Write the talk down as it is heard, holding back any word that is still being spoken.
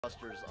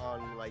busters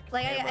on like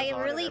I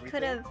really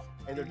could have.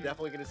 And they're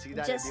definitely gonna see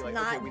that just and be like,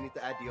 not. okay, we need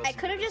to add DLC. I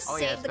could have just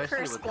saved the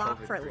cursed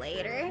block for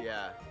later.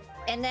 Yeah.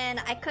 And then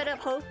I could have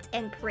hoped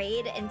and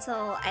prayed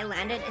until I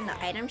landed in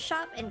the item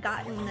shop and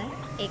gotten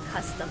a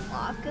custom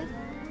block.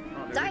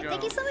 Dart,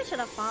 thank you so much for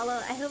the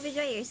follow. I hope you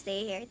enjoy your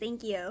stay here.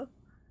 Thank you.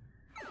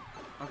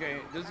 Okay,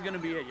 this is gonna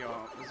be it,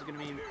 y'all. This is gonna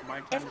be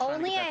my time. If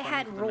only I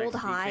had rolled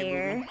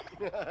higher.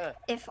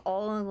 If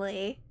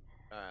only.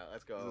 Alright,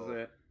 let's go. This is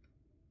it.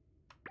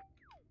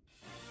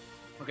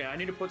 Okay, I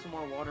need to put some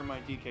more water in my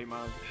DK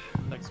mod.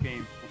 Next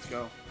game. Let's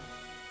go.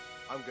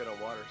 I'm good on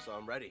water, so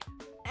I'm ready.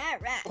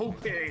 Alright.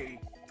 Okay.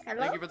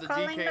 Hello? Thank you for the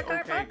Calling DK. the car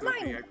Okay, offline.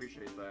 Goofy, I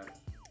appreciate that.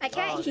 I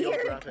can't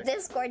hear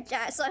Discord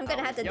chat, so I'm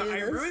gonna have to do I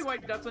this. really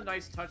like that's a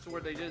nice touch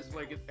where they just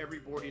like every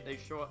board they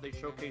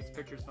showcase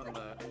pictures from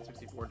the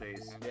N64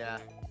 days. Yeah.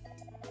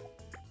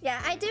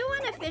 Yeah, I do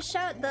want to fish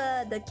out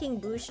the King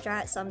Boo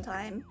strat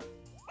sometime.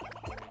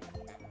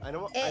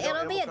 It'll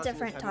be a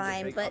different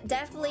time, but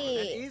definitely.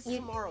 It is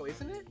tomorrow,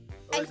 isn't it?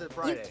 Or is it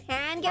Friday? You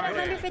can get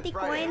 150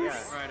 coins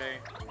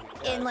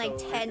in like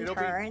 10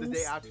 turns. The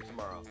day after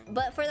tomorrow.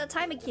 But for the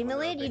time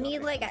accumulated, you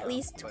need like at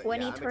least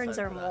 20 turns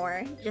or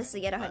more just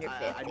to get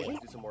 150. I need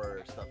to do some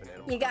more stuff in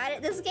Animal You got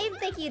it. This game,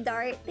 thank you,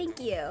 Dart.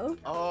 Thank you.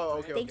 Oh,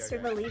 okay. Thanks for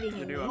believing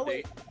in me.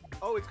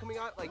 Oh, it's coming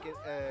out like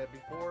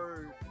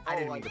before. I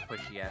didn't mean to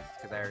push yes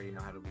because I already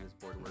know how to this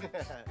board works.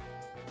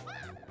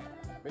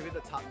 Maybe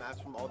the top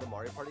maps from all the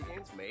Mario Party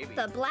games? Maybe.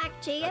 The Black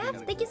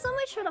JF, thank you so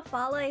much for the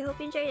follow. I hope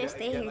you enjoyed your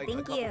stay here. Like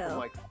Thank you. From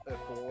like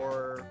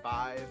 4,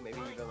 5,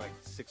 maybe even like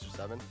 6 or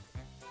 7.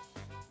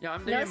 Yeah,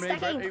 I'm no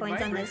stacking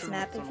coins on this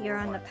map if you're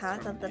on the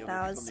path of the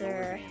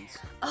Bowser.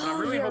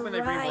 Oh, you're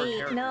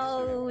right.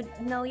 No,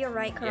 you're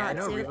right,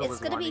 Karatsu. It's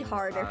gonna be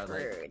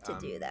harder to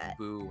do that.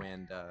 Boo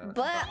and,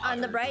 but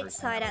on the bright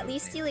side, at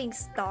least stealing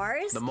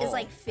stars is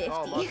like 50.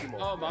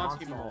 Oh,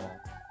 Monster Mall.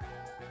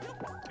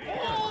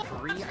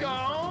 Let's go!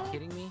 Are you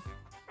kidding me?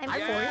 I'm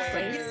fourth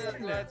place.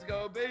 Let's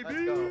go, baby!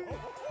 Let's go.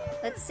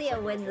 Let's see a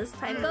win this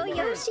time. Go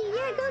Yoshi!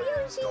 Yeah, go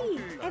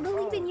Yoshi! I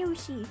believe in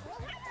Yoshi.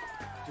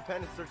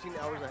 Japan is 13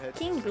 hours ahead.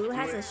 King Boo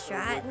has a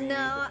strat?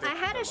 No, I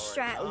had a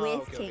strat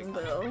with King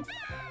Boo.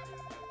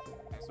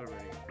 So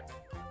ready.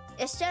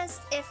 It's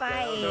just if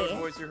I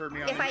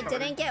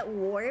didn't get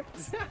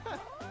warped,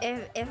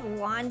 if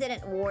Juan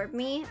didn't warp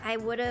me, I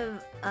would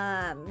have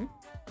gotten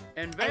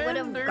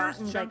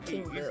the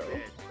King Boo.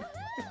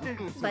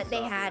 But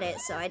they had it,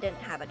 so I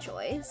didn't have a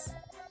choice.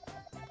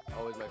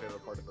 Always my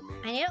favorite part of the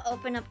meeting. I need to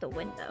open up the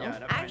window.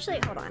 Actually,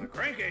 hold on.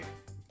 Cranky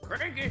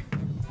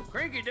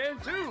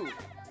dead too.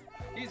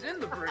 He's in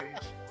the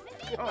fridge.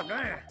 Oh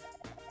man,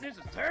 this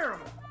is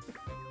terrible.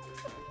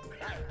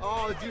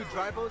 Oh, dude,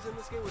 dry bones in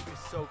this game would be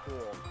so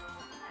cool.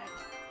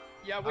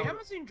 Yeah, we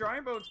haven't seen dry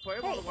bones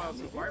playable in a while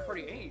since Mario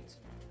Party 8.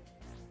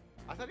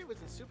 I thought he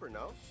was in Super,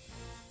 no?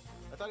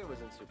 I thought he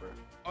was in Super.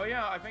 Oh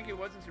yeah, I think it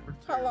was in Super too.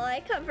 Hello, I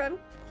come from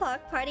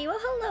Clock Party. Well,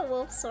 hello,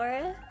 Wolf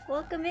Sora.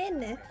 Welcome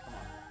in. Come on,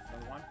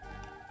 another one.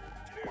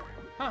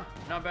 Huh,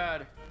 not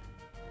bad.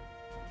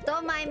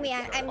 Don't mind me.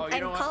 I'm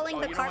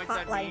calling the car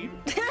hotline.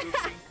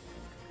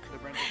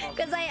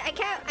 Because I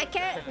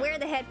can't wear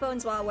the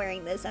headphones while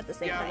wearing this at the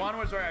same time. Yeah, Juan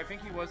was right. I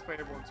think he was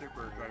playable in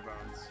Super dry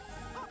bones.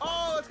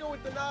 Oh, let's go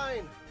with the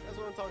 9. That's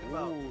what I'm talking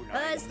about. Ooh,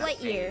 Buzz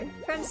Lightyear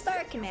from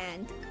Star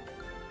Command.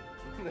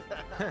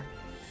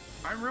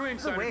 I'm really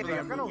excited for that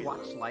I'm gonna movie,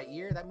 watch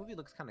Lightyear. That movie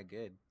looks kind of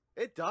good.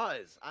 It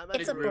does.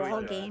 It's a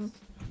brawl game.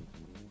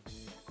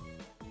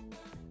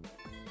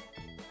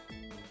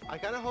 I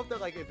kind of hope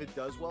that like if it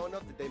does well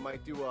enough that they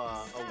might do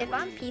a if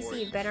on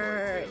PC,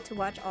 better to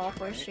watch all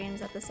 4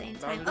 streams at the same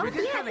time. Oh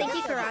yeah, thank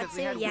you,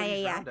 Karatsu.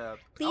 Yeah.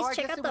 Please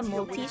check out the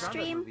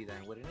multi-stream.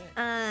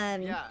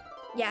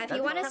 Yeah, if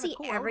you want to see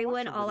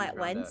everyone all at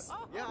once,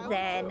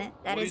 then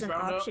that is an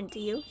option to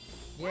you.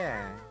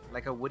 Yeah,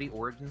 like a Woody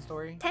origin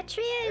story.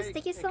 Tetrius,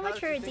 thank you so much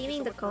for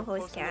redeeming the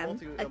co-host cam.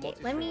 Okay,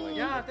 let me.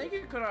 Yeah, thank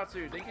you,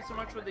 Karatsu. Thank you so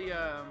much for the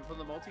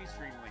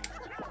multi-stream link.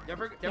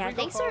 Yeah,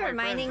 thanks for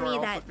reminding me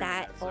that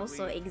that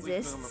also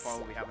exists.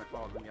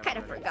 Kind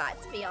of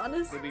forgot, to be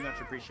honest. Would be much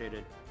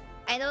appreciated.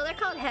 I know they're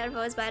called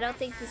headphones, but I don't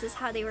think this is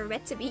how they were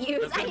meant to be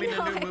used. I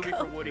know.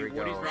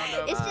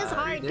 It's just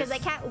hard because I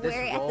can't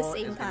wear it at the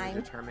same time.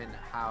 Determine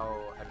how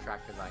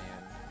attractive I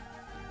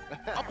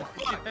am.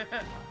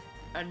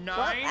 A 9?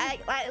 Well,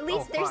 at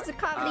least there's the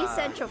Comedy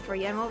Central for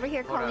you. I'm over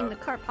here calling the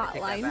car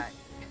hotline.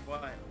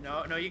 What?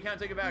 No, you can't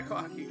take it back,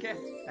 Clock. You can't.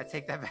 I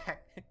take that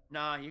back.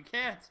 Nah, you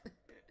can't.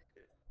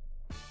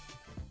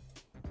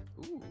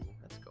 Ooh,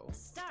 let's go.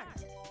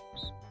 Start.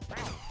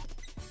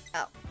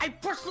 Oh. I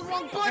pushed the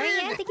wrong button!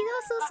 Yeah, thank you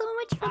also so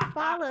much for the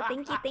follow.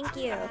 Thank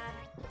you.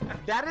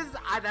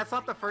 That's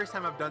not the first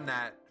time I've done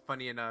that,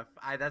 funny enough.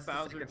 That's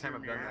the second time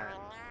I've done that.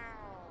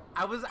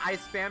 I was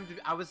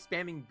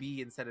spamming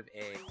B instead of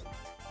A.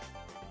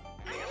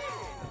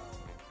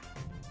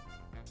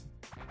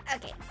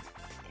 Okay.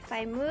 If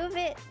I move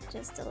it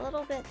just a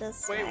little bit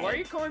this way. Wait, why are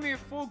you calling me a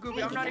fool,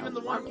 Goofy? I'm not even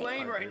the one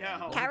playing right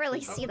now. Can't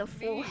really see the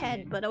full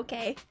head, but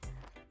okay.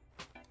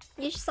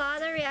 You saw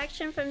the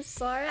reaction from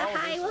Sora?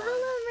 Hi, well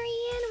hello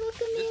Marianne,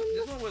 welcome in.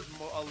 This one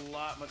a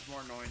lot much more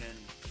annoying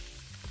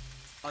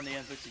on the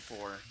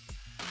N64.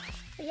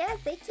 Yeah,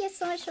 thank you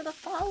so much for the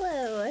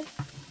follow.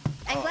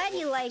 I'm glad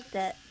you liked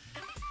it.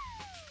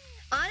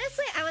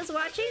 Honestly, I was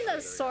watching the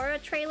Sora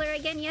trailer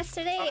again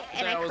yesterday,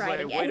 and I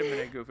cried again. Wait a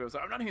minute, Goofy. I was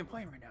like, I'm not even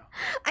playing right now.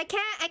 I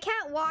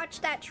can't watch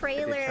that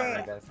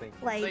trailer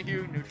like Thank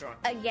you, Neutron.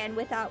 again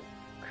without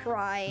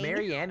crying.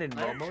 Marianne and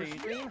Momo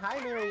stream. Hi,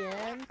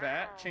 Marianne.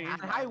 That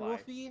changed my Hi, life.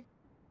 Wolfie.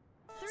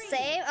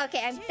 Same.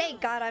 Okay,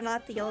 thank God I'm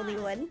not the only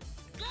one.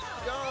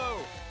 Go!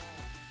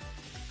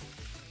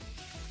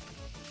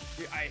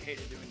 Dude, I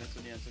hated doing this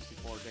in the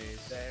N64 days.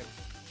 Same.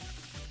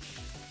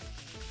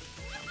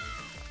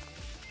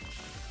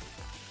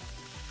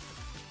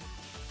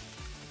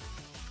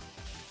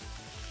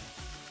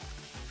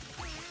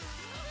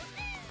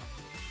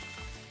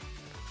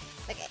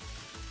 Okay,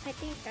 I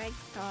think I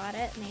got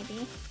it,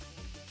 maybe.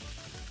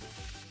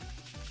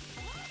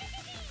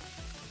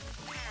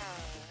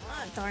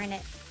 Oh, darn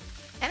it.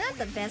 I'm not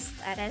the best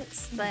at it,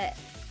 but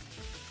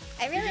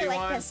I really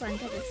like this one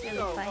because it's really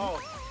fun.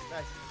 Oh,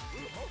 nice.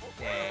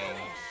 Dang.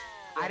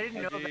 I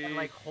didn't know that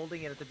like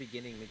holding it at the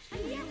beginning makes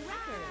you.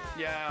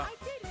 Yeah.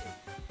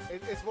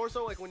 It's more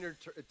so like when you're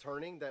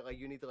turning that like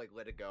you need to like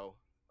let it go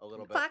a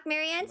little bit. Clock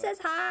Marianne says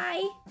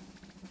hi.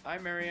 Hi,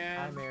 Marianne.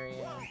 Hi,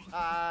 Marianne.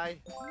 Hi.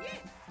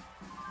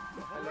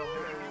 Hello,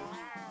 hello.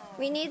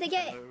 We need to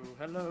get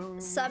Hello.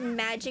 some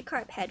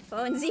Magikarp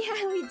headphones.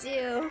 Yeah, we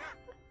do.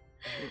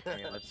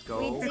 Okay, let's go.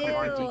 We do. Come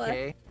on,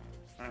 DK.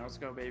 Alright, let's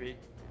go, baby.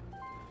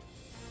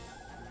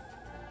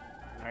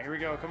 Alright, here we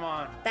go. Come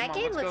on. That Come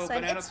on, game let's looks go.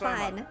 fun. Banana it's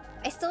Slam fun.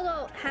 I still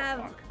don't have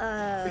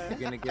You're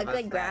gonna a give us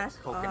good that grasp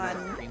coconut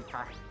on cream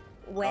pie.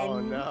 when Oh,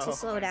 no. to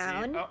slow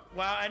down. Oh,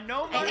 wow, and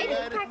no I money. need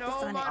to practice no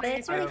on it, money. but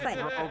it's really fun.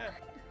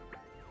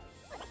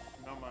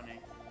 No money.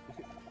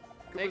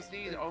 Takes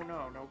these. Oh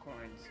no, no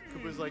coins.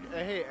 Cooper's like,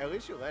 hey, at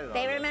least you landed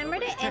They on it. remember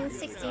the Nobody-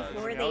 N64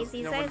 No days.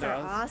 These one guys are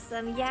does.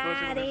 awesome. Yeah,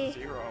 Especially when they. it's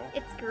 0.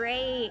 It's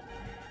great.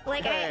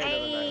 Like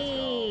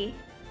Hey,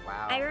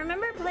 Wow. I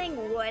remember playing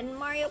one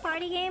Mario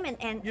Party game and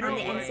You on know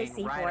the what?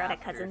 N64 Right at a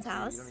after, cousin's too.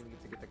 house, You don't even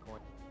get to get the coin.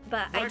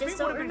 but But I just think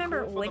don't would've been remember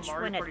cool for the which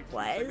Mario one it Party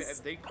too, was.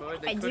 if they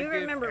could, I could do give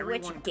remember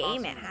which everyone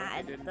game it costumes like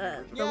had. they did in The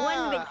original.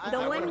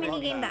 Yeah, one I mini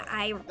would've game loved that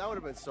I That would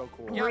have been so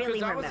cool. Yeah. really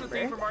that was the thing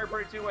remember. for Mario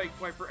Party 2, like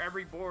for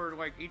every board,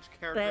 like each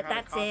character But had a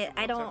that's costume it.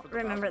 I except don't for the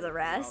remember Bowser the board.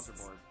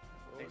 rest.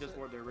 They just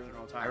wore the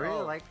original time. I really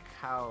Oh. like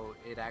how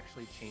it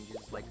actually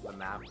changes like the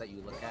map that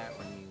you look at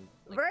when you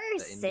like,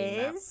 the in-game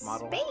map versus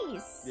model.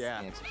 Space. Yeah.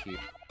 And it's cute.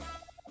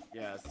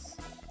 Yes.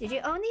 Did you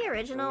own the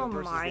original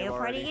Versus Mario game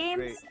Party already. games?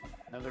 Great.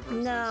 Another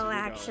versus, No, here we go.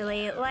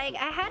 actually. Like,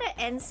 I had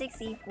an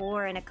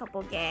N64 in a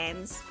couple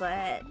games,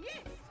 but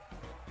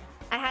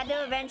I had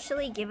to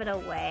eventually give it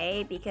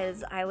away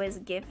because I was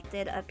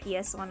gifted a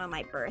PS1 on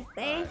my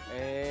birthday.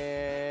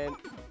 And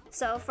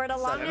So for the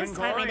 7 longest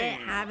time, I didn't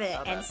coins. have an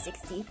Not bad.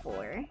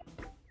 N64.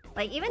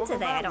 Like, even What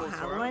today, I about don't those,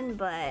 have Sora? one,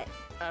 but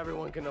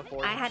everyone can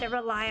afford I it. had to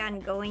rely on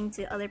going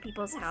to other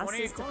people's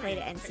houses to play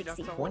the coins. Hey, that's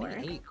a N64.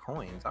 28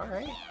 coins. All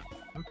right.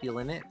 I'm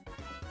feeling it.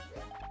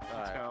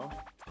 Let's Alright. go.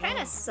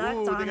 Kinda sucked, Ooh,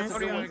 they got some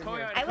honestly. good ones in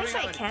here. I wish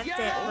I kept it,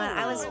 but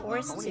I was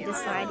forced to Tony,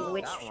 decide I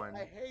which that one.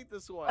 I hate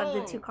this of one.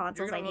 the two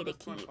consoles You're I gonna need love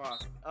to this keep. one,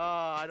 Fox. Oh,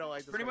 I don't like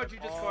this Pretty one much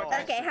at you just all.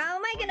 collect- Okay, how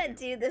am I gonna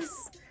do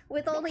this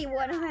with only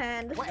one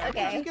hand? Why did you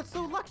Okay. get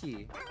so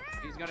lucky?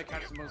 He's gonna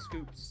catch the most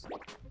scoops.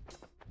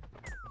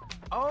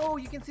 Oh,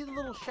 you can see the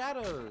little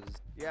shadows.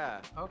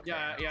 Yeah. Okay.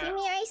 Yeah, yeah. Give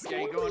me ice Yeah,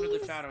 cream, you go under the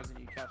please. shadows and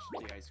you catch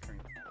the ice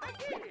cream.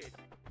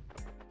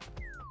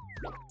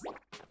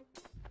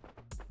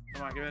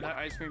 Come on, give me that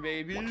ice cream,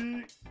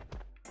 baby.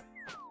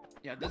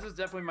 Yeah, this is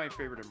definitely my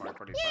favorite in Mario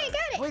Party. Yeah, I 5.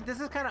 got it. Wait,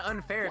 this is kind of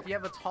unfair. If you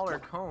have a taller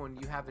cone,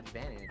 you have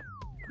advantage.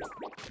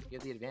 You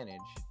have the advantage.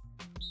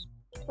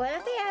 What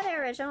if they had the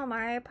original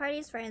Mario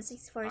parties for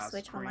N64 Ice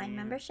Switch Online cream.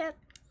 membership?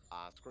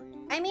 Ice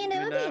cream. I mean, it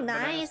Give would me be that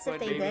banana nice if split,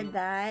 they baby. did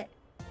that.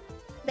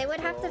 They would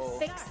have to Oh.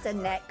 fix the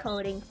net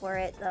coding for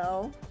it,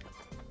 though.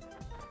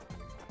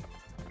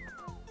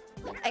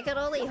 I could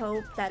only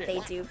hope that they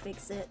do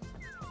fix it.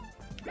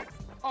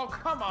 Oh,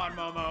 come on,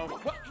 Momo.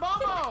 What?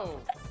 Momo!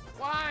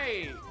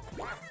 Why?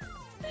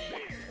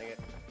 Dang it.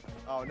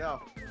 Oh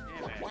no.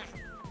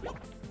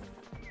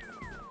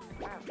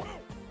 Damn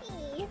it.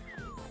 Eee.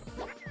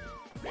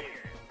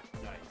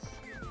 Nice.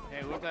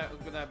 Hey, look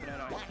at that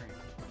banana ice cream.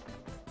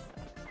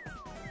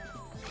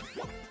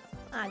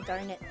 Ah,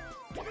 darn it.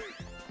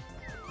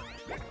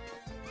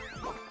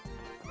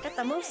 Got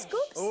the most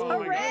scoops? Oh my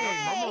God, Hooray!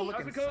 Momo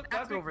looking That's because,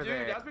 stacked over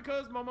there. That's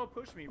because Momo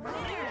pushed me, bro.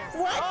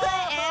 What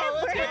Oh,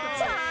 the let's ever, go.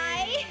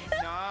 Ty?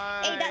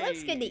 Nice. Hey, that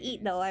looks good to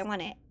eat, though. I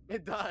want it.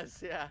 It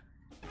does, yeah.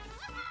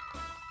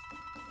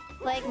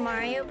 Like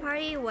Mario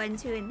Party 1,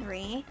 2, and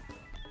 3.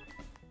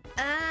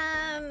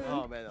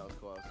 Oh man, that was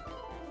close.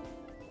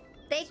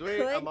 They Sweet,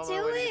 could I'm on my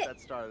do way to it. get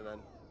that started then.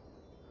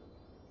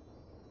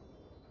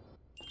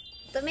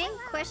 The main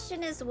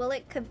question is, will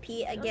it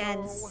compete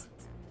against?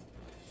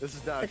 This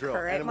is not The a drill.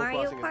 current Animal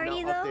Mario Crossing Party,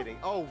 is though? now updating.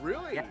 Oh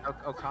really? Yeah,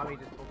 Okami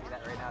just told me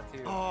that right now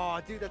too. Oh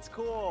dude, that's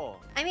cool.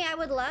 I mean, I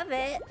would love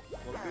it,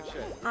 Well, good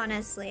shit.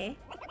 honestly.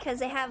 because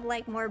they have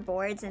like more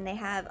boards and they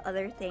have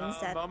other things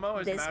that Momo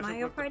is this magic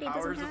Mario with the Party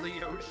doesn't powers of have. the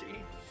Yoshi.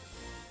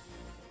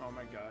 Oh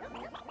my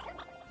god.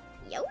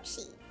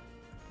 Yoshi.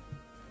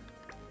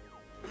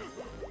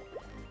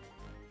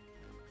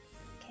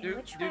 Okay, Dude,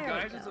 which way are we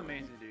Guys is going?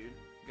 amazing, dude.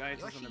 Guys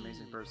is an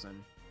amazing Yoshi.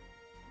 person.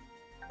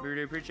 We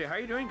really appreciate. How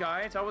you doing,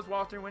 guys? How was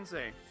Walter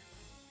Wednesday?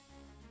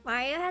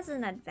 Mario has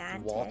an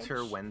advantage.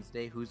 Walter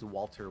Wednesday? Who's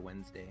Walter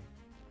Wednesday?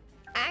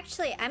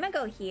 Actually, I'm gonna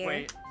go here.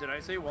 Wait, did I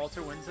say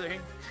Walter Wednesday?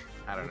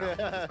 I don't know.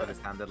 That's what it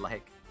sounded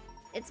like.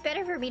 It's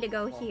better for me to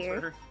go here.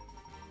 Walter.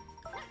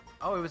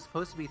 Oh, it was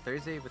supposed to be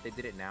Thursday, but they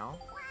did it now?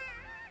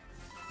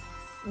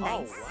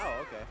 Nice. Oh, wow,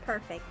 okay.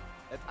 Perfect.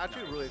 That's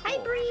actually really cool.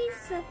 Hi,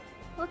 Breeze!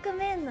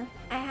 Welcome in.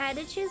 I had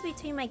to choose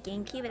between my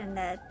GameCube and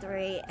the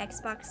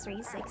Xbox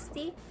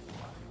 360.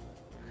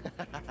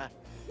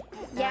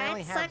 Yeah,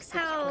 only it have sucks 6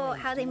 how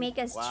coins. they make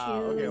us Wow,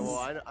 choose. okay,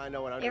 well, I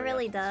know what I'm It doing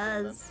really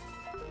after this does.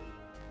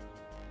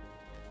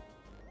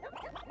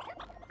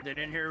 They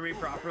didn't hear me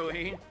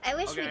properly. I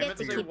wish Okay, we I get meant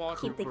to to say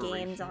Walter keep the games,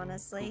 Corporation.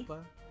 honestly.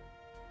 Koopa?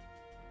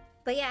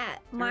 But yeah,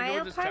 we go,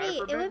 Mario just chat Party,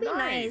 for a it would be bit.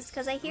 nice, Nice.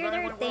 because I hear Glad it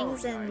there are went well,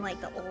 things in guys.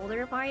 like the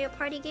older Mario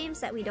Party games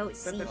that we don't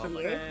see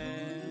here.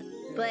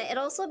 But it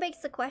also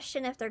begs the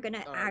question if they're gonna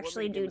what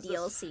actually do game is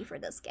this? DLC for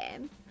this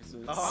game.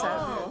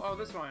 Oh, oh,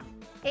 this one.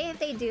 Hey, if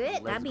they do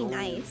it, Let's that'd be go.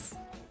 nice.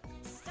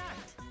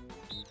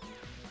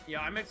 Yeah,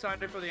 I'm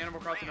excited for the Animal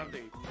Crossing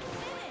update.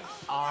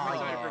 Oh, I'm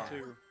excited yeah. for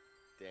 2.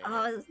 Damn.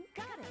 Oh,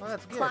 Well,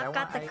 that's good. Clock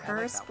got the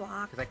curse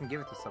block. Because I can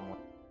give it to someone.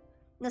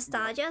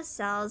 Nostalgia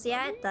sells,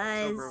 yeah, it So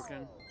does.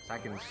 broken. So I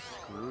can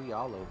screw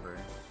y'all over.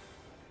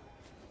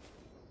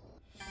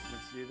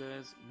 Let's do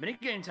this.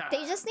 Minigame time.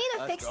 They just need to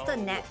Let's fix go. the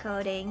net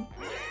coding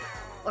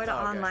or the Oh,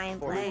 okay. online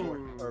For- play.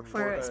 or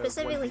For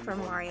specifically for 1v1.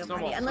 Mario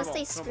Snowball, Party, unless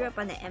they snowball, screw up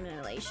on the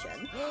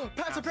emulation.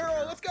 Pat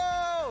Apparel, let's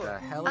go! The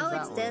hell is Oh, that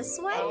it's one? this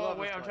one? Oh, love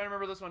wait, this I'm one. trying to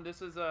remember this one.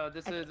 This is,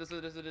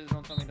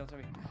 don't tell me, don't tell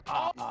me.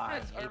 Oh, Oh, I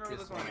yes, I hate remember this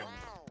this one. one.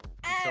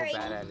 I'm so Alright.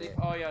 bad at it.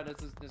 Oh yeah, this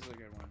is a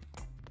good one.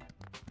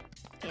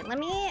 Okay, let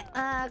me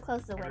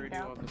close the I really do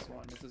window. love this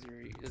one. This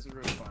is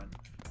really fun.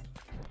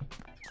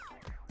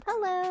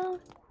 Hello.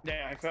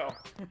 Yeah, I fell.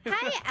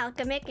 Hi,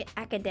 Alchemic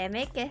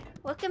Academic.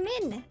 Welcome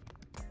in.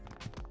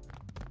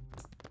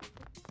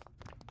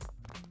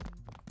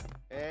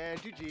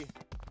 And GG.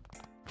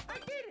 I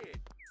did it.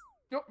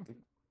 Nope.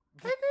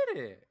 I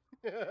did it.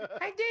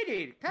 I did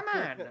it. Come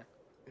on.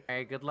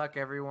 Hey, good luck,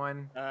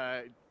 everyone.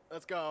 Alright,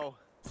 let's go.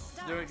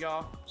 Do it,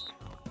 y'all.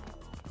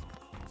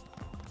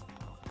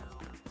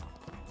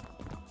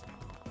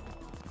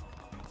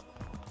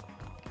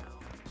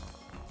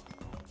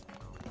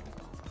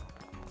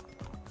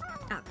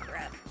 Oh,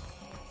 crap.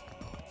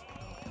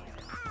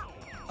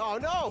 Oh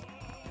no!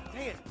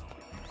 Dang it!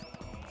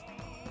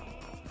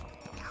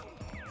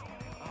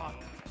 Oh,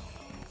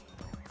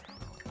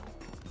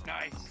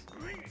 Nice.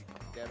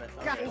 damn it.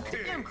 God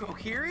Okay. damn,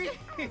 Kokiri!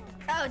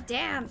 Oh,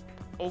 damn.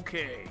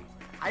 Okay.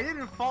 I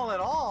didn't fall at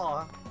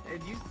all,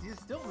 and you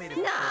still made it.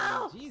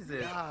 No! for me.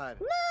 Jesus. God.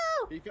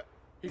 No!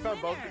 He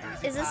found both the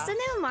easy Is this the paths.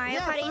 new Mario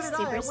Yeah, Party so did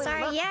I. I went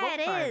Superstar? left Yeah, both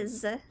it times.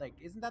 is. Like,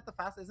 isn't that the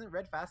fast? Isn't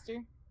Red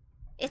faster?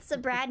 It's the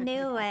brand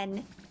new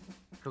one.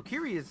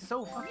 Kokiri is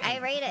so fucking. I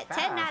rate it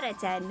 10 fast. out of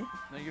 10. Now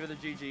give it a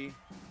GG.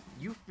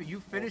 You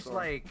finished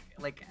sorry.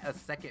 like a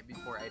second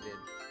before I did.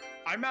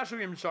 I'm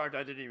actually in shocked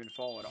I didn't even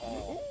fall at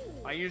all.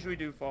 I usually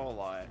do fall a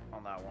lot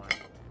on that one.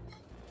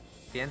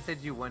 Dan said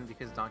you won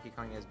because Donkey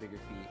Kong has bigger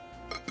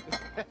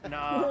feet.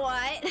 Nah.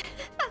 What?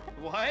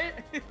 What?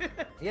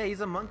 Yeah,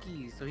 he's a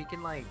monkey, so he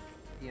can like,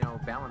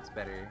 balance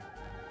better.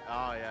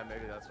 Oh yeah,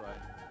 maybe that's why.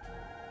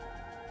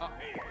 Oh,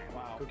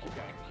 wow.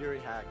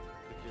 Kukiri hacked.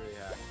 Kukiri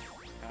hacked.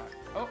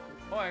 Oh,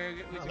 I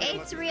get,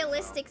 It's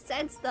realistic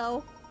sense,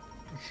 though.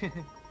 Okay,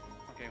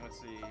 let's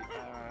see.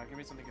 Give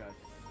me something good.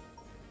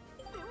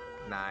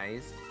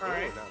 Nice.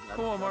 Alright, Ooh, not-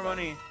 cool, not more bad.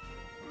 money.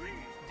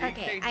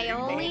 Okay, I DK,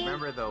 only-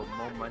 Remember though,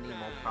 more money,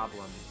 more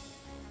problems.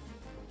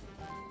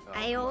 Oh,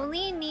 I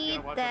only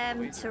need watch out for them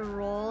laser. to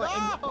roll in.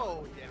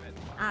 No! Damn it.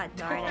 Ah,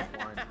 darn it.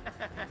 One.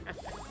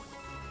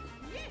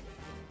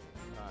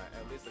 Alright,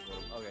 at least it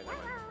was. Okay, never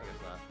mind. I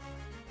guess not.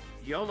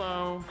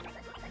 YOLO.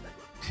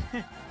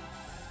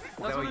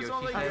 Is that what it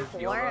sounds Yoshi like. says?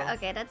 4? YOLO?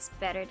 Okay, that's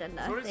better than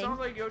That's what it nothing. sounds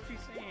like Yoshi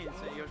saying.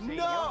 Say Yoshi No!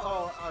 YOLO.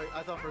 Oh,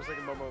 I thought for a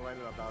second Momo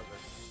landed on Bowser.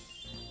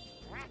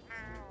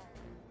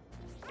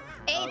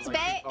 Hey, was it's like,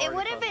 better. he's It already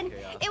would have causing been.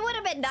 chaos. It would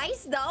have been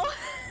nice though.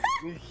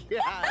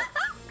 Yeah.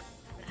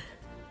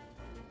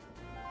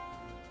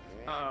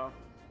 Uh-oh.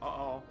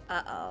 Uh-oh.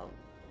 Uh-oh.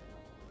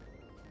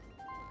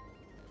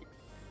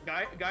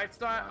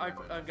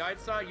 Guide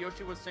thought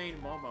Yoshi was saying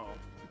Momo.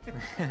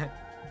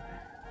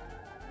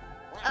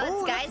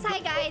 Oh, Ooh, it's guys. that's Hi,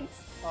 guys.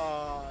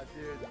 Oh,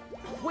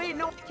 dude. Wait,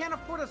 no, I can't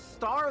afford a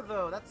star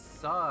though. That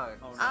sucks.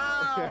 Oh,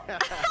 no.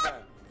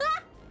 Oh.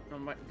 Oh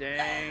my,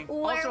 dang.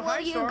 Where also, will hi,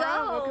 you Sora.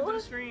 go? Welcome to the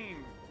stream.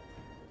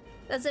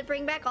 Does it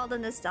bring back all the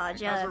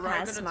nostalgia of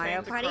past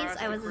Mario parties?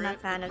 I wasn't a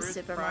fan of Chris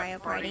Super Pratt Mario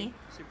Party.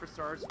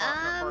 Superstars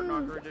Hard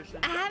Knocker Edition.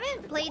 I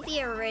haven't played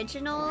the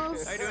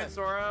originals. How you doing,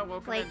 Sora?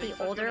 Welcome Like in. the Thanks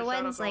for older giving a shout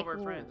out ones, to all like of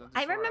our friends.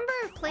 I Sora. remember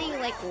playing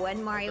like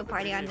one Mario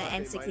Party on the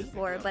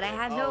N64, but I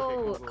have Oh, no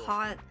okay, cool.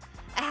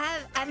 I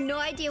have no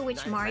idea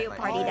which Mario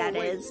Party that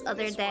is,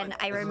 other than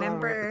I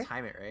remember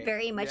time it, right?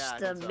 very much Yeah, I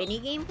the think so. mini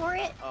game for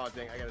it. Oh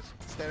dang, I gotta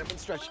stand up and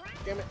stretch.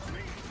 Damn it.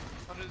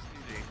 How does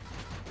easy?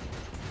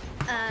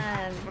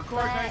 Of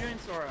course, But how you doing,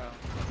 Sora?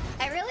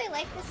 I really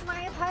like this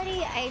Mario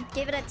Party. I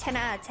give it a 10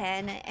 out of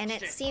 10, and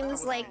it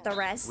seems like the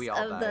rest We all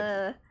of died.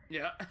 the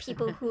Yeah.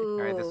 people who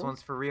All right, this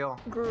one's for real.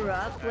 grew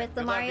up with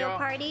the Good luck, Mario y'all.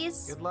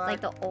 parties, Good luck. like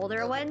the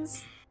older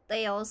ones,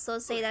 they also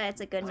say that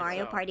it's a good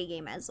Mario so. Party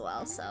game as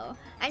well. So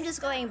I'm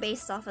just going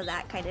based off of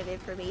that kind of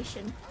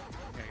information.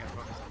 Okay, I gotta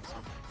focus on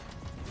something.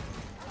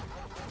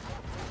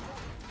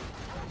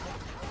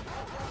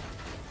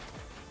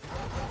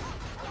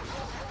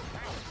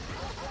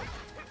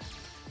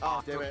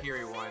 Oh damn it.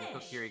 Kokiri won.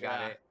 Kokiri got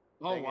Yeah. it.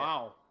 Oh Dang it.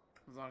 wow.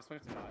 I was not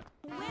expecting that.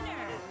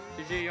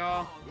 GG,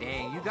 y'all.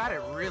 Dang, you got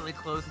it really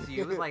close to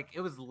you. It was like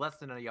it was less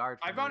than a yard.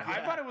 I From thought you.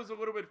 I thought it was a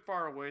little bit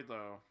far away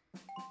though.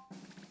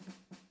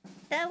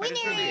 The I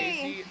just heard the winner!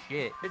 AC.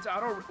 Shit. It's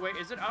out. Wait,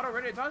 is it out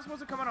already? I thought it was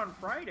supposed to come out on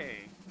Friday.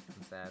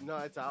 I'm sad. No,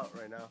 it's out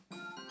right now.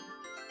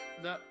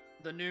 The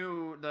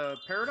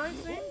Paradise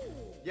thing?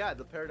 Yeah,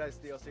 the Paradise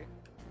DLC.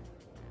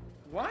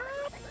 What?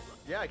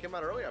 Yeah, it came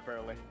out early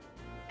apparently.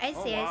 I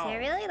see, wow. I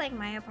really like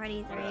Mario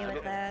Party 3 Yeah,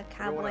 with the Everyone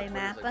cowboy on Twitter's,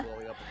 map. like,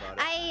 blowing up about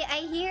it. I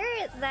hear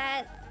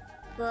that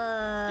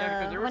Yeah,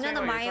 because they were one of saying,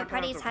 the like, Mario it's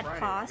not coming parties out had till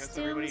Friday. I guess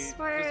everybody costumes just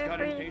got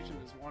for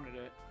impatient, just wanted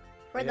it.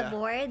 the Yeah.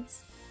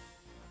 boards.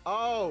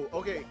 Oh,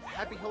 okay.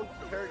 Happy Home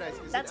Paradise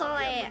is That's all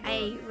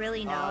I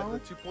really know.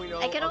 The 2.0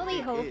 I can only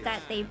update hope is.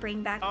 that they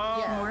bring back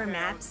Oh, more okay, I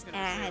maps was gonna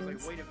say, I was and like,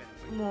 wait a minute,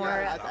 wait. more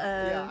Yeah, of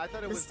I thought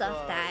it the was,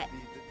 stuff that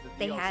the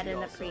they had DLC in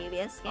the also.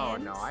 previous games. Oh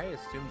no, I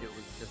assumed it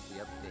was just the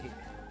update.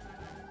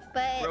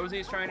 But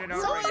Rosie's trying it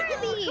out so right now.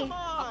 ugly! Come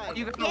on!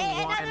 You got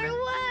Yay, one.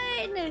 another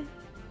one!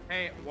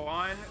 Hey,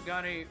 Juan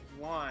got a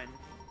 1.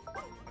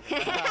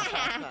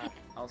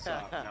 I'll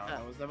stop. No,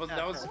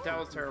 that was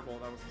terrible.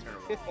 That was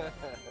terrible.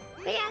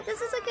 But yeah,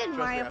 this is a good me,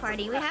 Mario I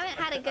Party. We feel- haven't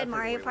had a I good feel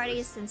Mario way Party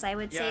worse. since I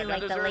would Yeah, say that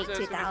like the deserves late this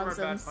because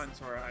we're bad 2000s. puns,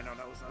 Sora. I know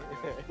that was not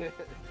good.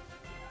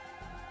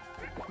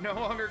 No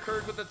longer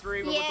cursed with the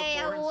 3, but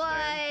Yay, with the 4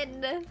 I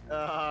instead.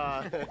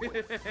 won!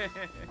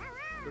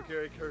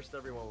 Kokiri cursed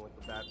everyone with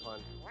the bad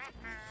pun.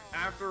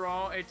 After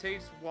all, it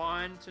takes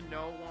 1 to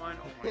know 1.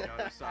 Oh my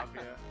god,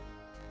 Sophia.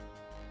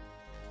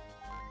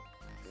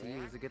 See,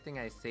 it was a good thing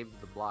I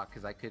saved the block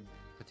because I could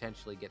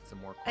potentially get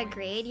some more coins.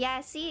 Agreed.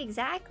 Yeah, see,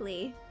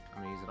 exactly.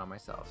 I'm gonna use it on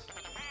myself.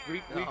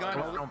 We've No,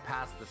 Don't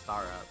pass the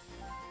star up.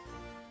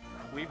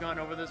 gone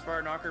over this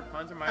far. Knocker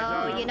puns are my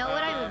Oh, job. you know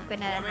what I'm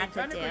gonna I mean, have to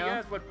technically, do?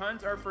 yes, but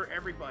puns are for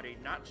everybody,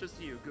 not just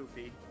you,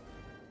 Goofy.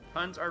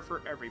 Puns are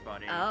for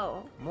everybody.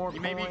 Oh. More You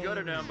may be good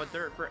at them, coins. but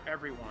they're for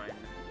everyone.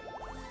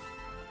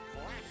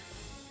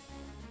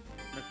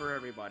 They're for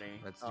everybody.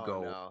 Let's Oh,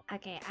 go. no.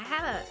 Okay, I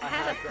have a I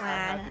have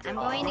plan. to I'm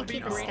go. going to Don't be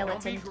keep a greedy- don't be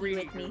skeleton key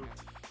greedy, with me.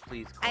 Goof.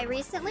 Please. I coin.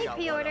 recently got one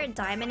pre-ordered up.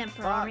 Diamond and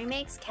Pearl Fuck.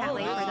 remakes. Can't Oh,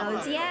 wait for wow.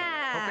 those.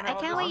 Yeah, Coconut I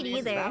can't Alpha wait Zombies is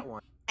either. that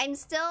one. I'm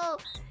still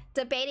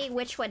debating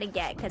which one to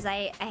get because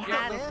I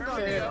have land on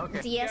the it,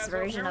 okay. DS so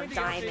version of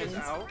apparently the update is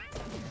Diamond. out.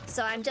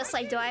 So I'm just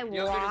like, do I update is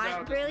out, want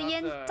just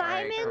Brilliant not the-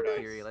 Diamond Alright,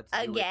 Kokiri, let's do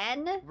it.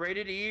 again?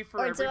 Rated E for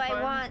Or every do I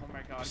pun? want Oh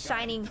my God,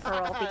 Shining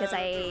Pearl because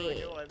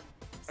I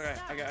Okay,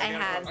 I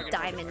have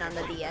Diamond on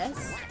the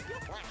DS.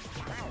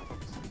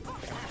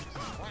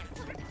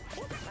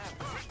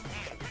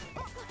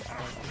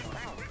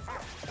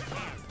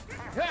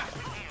 Yeah.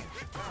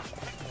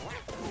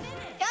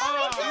 Oh,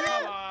 we did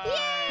come it! on.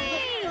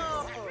 Yay!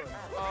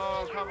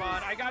 Oh, come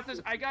on. I got this.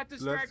 I got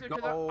distracted.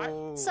 'cause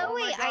go. So oh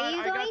my wait, God, are you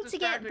I got going to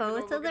get distracted 'cause I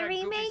was both of the looking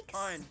at Goofy's remakes?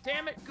 pun.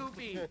 Damn it,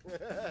 Goofy.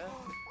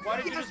 Why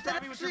did you just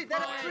stop me with your that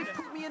pun? actually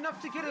put me enough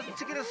to get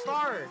a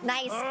star.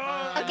 Nice. Oh,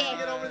 I need to Okay.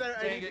 get over there.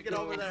 I Dang need to it, get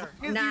over Goof.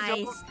 there.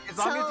 Nice. As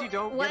long as So you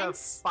don't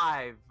once- get a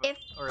 5 If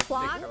or a 6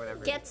 Clock or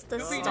whatever. gets the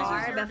Goofy, this is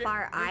star your-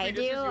 before I Goofy,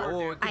 this is do,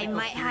 your- I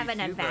might have an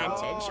Kokiri too, bro.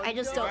 advantage. I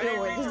just don't know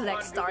what his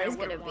next star is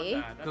gonna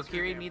be.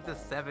 Kokiri needs a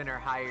 7 or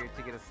higher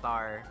to get a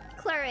star.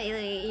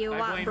 Clearly, you I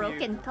want blame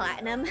broken you.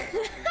 platinum. Well,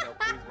 6 or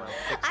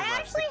I less,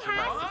 actually 6 or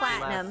had less,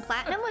 platinum. less.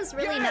 Platinum was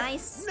really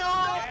nice.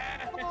 No!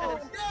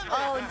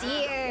 Oh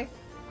dear.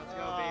 Let's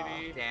go,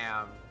 baby.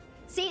 Damn.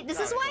 See, this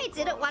is why I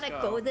didn't want to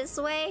go this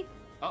way.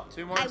 Oh,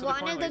 2 more. I to the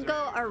coin wanted to laser.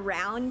 go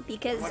around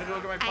because Wanted to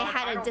look at my I phone? I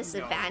had a don't know,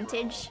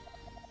 disadvantage.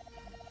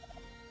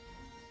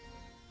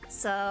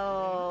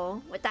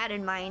 So, with that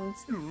in mind,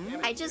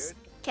 I just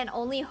can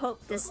only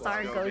hope this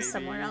star go, goes baby.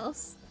 somewhere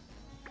else.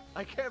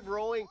 I kept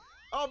rolling.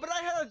 Oh, but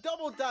I had a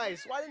double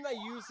dice. Why didn't I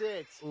use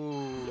it?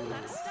 Ooh.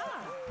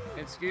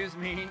 Excuse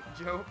me,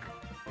 joke.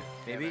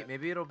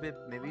 Maybe it'll be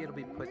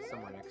put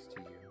somewhere next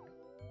to you.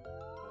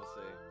 We'll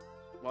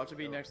see. Watch it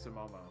be next to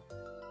Momo.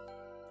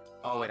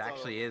 Oh, it it's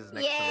actually is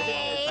next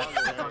Yay! to me.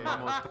 It's on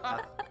Momo's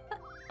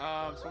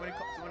path. So many.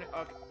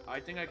 Okay, I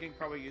think I can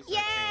probably use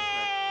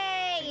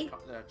that change Yay!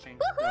 chain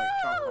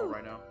Woohoo!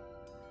 right now.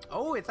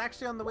 Oh, it's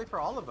actually on the way for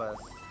all of us.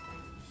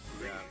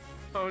 Yeah.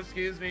 Oh,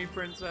 excuse me,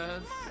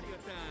 princess.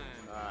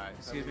 Alright.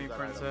 Excuse me,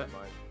 princess.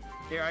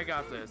 Here, I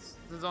got this.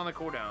 This is on the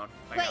cooldown.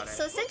 I Wait, got it.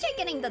 so since you're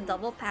getting the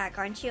double pack,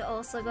 aren't you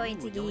also going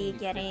to be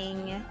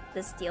getting the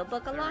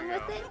steelbook along we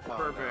with go. it?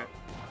 Perfect.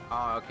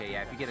 Oh, okay,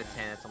 yeah. If you get a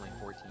 10, it's only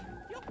 14.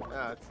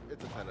 Yeah,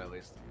 it's a 10 at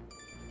least.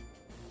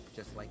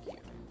 Just like you.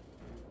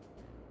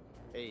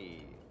 Hey.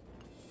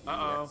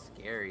 Uh-oh. That's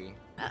scary.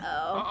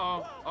 Uh-oh.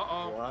 Uh-oh.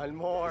 Uh-oh. One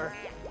more.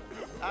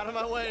 Out of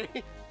my way.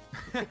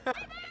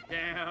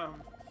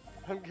 Damn.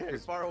 I'm getting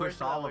Just far away pushed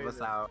from all that of us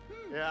laser. out.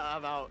 Yeah,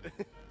 I'm out.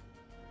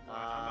 I'm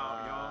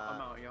out, y'all.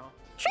 I'm out, y'all.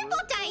 Triple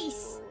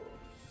dice!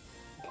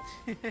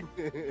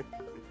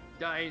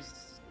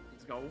 Dice.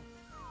 Let's go.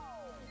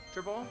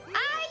 Triple.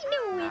 I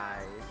knew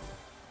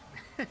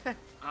it! Nice.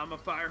 I'm a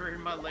firing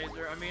my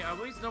laser. I mean, at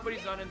least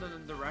nobody's done in the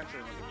direction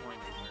of the point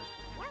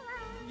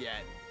laser.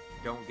 Yet.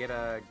 Don't get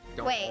a.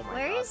 Don't, Wait, oh my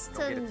where God, is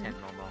don't get a the- 10,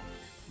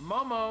 Momo.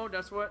 Momo,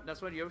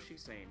 that's what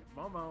Yoshi's saying.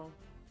 Momo.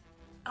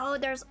 Oh,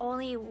 there's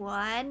only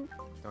one?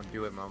 Don't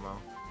do it, Momo.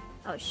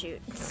 Oh, shoot.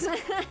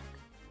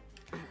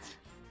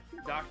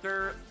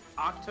 Dr.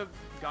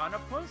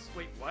 Octagonopus?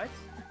 Wait, what?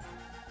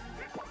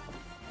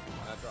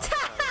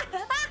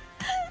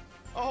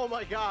 Oh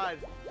my god.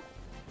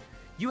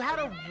 You had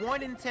a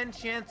 1 in 10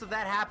 chance of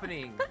that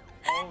happening.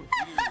 Oh,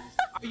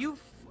 jeez.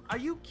 Are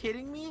you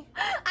kidding me?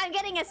 I'm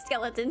getting a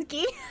skeleton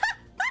key.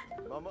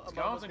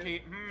 Skeleton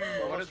key.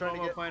 What is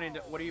Momo planning to?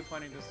 What are you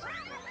planning to say?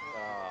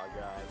 Oh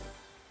god.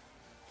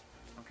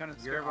 I'm kind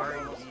of Your scared what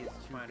R&D Momo's is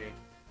too planning. big.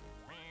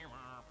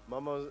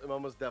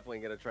 Momo's definitely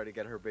gonna try to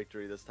get her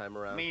victory this time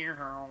around.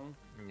 Meow.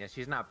 Yeah,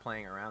 she's not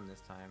playing around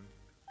this time.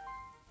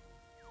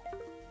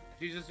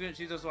 She's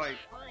just like.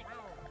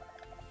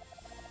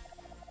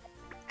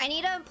 I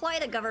need to employ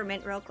the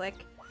government real quick.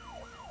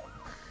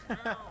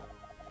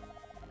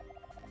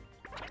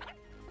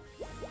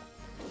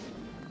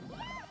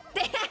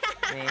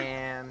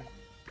 Man,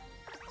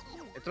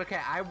 it's okay.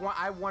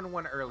 I won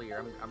one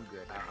earlier. I'm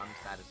good. I'm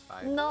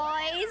satisfied.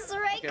 Nice,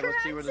 right, Okay,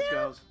 let's see where this Karatsu?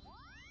 goes.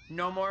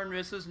 No more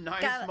misses.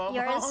 Nice, Got Momo.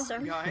 yours, sir.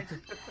 Guys.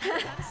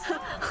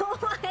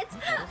 What?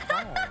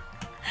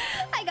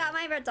 I got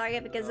mine for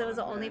Target because it was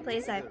the only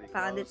place I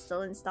found it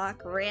still in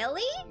stock.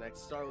 Really?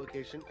 Next star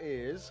location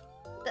is.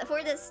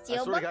 For the I swear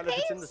to steelbook God, if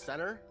it's in the case?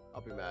 center,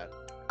 I'll be mad.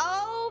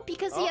 Oh,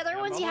 because the Oh, other yeah,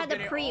 ones you Momo's had to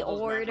getting all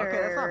those pre-order. matches.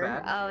 Okay, that's not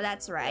bad. Oh,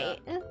 that's right.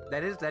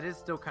 That is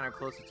still kind of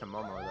closer to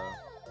Momo though.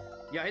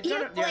 Yeah, it's You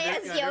not a- play yeah,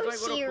 as there's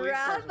like little Yoshi, police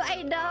cars Ruff. I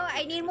with, know.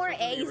 I need more it's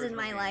from the eggs in original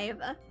my game.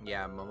 life.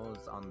 Yeah,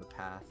 Momo's on the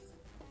path.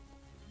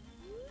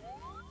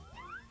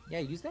 Yeah,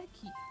 use that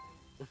key.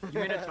 You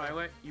made a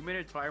Twilight. You made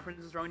a Twilight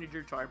Princess drawing. Did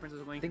your Twilight Princess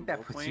Link? I think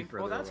that puts you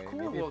further Oh, that's away. cool,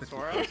 Maybe it Will puts you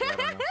Sora. closer, I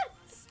don't know.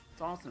 It's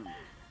awesome.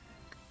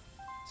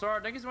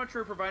 Sora, thank you so much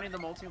for providing the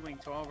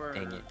multi-link to all of our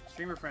Dang it.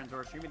 streamer friends who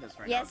are streaming this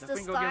right Yes, now. the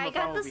Definitely go star. give I them a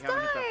got follow the if you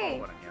haven't hit that follow star.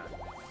 button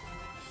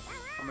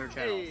yet. On their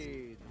channels.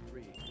 Hey,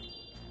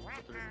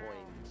 3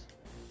 coins.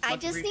 I Much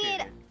just need.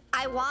 appreciated.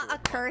 I want a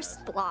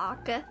cursed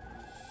block.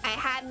 I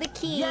had the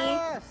key.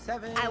 Yeah,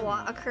 7. I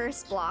want a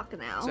cursed block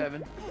now.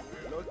 7.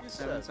 Loki 7.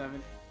 said.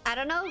 7. I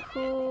don't know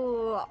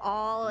who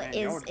all Man,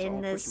 y'all is are just in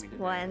all this pushing me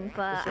today. one,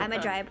 but It's so I'm a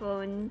bad. dry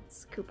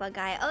bones Koopa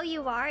guy. Oh,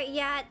 you are?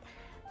 Yeah.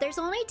 There's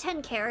only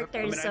 10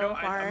 characters so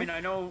far. I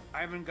know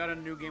I haven't got a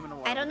new game in a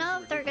while. I don't but know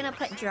this if they're is gonna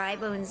put dry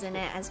bones in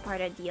it as part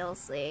of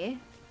DLC.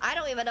 I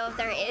don't even know if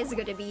there is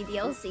gonna be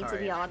DLC, to Sorry, be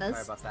Sorry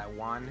honest. about that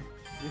one.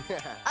 Yeah.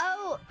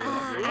 Oh,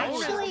 Oh,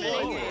 actually,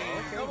 Okay,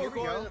 here we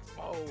go.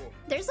 Oh.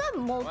 there's a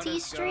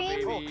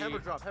multi-stream. Oh, hammer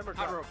drop, hammer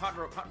Hot drop. rope, hot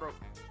rope, hot rope.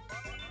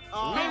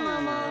 Oh, Hi,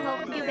 Momo.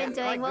 Hope man. you've been I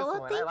doing like well. this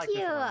Well, one. I thank like this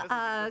you,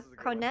 one. This is a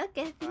good one.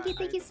 Kronook.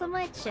 Thank you so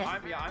much.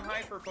 I'm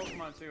hyped for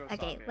Pokemon too. It's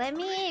Okay, obvious. let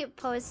me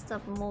post a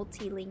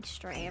multi-link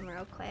stream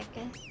real quick.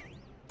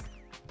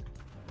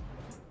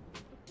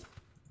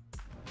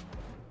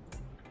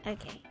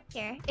 Okay,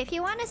 here. If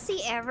you want to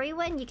see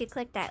everyone, you could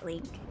click that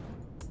link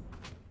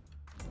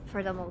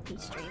for the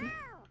multi-stream.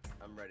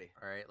 I'm ready.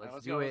 All right, let's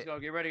Let's do go, it. let's go.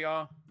 Get ready,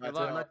 y'all. Good Let's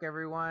Good luck. luck,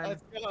 everyone.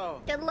 Let's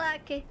go. Good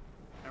luck.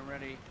 I'm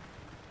ready.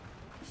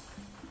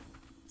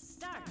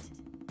 Start.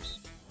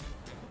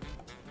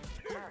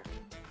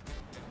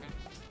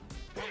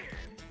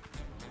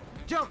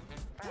 Jump!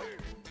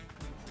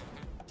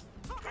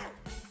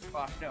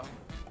 Fuck no.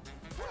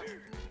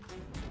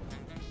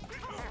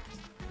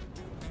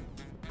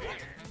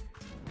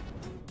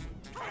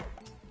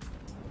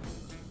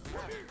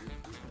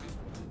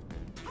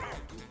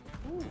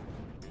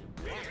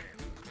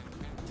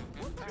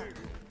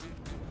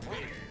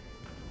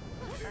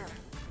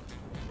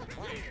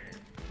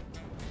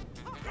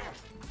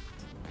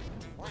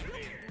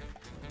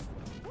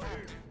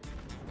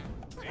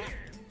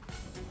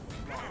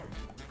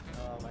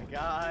 Oh my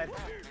god.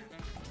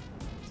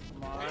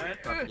 Come on.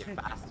 Gotta get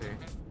faster.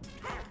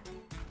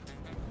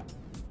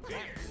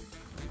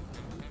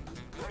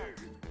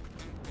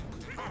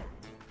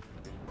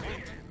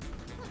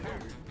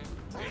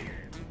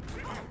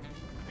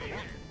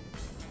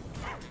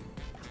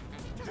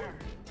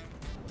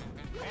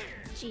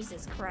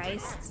 Jesus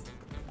Christ.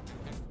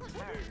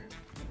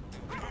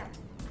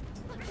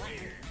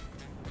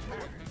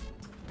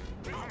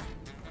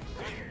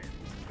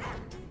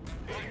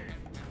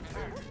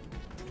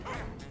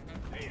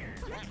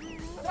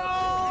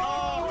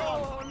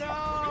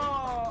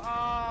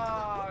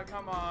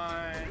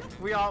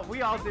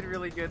 all did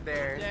really good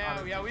there.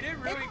 Yeah, yeah, we did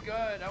really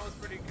good. That was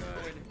pretty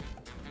good.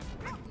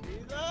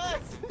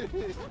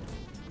 Jesus!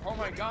 Oh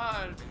my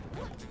god.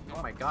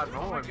 Oh my god,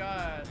 Oh my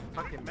god.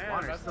 Fucking Man,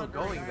 water's that's still not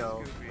very going nice,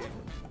 though.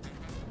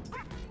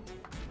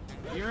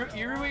 Goofy.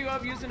 You really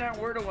love using that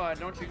word a lot,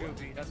 don't you,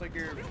 Goofy? That's like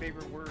your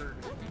favorite word,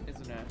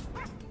 isn't it?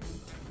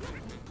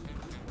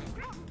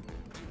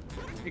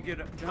 You get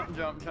up, jump,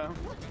 jump, jump.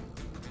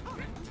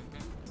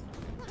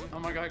 Oh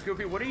my god,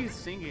 Goofy, what are you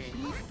singing?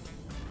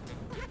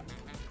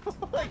 Oh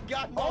my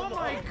god, Oh Momo.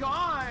 my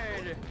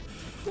god!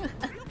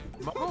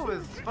 Momo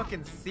is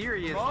fucking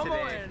serious Momo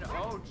today. and,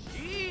 oh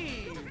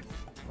jeez!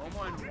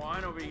 Momo and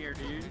Juan over here,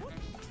 dude.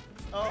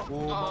 Oh, Ooh,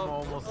 Momo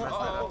almost messed that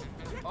up.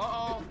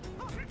 Uh-oh.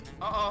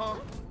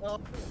 Uh-oh. oh,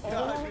 Oh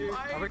god, dude.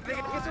 my Are we gonna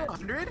get to god.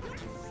 100?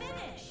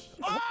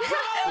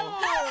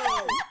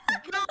 Oh!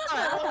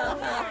 Oh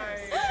my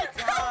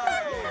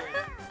god!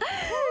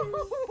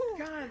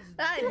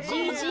 God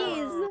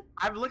GG's.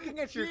 I'm looking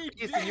at your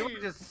face and you were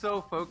just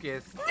so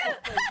focused. Oh my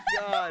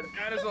god.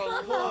 That is a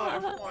lot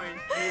of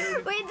points,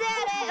 dude. We did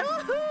it!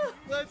 Woohoo!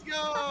 Let's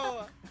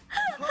go!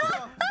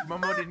 Oh,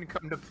 Momo didn't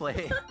come to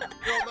play.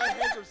 bro, my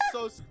hands are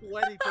so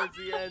sweaty towards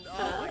the end.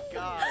 Oh my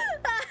god.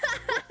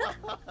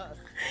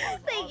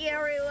 Thank you,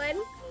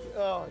 everyone.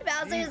 Oh,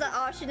 Bowser is Jesus. an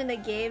option in the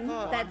game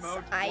that's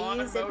I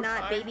use, if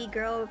not Baby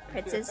Girl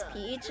Princess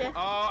Peach. Oh,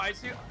 I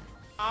see.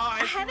 Oh,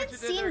 I see haven't what you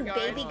did there, seen guys.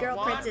 Baby Girl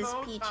One Princess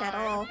more Peach time. at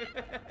all.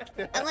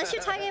 Unless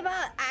you're talking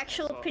about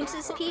actual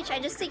Princess Peach, I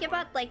just think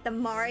about like the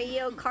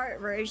Mario Kart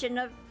version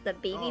of the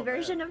baby Oh, man.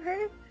 version of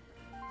her.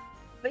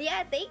 But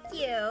yeah, thank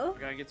you. We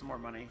gotta get some more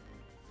money.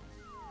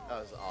 That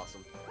was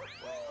awesome.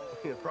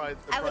 Probably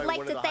I would one like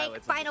of to the thank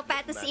highlights of Final this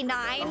Fantasy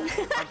match right now. IX.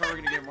 I'm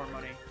probably gonna get more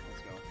money.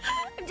 Let's go.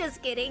 I'm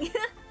just kidding.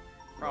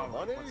 Probably.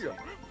 Money? Let's see.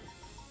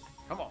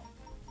 Come on.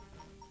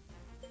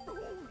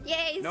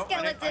 Yay, Nope, I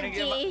didn't- I Skeleton didn't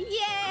get my- Key!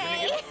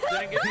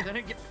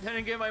 Yay!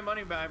 Didn't get my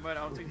money back, but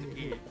I'll take the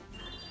key.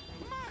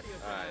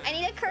 Alright. I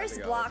need a curse Let's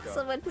go, block. let's go.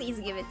 Someone please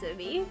give it to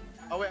me.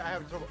 Oh wait, I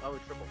have triple. I have a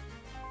triple.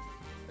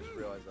 I just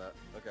realized that.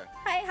 Okay.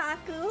 Hi,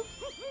 Haku.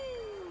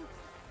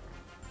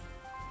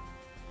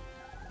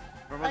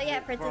 Oh yeah,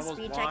 Princess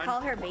Peach. I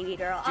call her baby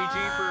girl.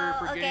 GG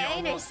for okay,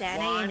 getting I almost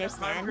understand. I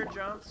understand. 100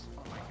 jumps.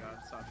 Oh my god,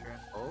 Sasha.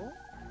 Oh?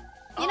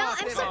 You know, Oh, I'm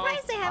damn it.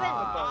 surprised they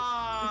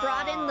haven't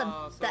brought in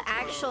Ah, so the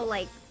actual close.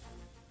 like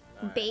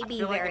Alright. baby I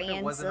feel like if it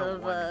variants wasn't a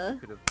of one, you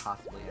could have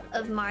possibly had a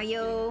of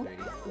Mario,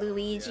 30.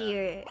 Luigi,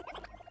 or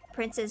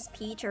Princess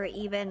Peach, or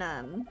even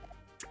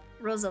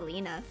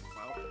Rosalina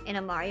Well, in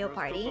a Mario Rose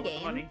Party Gold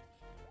game. money.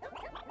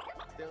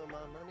 Stealing my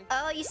money.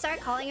 Oh, you start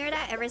calling her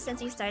that ever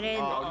since you started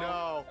Oh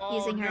no. Oh,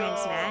 using her in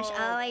Smash?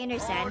 Oh, I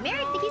understand. Oh,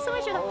 Merrick, thank you so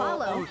much for the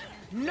follow.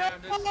 No!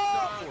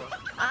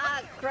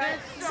 Ah, crap.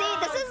 See,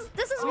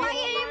 this is why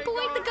I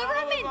employed the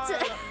government.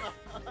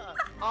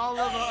 All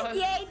of us.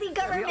 Yay, the We all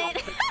government.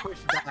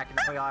 pushed back and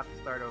now we all have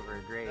to start over.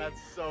 Great.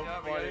 That's so Yeah,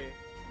 we funny.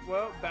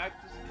 Well, back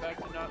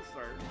to not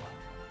start.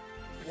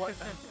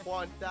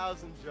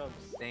 1,000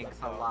 jumps. Thanks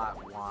a lot,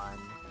 Juan.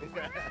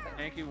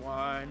 Thank you,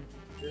 Juan.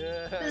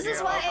 Yeah. This is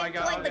Here, why I'll I get it,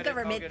 employed I'll the get it, I'll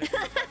government. get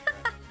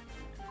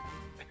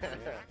it.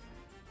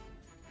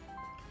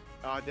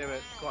 Oh damn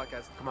it, Clock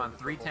has. Come on,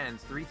 3 10s,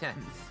 3 10s.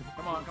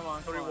 Come on, come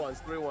on. 3 come on. ones,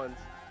 3 ones.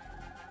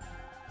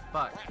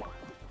 Fuck.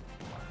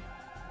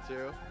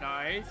 2.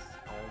 Nice.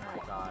 Oh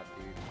my god,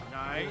 dude.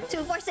 Nice.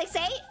 2, 4, 6,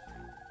 8.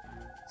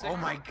 Oh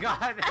my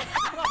god.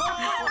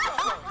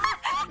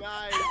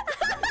 Nice.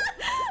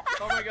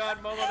 Oh my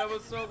god, Momo, that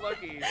was so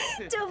lucky.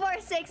 2, 4,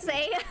 6,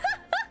 8.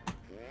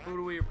 Who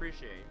do we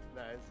appreciate?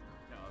 Nice.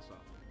 No, that's not.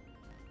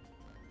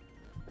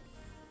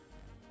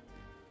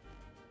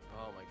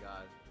 Oh my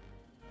god.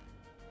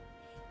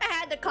 I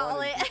had to call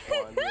One it. and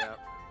one, yeah.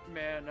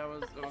 Man, that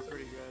was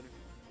pretty good.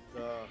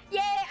 Yay,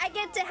 I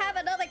get to have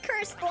another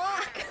curse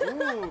block.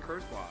 Ooh,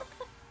 curse block.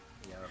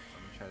 Yep, I'm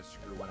gonna try to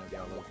screw one of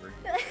y'all over.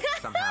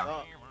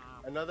 Somehow. Oh,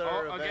 another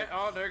Oh, event. again.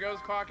 Oh, there goes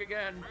Clock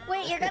again.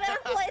 Wait, you're gonna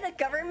employ the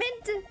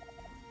government?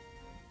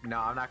 No,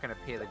 I'm not gonna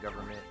pay the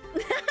government.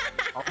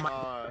 Oh my.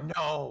 Uh,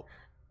 No!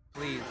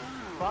 Please.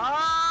 Fuck!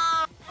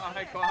 Oh,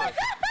 hi, Clock.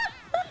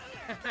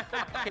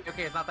 Okay,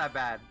 okay, it's not that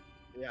bad.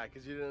 Yeah,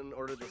 because you didn't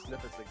order the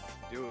snippets to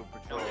do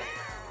patrol.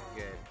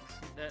 Good.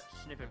 That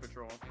Snippet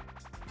Patrol.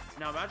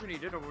 Now imagine he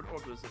did order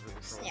the Snippet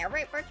Patrol.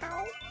 Snarry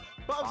Patrol.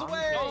 Bombs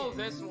away! Oh,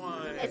 this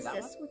one. It's that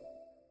this one.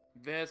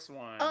 This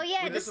one. Oh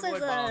yeah, We this is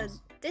avoid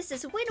bombs. this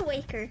is Wind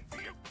Waker.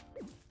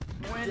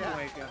 Wind Yeah.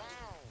 Waker.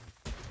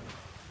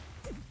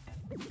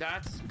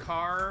 That's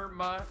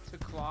karma to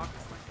Clock.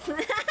 Oh my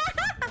god.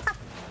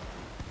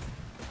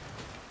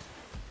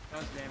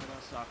 God damn it,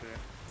 I'll stop it.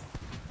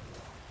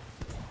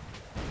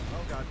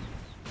 Oh god.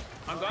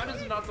 I'm glad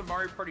this is not the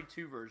Mario Party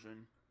 2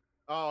 version.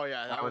 Oh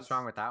yeah, that What's was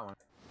wrong with that one?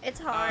 It's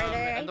harder,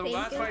 and the I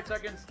last think. 5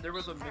 seconds, there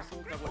was a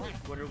missile that would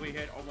literally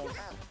hit almost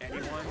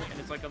anyone, and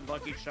it's like a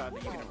lucky shot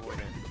that you can avoid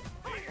it.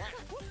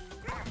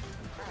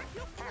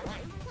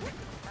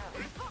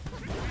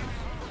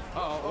 Uh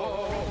oh, whoa, whoa,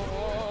 whoa,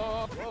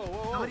 whoa, whoa. Whoa,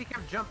 whoa, whoa. Somebody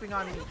kept jumping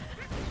on me.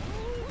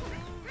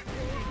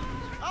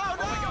 Oh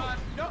no! Oh my god,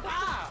 no!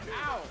 Ah!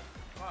 Ow!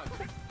 Fuck.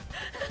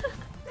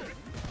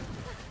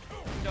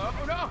 up.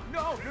 Oh no!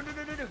 No!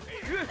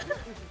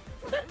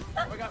 Oh,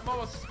 I got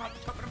Momo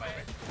jumping in my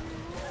head.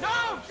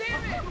 No!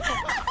 Damn it!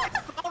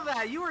 I saw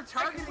that. You were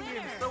targeting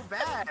him so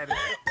bad.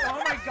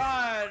 Oh my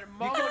God! You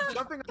Momo kept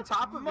jumping on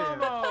top of him.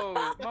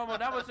 Momo,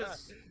 that was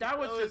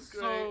just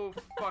so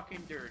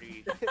fucking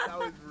dirty. That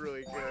was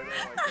really good.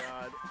 Oh my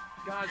god.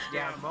 God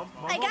Yeah, damn. Momo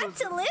I got was,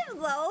 to live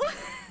though.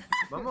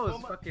 Momo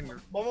was fucking.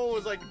 Momo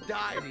was like,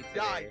 die.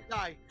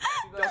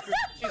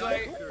 She's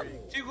like,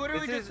 she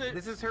literally just said,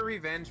 This is her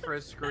revenge for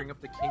us screwing up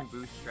the King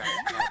Boost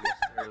strategy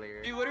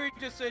earlier. she literally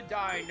just said,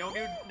 die. No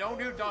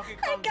new Donkey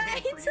Kong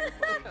Guys. game for you.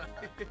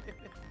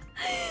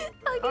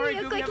 I'll give Alright, you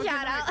a dude, quick have a good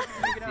shout night. out.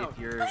 Make it See out. if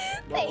you're.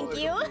 Thank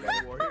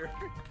you. Warrior.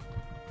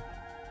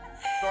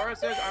 Sora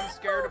says, I'm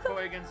scared to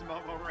play against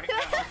Momo right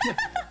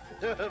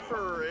now.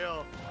 For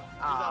real.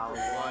 Ah,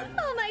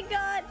 Oh my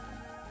god.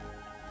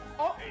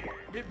 Oh,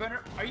 did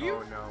Benner? Are you?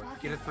 Oh no!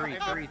 Get a three.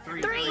 Three.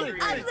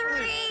 A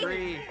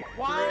three.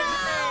 Why?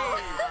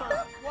 No.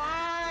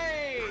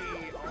 Why?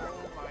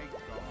 Oh my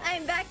God.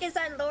 I'm back as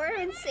our Lord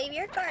and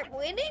Savior card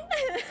winning.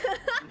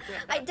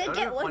 I did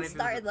get 1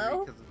 star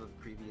though. Because of the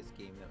previous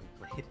game that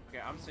we played.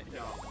 Okay, I'm saying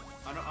no.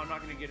 I'm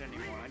not gonna get any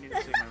more. I need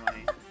to save my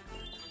money.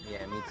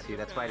 Yeah, me too.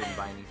 That's why I didn't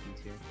buy anything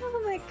too.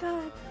 Oh my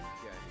god.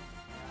 Okay.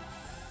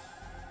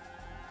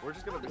 We're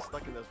just gonna be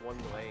stuck in this one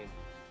lane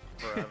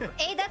forever.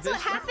 Hey, that's what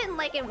happened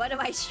like in one of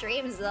my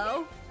streams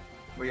though.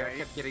 Where I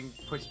kept getting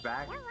pushed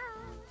back.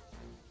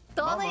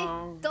 The only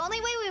Momo.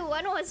 way we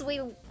won was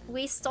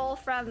we stole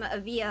from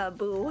via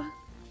Boo.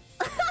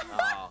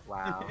 Oh.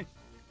 Wow.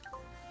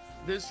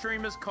 This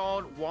stream is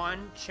called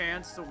One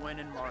Chance to Win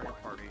in Mario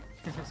Party.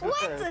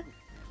 What?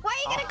 Why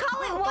are you gonna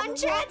call it one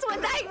chance when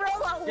I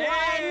roll a one?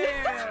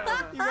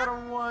 Yeah! You got a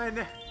 1.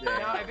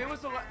 Now, if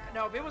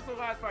it was the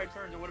last 5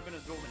 turns, it would have been a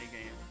dual mini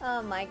game.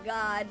 Oh my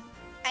god.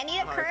 I need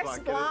a Alright, curse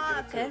Get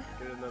block. another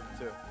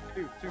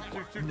 2.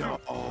 Two. No.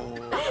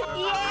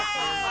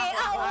 Yay!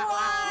 A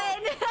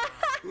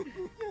one!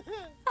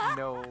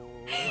 No.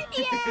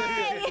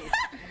 Yay!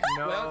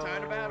 No. Well,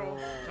 time to battle.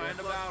 Time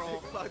to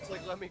battle. Clock's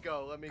like, let me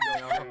go. No.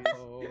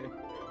 Please.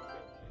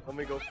 Let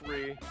me go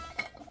free.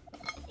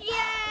 Yay!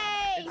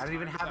 I don't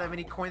even have that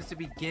many coins to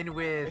begin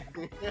with.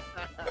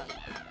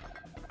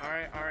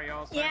 Alright,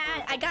 y'all. Yeah,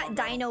 I got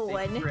Dino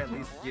Thank you for one. at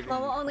least giving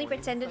Momo me only coins.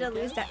 pretended to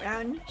lose that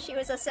round. She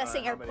was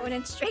assessing her how many?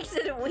 opponent's strengths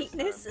and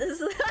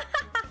weaknesses.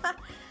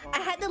 I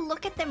had to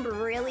look at them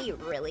really,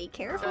 really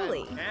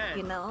carefully. Ten.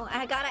 You know,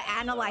 I gotta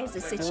analyze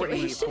the 40,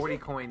 situation. 40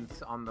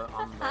 coins on the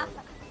for the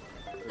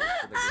game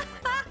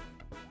right now.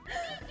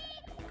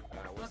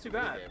 Not too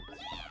bad.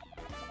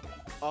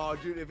 Oh,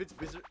 dude, if it's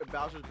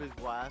Bowser's Biz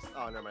Blast.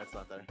 Oh, never mind, it's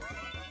not there.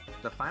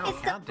 The final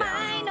It's the countdown.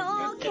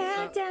 final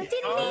countdown.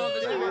 Oh,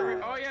 this is where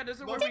we, oh yeah, this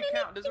is where we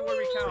count. This is where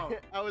we count.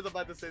 I was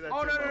about to say that.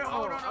 Oh too, no, but-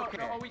 oh no, okay.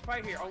 no, oh we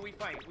fight here. Oh we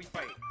fight.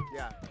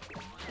 Yeah.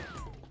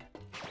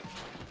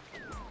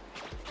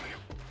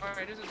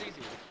 Alright, this is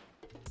easy.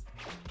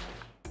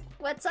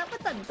 What's up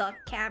with the duck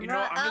camera? You know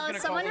what, I'm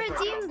just gonna Someone call this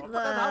right redeemed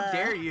now. How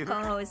dare you? the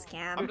co-host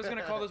cam. I'm just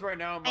gonna call this right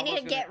now. I need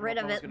to Momo's get gonna- rid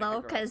of Momo's it gonna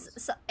though, kick our cause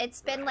asses.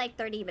 it's been like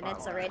 30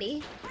 minutes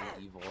already.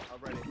 Evil.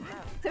 Already.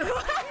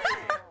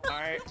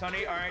 Alright, Tony,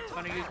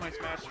 use my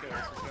smash skills.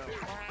 Let's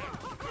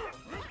go.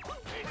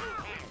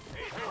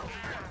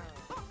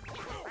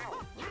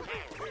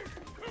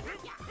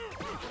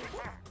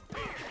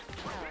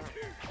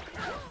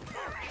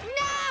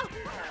 No!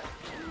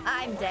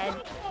 I'm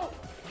dead.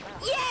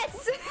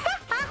 Yes!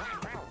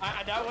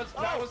 That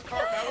was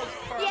Carp.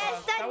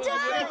 Yes, that the was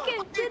duck!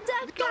 The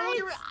duck, guys!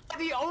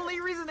 The only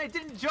reason I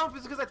didn't jump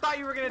is because I thought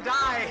you were gonna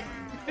die.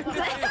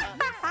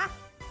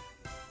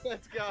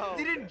 Let's go. I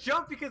didn't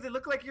jump because it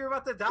looked like you were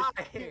about to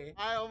die.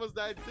 I almost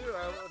died too,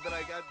 but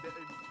I got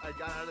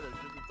out of there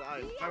just in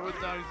time. I was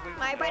not expecting.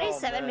 Mario Party Oh,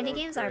 7 man,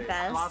 minigames that's are great.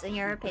 best, in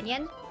your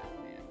opinion?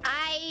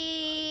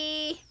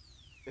 I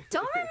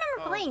don't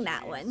remember playing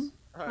that one.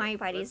 Alright, Mario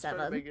Party let's try to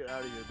 7. make it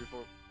out of here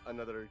before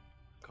another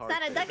card. It's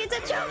not a duck, it's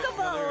a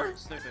chocobo!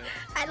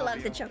 I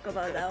love the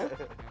chocobo though.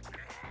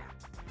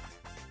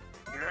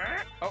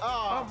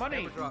 Oh, money.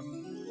 hammer drop.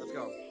 Let's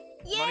go.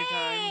 Money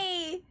time.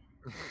 Yay!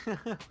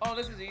 Oh,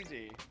 this is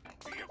easy.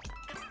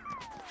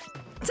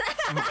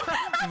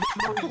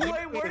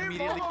 Wait, Where did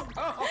immediately. Momo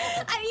go?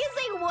 I'm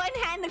using one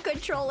hand to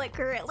control it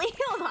currently.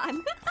 Hold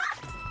on.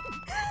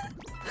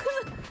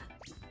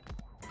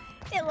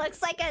 It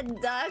looks like a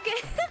duck.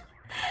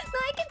 No,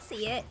 I can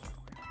see it.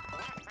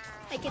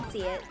 I can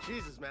see it.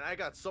 Jesus, man, I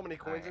got so many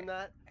coins in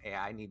that. Hey,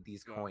 I need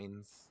these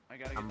coins. I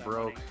gotta get I'm that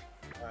broke.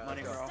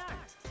 Money, let's go. bro.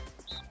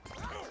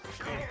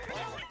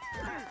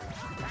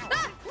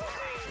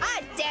 Ah,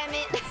 damn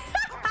it.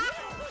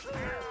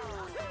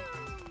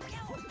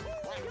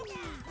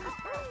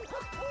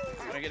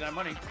 Gotta get that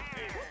money.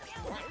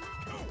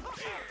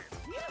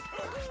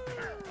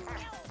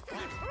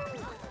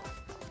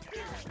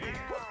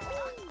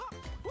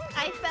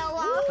 I fell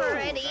off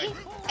already.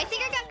 I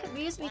think I got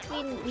confused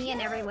between me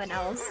and everyone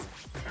else.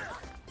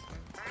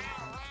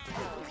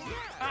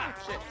 Ah,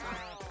 shit.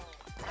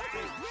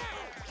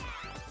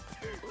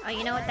 Oh,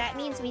 you know what that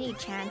means? We need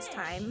chance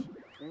time.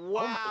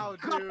 Wow,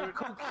 God, dude.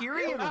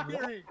 Kokiri and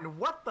one.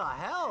 What the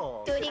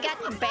hell? Dude, he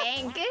got the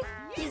bank.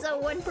 He's a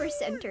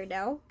 1%er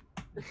now.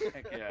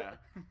 Heck yeah.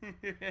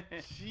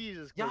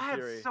 Jesus, Y'all had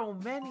Kokiri. so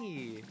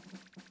many.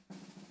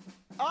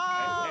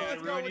 Oh, Hey,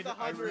 let's go with the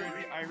 100.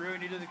 I really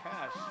needed the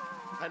cash.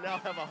 I now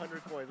have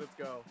 100 coins. Let's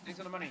go. Thanks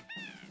for the money.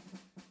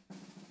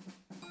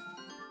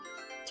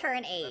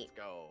 Turn 8. Let's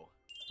go.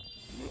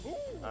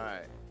 All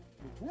right,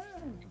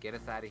 Get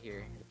us out of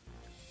here.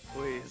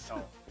 please.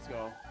 Oh, let's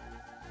go.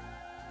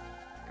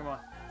 Come on.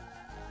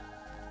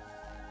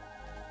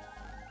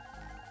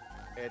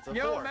 It's a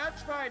Yo, 4. Match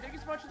Fight, thank you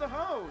so much for the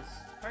host.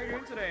 How are you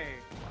doing today?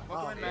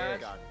 Welcome in, dear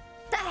Match. God.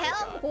 The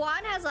hell?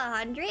 Juan has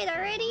 100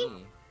 already?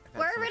 Me. I've had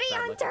We're so much already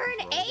bad on luck turn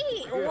with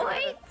these rolls.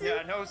 8. What?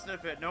 Yeah, no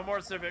snippet. No more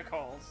snippet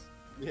calls.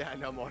 Yeah,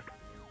 no more.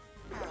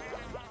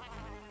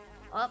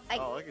 Oh,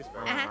 Oh, look at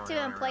I have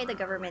to employ the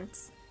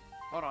government.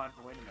 Hold on,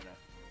 wait a minute.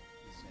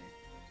 Let's see.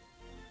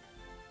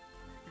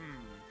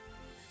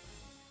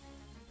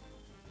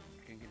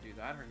 I can do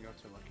that or go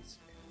to Lucky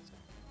Spins.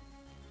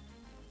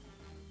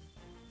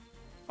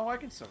 Oh, I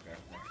can still go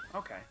there.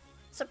 Okay.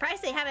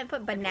 Surprised they haven't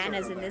put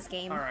bananas in this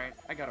game. Alright,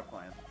 I got a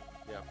plan.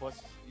 Yeah,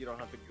 plus you don't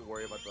have to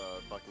worry about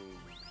the fucking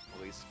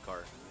police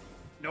car.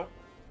 Nope.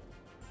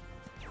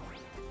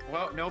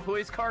 Well, no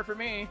police car for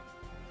me.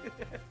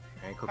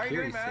 And How you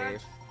doing, Kokiri's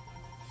Match? safe.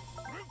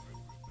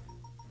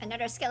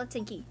 Another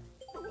skeleton key.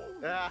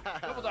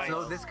 Double dice.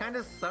 So this kind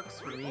of sucks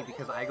for me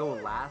because I go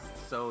last,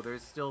 so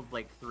there's still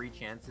like 3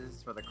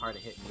 chances for the car to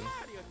hit me.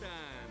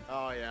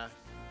 Oh yeah.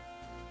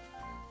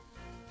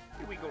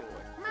 Here we go.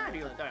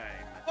 Mario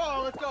time.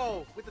 Oh, let's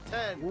go with the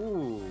 10.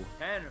 Ooh.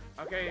 10.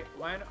 Okay,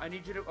 Len, I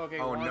need you to. Okay,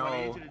 Oh, Juan, no. what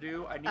I need you to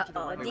do. I need you to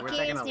Uh-oh, run. Wait, where's DK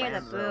that is gonna near the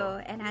land, boo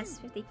though? and has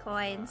 50 I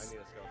coins. need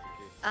a skeleton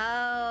key.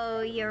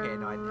 Oh, you're Okay,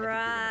 no, I had to do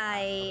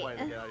right. Why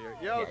to get out of here?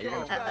 Yo, Yeah, Coach, you're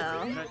guys, right.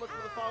 thank you so much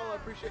for the follow. I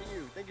appreciate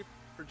you. Thank you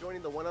for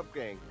joining the One Up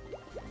gang.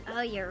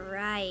 Oh, you're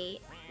right.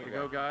 Way to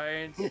go,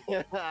 guys.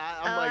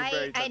 I'm like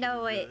very I know tempted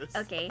to what. do this.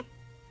 Okay.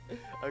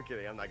 I'm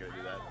kidding. I'm not gonna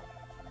do that.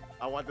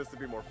 I want this to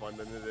be more fun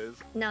than it is.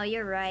 No,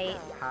 you're right.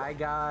 Hi,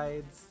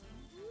 guys.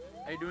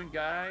 How you doing,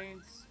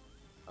 guys?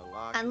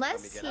 Unlock.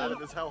 Unless Let me get out of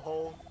he- this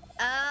hellhole.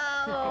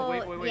 Oh,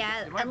 wait.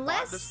 yeah. Did my bot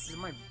Unless, did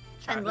my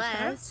chat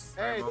unless.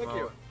 Hey, Alright, thank Momo,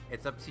 you.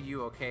 It's up to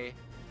you, okay?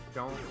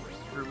 Don't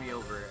screw me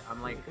over.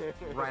 I'm like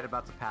right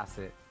about to pass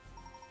it.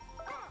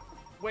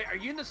 disconnect? Wait, are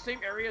you in the same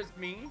area as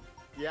me?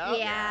 Yeah.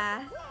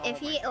 Yeah.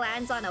 If Oh he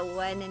lands on a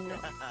 1 and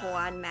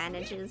Juan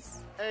manages.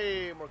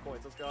 Hey, more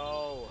coins. Let's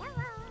go.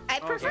 I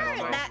Okay, prefer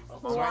so- that so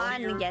I see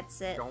Juan you're- gets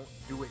it. Don't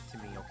do it to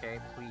me, okay?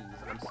 Please.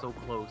 I'm so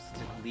close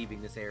to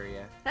leaving this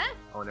area. Huh?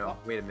 Oh no,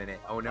 wait a minute.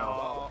 Oh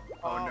no.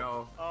 Oh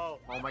no. Oh.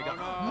 Oh my Oh god.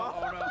 no,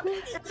 oh no.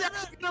 It's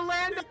actually gonna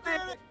land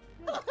on it!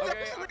 Okay,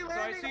 It's so I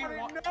landing see on it,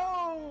 one.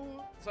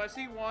 No! So I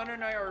see Juan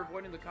and I are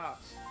avoiding the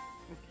cops.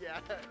 Yeah.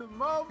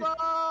 Momo!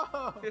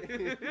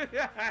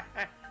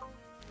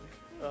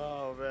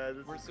 Oh man,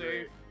 this We're is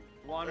safe.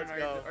 Juan and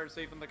Let's I go. are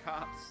safe from the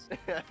cops.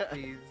 great.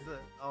 Please.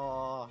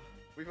 Oh.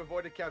 We've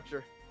avoided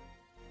capture.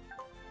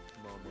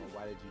 Momo,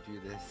 why did you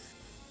do this?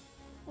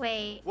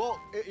 Wait. Well,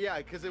 yeah,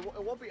 because it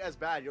won't be as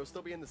bad. You'll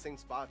still be in the same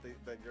spot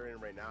that you're in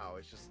right now.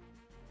 It's just.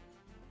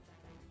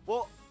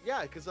 Well,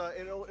 yeah, because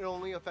it'll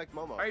only affect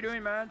Momo. How are you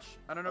doing, Match?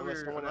 I don't know Unless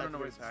where someone I don't know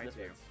activates what's the happening to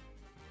you. snippets.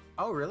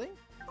 Oh, really?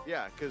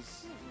 Yeah,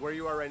 because where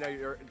you are right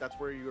now, that's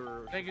where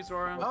you're. Thank you,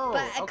 Sora. Oh,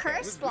 But a okay. curse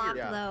This is block, weird,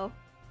 yeah. though.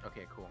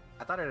 Okay, cool.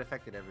 I thought it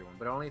affected everyone,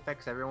 but it only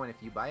affects everyone if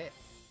you buy it?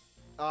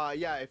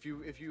 Yeah, if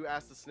you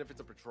ask the snippets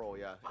of patrol,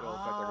 yeah, it'll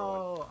affect everyone.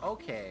 Oh,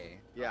 okay.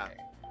 Yeah. Okay.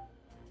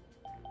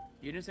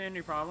 You didn't say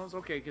any problems?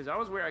 Okay, because I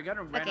was weird. I got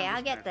a random Okay,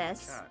 I'll get disconnect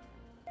from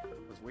this. chat.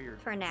 It was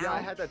weird. For now. Yeah, I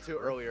had that too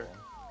earlier.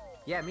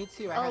 Yeah, me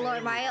too. I Oh had it Lord,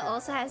 earlier, Mario too.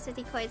 also has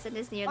 50 coins and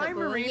is near the Hi, boo.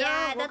 Marina. Yeah,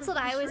 Welcome that's what to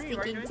the I was stream.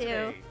 How are you thinking doing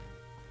too. today?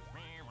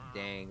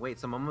 Dang. Wait,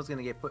 so Momo's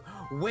gonna get put.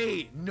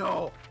 Wait,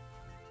 no!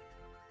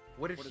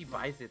 What if What she is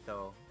buys it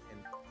though? And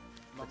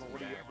Mama,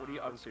 what are you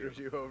up to? Screwed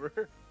you over.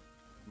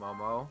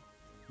 Momo?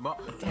 Mo-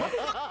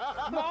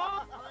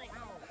 Mom!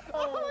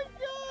 Oh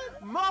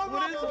my Momo!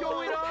 What is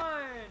going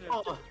on?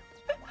 Oh,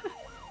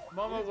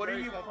 Mama, He's what are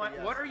very you comfy,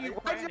 yes. what are you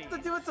why'd you planning? have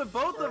to do it to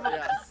both of god!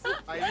 us? Yes,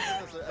 I use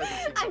this as a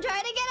sequel. I'm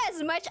trying to get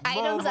as much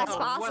items as Momo,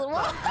 possible.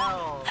 What the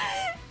hell?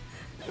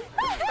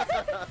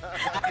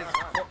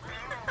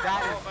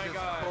 That is Oh my just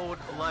God.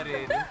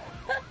 cold-blooded.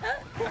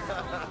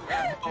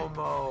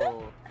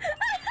 Momo.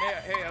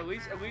 Hey, at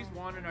least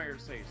Juan and I are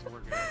safe, so we're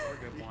good.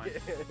 We're good, Juan.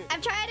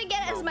 I'm trying to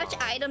get as much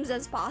items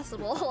as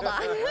possible. Hold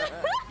on.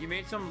 You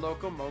made some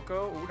loco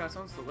moco. Ooh, that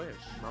sounds delish.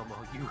 Momo,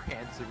 you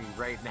answer me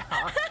right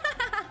now.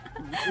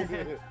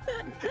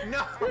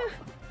 No!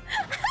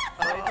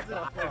 I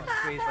just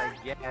face, I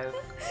guess.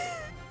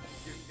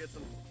 You can get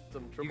some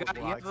triple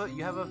You blocks.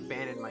 have a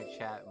fan in my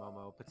chat,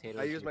 Momo. Potato.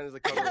 I use chip. mine as a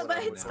cover. when But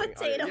I'm it's doing-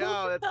 potato.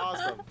 Yo, that's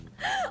awesome.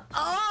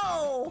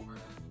 Oh!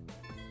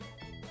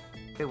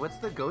 Hey, what's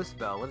the ghost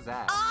bell? What is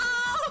that?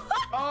 Oh!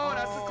 Oh,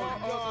 that's the call.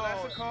 no. Oh, so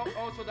that's the call.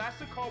 Oh, so that's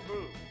the call.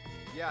 Boo.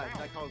 Yeah,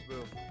 that calls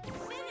boo.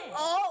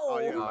 Oh!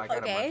 you Oh, I got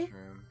okay. a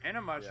mushroom. And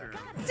a mushroom.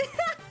 Yeah,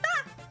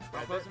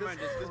 How close am I?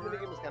 this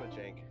minigame is kind of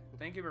jank.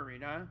 Thank you,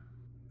 Marina.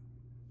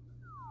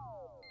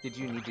 Did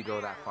you need to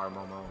go that far,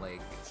 Momo? Like,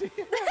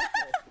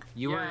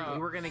 you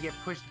were gonna get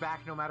pushed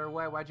back no matter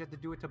what. Why'd you have to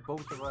do it to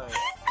both of us?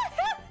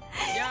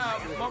 Yeah,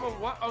 Momo.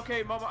 What?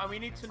 Okay, Momo. We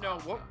need to know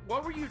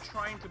what were you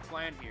trying to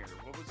plan here?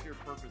 What was your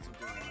purpose of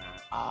doing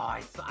that? Oh,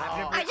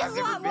 I just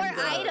want more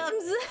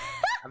items.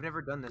 I've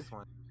never done this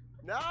one.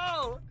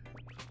 No!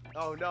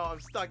 Oh no, I'm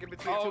stuck in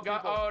between two God!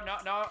 people.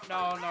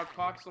 Oh no!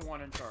 Clock's the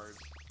one in charge.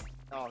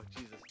 Oh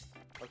Jesus.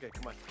 Okay,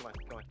 come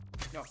on.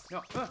 No.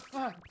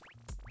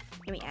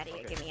 Get me out of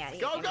here. Get me out of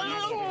here. Go, get go, me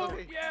outta go! here.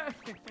 Okay. Yeah.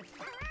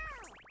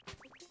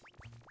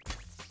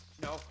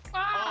 No.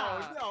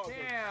 Oh no. Okay.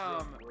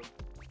 Damn.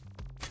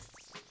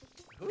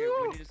 Okay,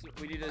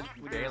 we need to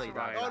Barely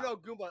survive. Oh no,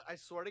 Goomba! I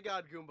swear to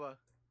God, Goomba.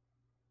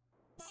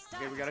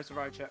 Okay, we gotta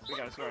survive, chat. We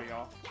gotta survive,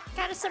 y'all.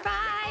 Gotta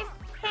survive.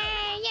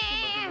 Hey,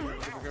 yeah.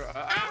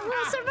 I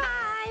will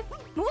survive.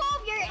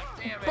 Whoa, you're.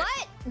 Damn it.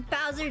 What?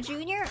 Bowser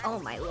Jr.? Oh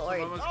my lord.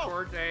 Momo's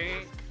core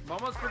day.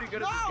 Momo's pretty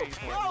good at this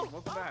game. No!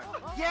 Welcome back.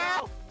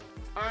 Yeah.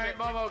 All right,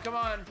 Momo, come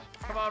on,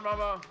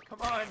 Momo,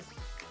 come on,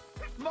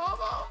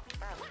 Momo.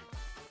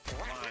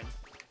 Come on.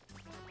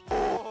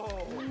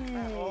 Oh.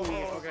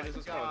 Okay, this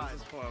is God.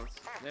 close.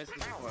 This is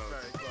close.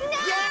 Very close.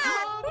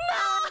 No!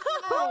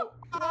 No!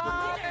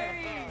 Oh,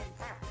 yay!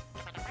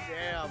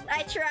 Damn.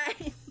 I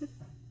tried.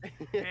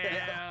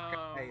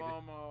 Damn,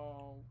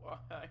 Momo.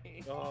 Why?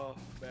 Oh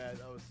man,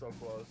 that was so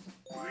close.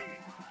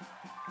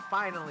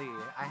 Finally,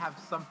 I have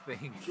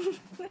something.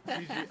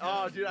 GG.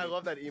 Oh dude, I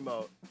love that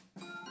emote.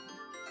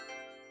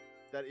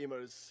 That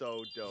emote is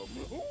so dope.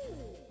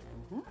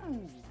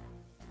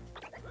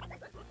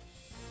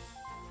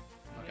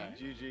 Okay.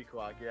 GG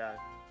Quack, yeah.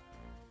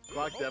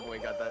 Quack definitely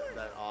got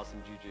that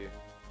awesome GG.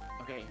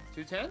 Okay,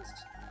 2 10s?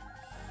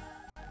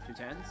 2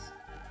 10s?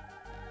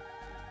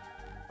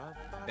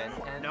 Ben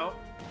 10? Nope.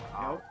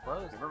 Oh, Nope.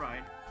 close. Never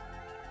mind.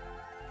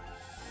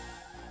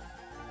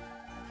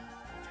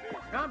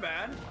 Not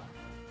bad.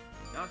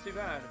 Not too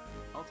bad.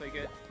 I'll take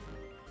it.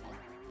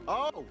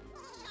 Oh!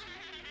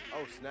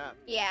 Oh snap.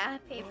 Yeah,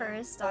 pay for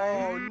a star.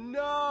 Oh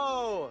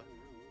no!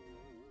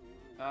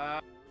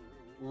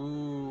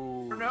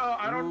 Ooh. No,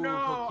 I don't Ooh,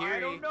 know. Kokiri. I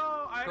don't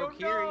know. I don't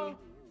Kokiri. know.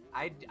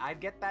 I'd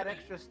get that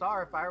extra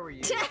star if I were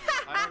you.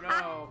 I don't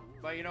know.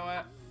 But you know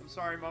what? I'm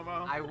sorry,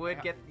 Momo. I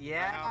would get,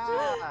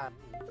 yeah.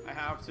 I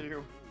have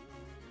to.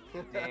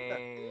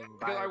 Dang.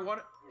 Because I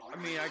want. I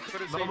mean, I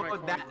could have saved my Momo,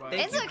 coin, that- but...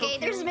 thank It's you, okay,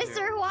 there's Kokiri.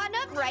 Mr. Juan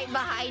right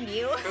behind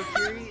you.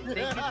 Kokiri,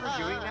 thank you for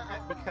doing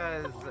that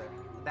because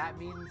that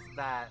means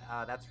that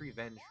that's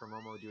revenge for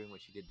Momo doing what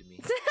she did to me.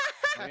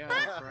 Yeah,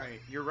 that's right.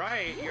 You're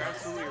right. You're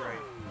absolutely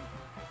right.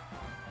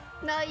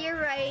 No,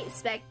 you're right,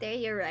 Spectre,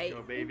 you're right.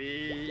 Go,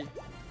 baby.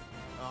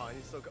 Oh,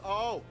 he's so good.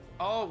 Oh!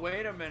 Oh,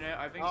 wait a minute.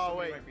 I think Oh, somebody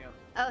wait. might be on.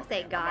 Oh,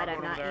 thank God I'm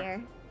I'm not not going over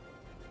here.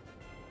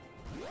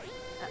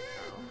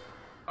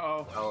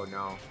 Oh. Oh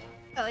no.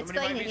 Oh, it's Somebody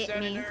going might to be hit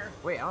standing me. there.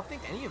 Wait, I don't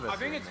think any of us I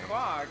think are it's in there.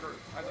 Clock. Or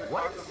either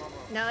What? Clock or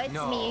Momo. No, it's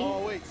No. me.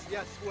 Oh wait,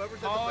 yes, whoever's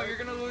at the Oh, very- you're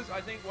gonna lose.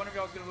 I think one of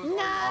y'all's gonna lose. No,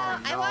 all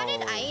I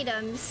wanted no.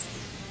 items.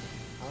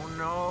 Oh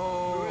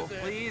no! Who is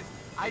it? Please,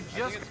 I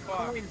just it's got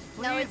Clock. coins.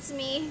 Please. No, it's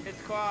me.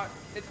 It's Clock.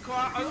 It's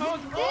Clock. Oh,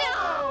 it's No,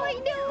 I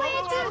knew Momo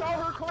it. lost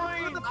all her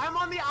coins. I'm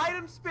on the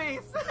item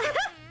space.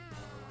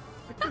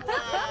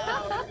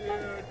 Wow,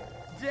 dude.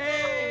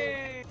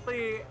 Dang.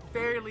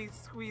 Barely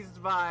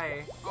squeezed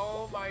by.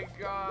 Oh my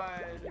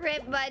God.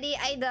 Rip, buddy,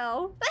 I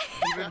know.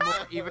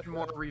 Even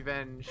more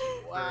revenge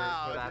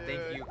Wow, for that. dude,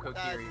 Thank you, Kokiri,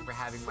 that's for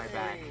having my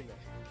back. insane.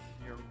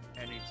 You're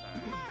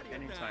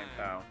anytime,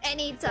 pal.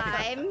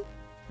 Anytime.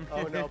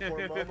 Oh no, poor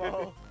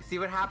Momo. See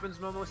what happens,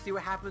 Momo? See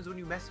what happens when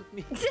you mess with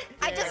me?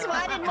 I just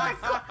wanted more.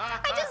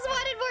 I just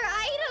wanted more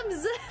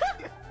items.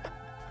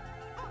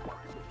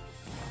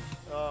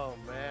 Oh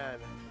man,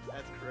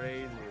 that's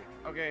crazy.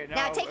 Okay,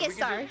 Now take we a can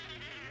star. do-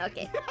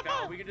 Okay.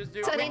 No, we can just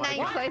do 29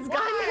 What? coins Why?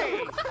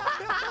 gone.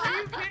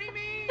 Are you kidding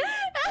me?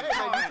 Hey,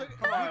 man,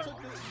 Come on.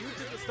 you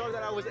took the star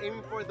that I was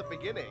aiming for at the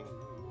beginning.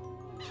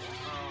 Oh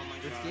my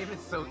This God. game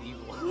is so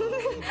evil.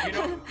 You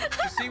know,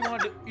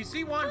 you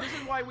see one. This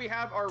is why we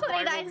have our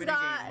 29's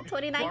gone.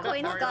 29 Mario-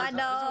 coins Mario- gone.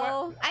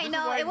 No. this I is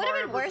know. why It would have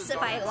Mario been worse versus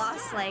if I Sonic.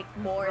 lost like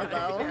more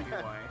though.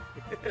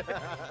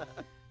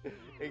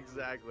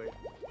 Exactly.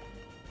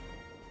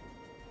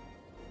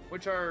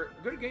 Which are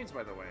good games,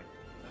 by the way.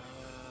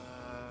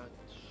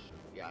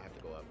 Yeah, I have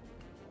to go up.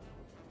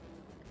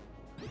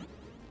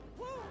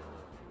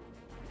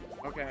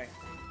 Okay.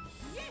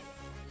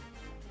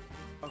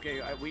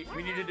 Okay, we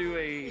need to do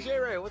a DJ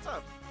Ray, what's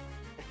up?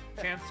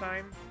 chance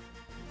time.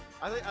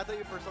 I thought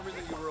for some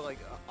reason you were like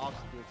off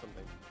doing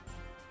something.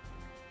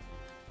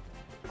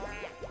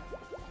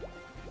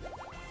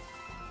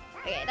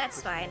 Okay,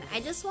 that's fine. I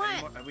just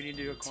want We need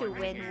to do a to coin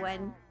win game.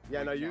 one.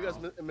 Yeah, no, you guys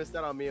missed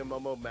out on me and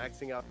Momo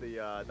maxing out the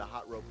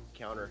hot rope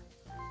counter.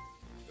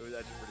 It was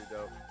actually pretty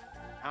dope.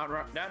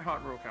 That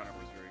hot roll counter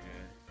was very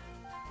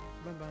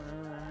good.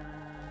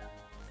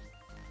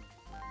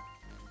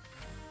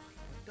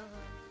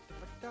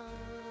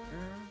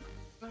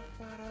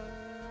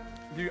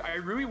 Dude, I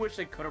really wish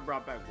they could have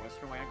brought back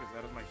Westernland because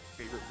that was my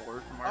favorite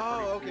board from Mario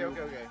Oh, Party okay,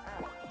 2. okay.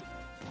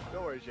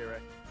 No worries, J-Ray.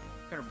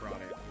 Could have brought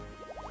it.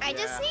 I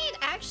just need,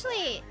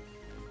 actually,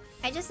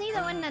 I just need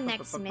to win the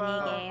next mini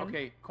game.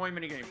 Okay, coin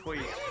mini game,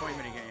 please. Coin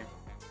mini game.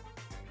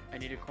 I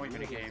need a coin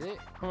mini game.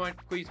 Come on,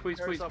 please, please,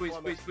 There's please, a please,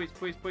 plummet. please, please,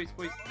 please, please,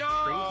 please. No!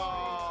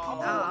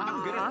 Oh,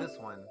 I'm good at this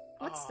one.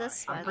 What's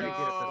this I'm one? pretty good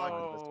at this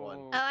one. This one.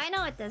 Oh, I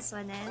know what this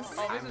one is.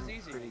 Oh, this I'm is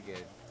easy. Pretty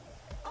good.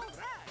 I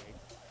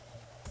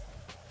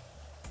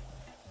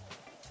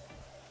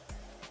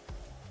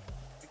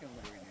think I'm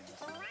literally doing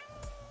this one.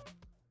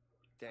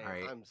 Dang,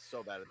 Alright. I'm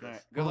so bad at this.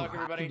 Alright, good luck, I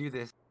everybody. can do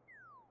this.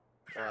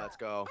 Let's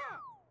go.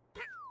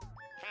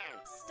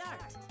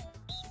 Start.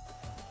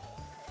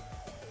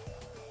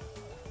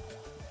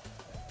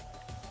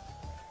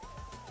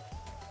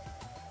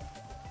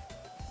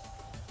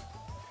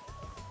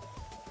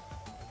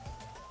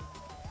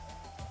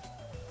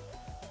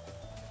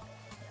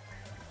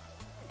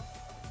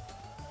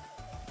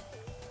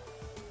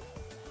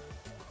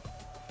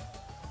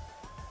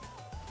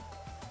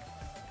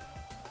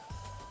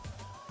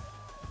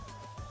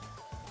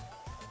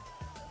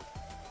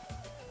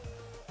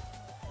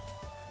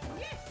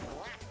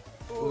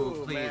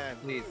 Ooh, please, man.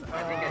 please.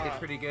 I think I did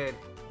pretty good.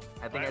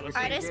 I think I did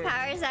pretty Artist good.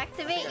 powers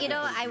activate? You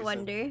know, I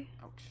wonder.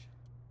 Ouch.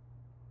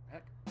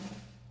 Heck.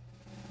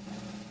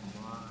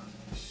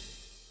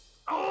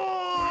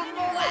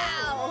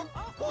 Wow!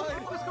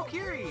 Who's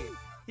Kokiri?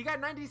 He got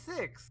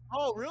 96.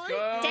 Oh, really?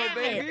 Go, Damn it.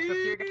 baby!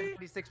 Kokiri got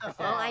 96%.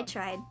 Oh, I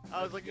tried.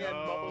 I was looking at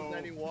Bubbles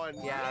 91.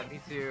 Yeah, me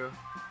too.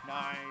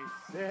 Nice.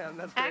 Damn,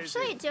 that's crazy.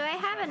 Actually, do I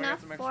have I got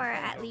enough some extra for coins,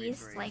 at that'll be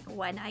least great. like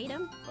one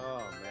item?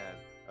 Oh, man.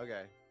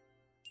 Okay.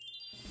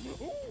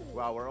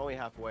 Wow, we're only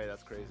halfway.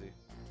 That's crazy.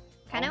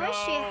 Kinda Oh,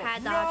 wish you no.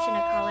 had the option to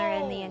color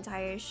in the No!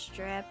 entire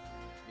strip.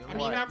 You I know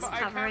mean, what? that's I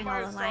can't covering buy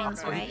all the stock.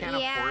 lines, Oh, Oh, he right? can't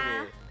Yeah. afford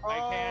it. I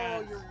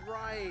can't. Oh, you're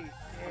right.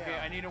 Damn. Okay,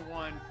 I need a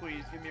 1,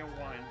 please. Give me a 1,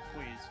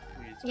 please,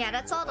 please. Yeah, please.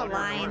 that's all the One or-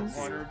 lines.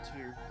 1 or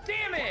 2.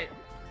 Damn it!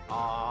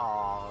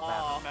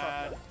 Oh, I'm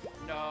mad.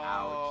 No.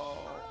 Ouch.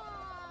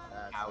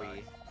 That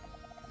Owie.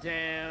 sucks.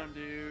 Damn,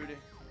 dude.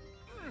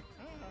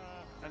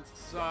 That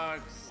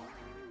sucks.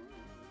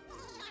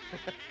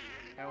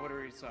 That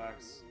literally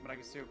sucks. But I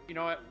can still. You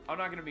know what? I'm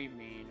not gonna be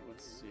mean.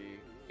 Let's see.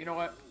 You know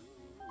what?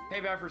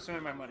 Payback for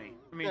suing my money.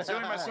 I mean,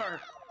 suing my star.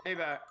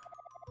 Payback.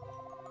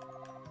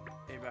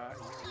 Payback.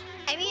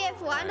 I mean, if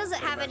Juan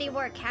doesn't have any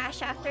more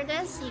cash after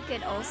this, he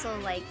could also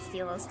like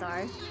steal a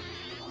star.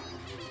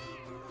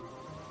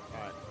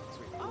 Alright,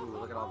 sweet. Ooh,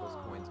 look at all those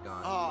coins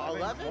gone. Oh,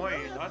 11?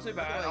 Point. Not too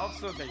bad. I'll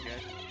still take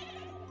it.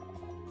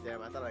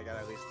 Damn, I thought I got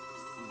at least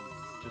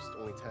just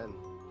only 10.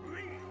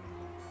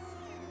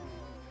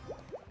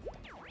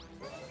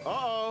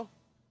 Uh-oh.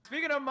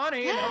 Speaking of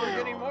money, now we're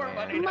getting more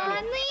money. now.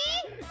 Money?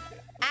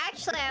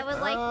 Actually, I would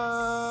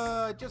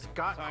like. Just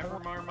got Time for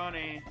more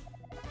money.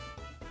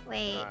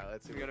 Wait, Alright,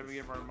 let's see. We gotta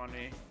give more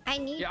money. I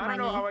need Yeah, I money.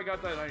 don't know how I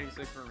got that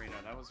 96 for Arena.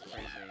 That was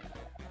crazy.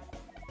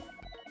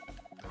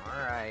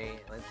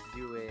 Alright, let's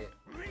do it.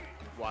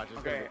 Watch, it's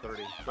Okay. gonna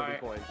be 30. 30 Alright.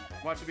 coins.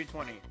 Watch it be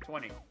 20,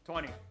 20,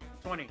 20,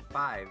 20,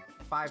 5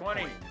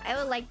 20. coins. I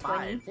would like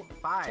 20.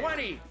 5.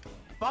 20!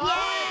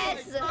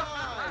 Yes!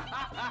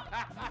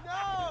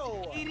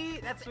 No!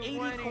 80. That's 80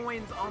 20.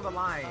 coins on the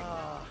line.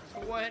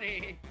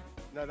 20!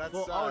 No, that's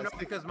Well, oh no,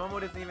 because Momo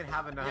doesn't even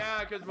have enough. Yeah,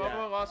 because Momo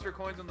Yeah. lost her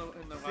coins in the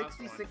last one.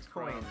 66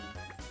 Bro. coins.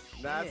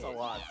 That's a Shit.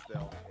 lot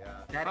still. Yeah.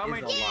 That How is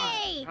many- a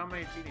lot. Yay! How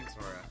many cheating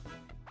Sora?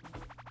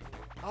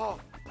 Oh,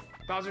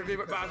 Bowser,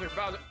 Bowser.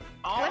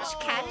 Which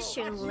catch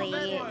you Good one.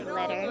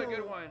 letter? This is a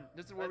good one.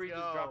 This is where we Let's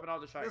just go. dropping all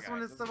the shy This guys.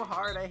 one is so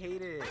hard. I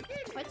hate it.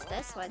 What's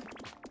this one?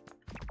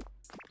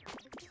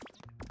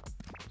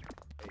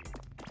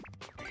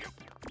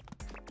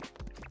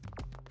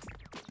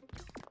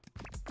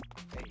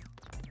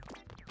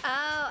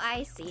 Oh,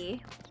 I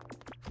see.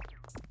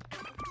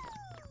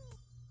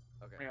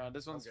 okay. Yeah,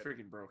 this one's good.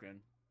 freaking broken.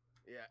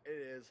 Yeah,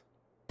 it is.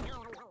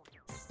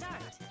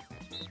 Start.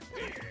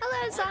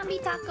 Hello, Zombie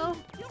Taco.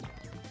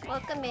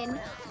 Welcome in.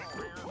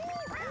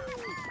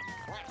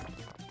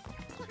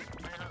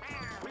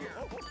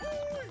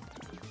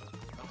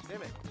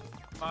 Damn it.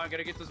 Come on,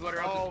 gotta get this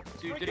letter Oh, out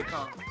to Diddy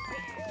Kong.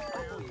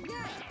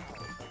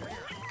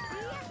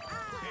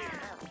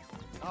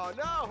 Oh,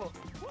 no!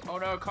 Oh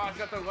no, Kosh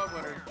got the love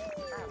letter.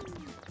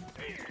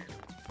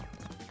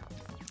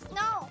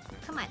 No!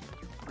 Come on.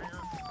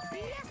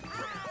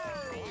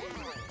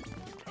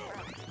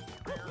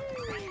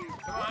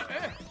 Come on.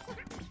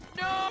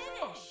 No!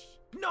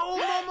 No,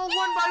 Momo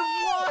won by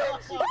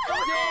 1.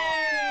 Crap.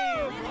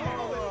 Damn,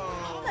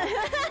 almost.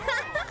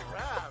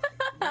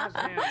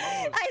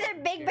 Either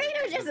Big Brain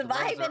or just Those are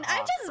vibing.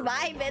 I'm just awesome.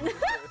 vibing.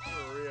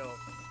 For real.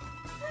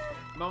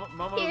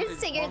 Momo Here's is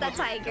Singer the almost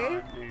a Tiger.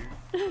 god,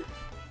 dude.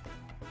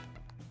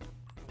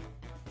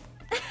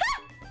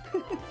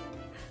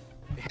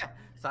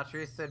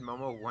 Satria said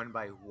Momo won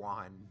by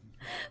 1.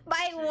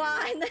 By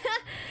 1.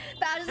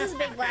 Bowser's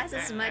Big Blast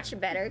is much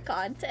better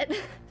content.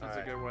 That's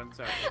Alright. a good one,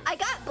 Seth. I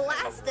got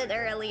blasted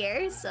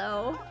earlier,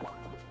 so.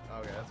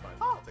 Okay, that's fine.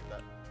 I'll take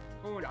that.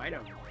 Ooh, an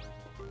item.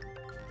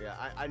 Yeah,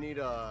 I need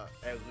at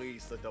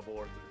least a double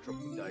or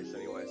triple dice,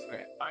 anyways.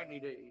 Okay, I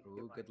need to.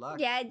 Ooh, good luck.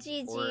 Yeah, Or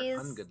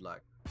GG's. ungood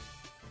luck.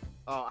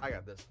 Oh, I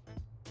got this.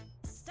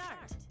 Start.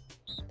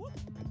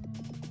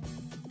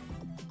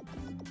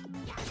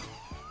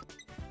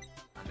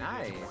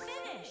 Nice.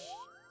 Finish.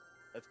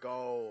 Let's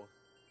go.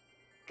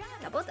 Got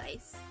it. Double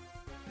dice.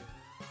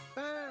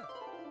 Ah.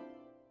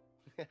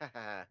 Okay,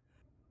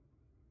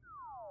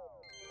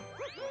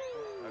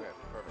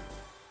 perfect.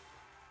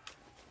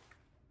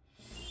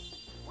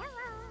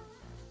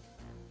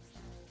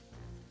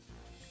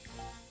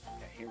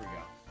 Okay, here we go.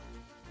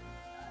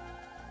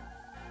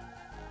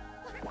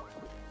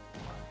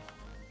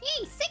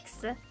 Yay,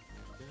 6!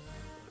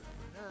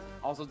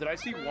 Also, did I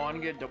see Juan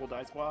get double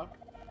dice block?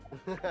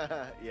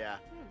 Yeah.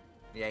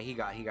 Yeah, he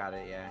got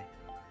it. Yeah.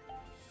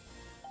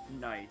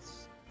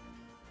 Nice.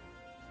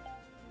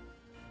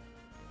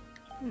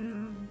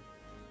 Hmm.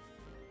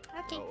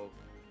 Okay. Oh.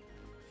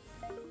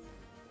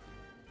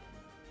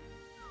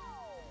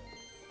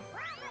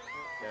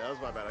 Yeah, that was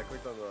my bad. I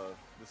clicked on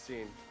the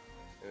scene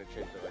and it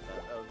changed it like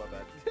that. That was my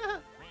bad.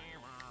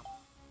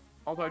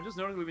 Although I just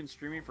noticed we've been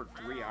streaming for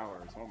 3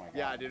 hours. Oh my god.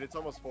 Yeah, dude, it's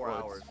almost 4 Well,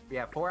 hours. it's-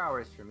 Yeah, 4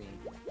 hours for me.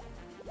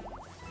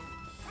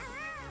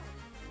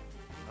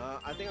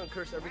 I think on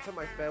Curse, every time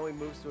my family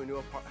moves to a new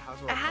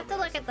house or I have to apartment,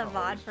 look at the somehow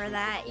VOD always for choose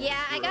that. the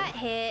Yeah, I oldest got room.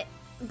 hit,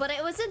 but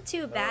it wasn't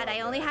too bad. I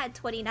only man. had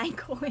 29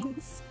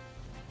 coins.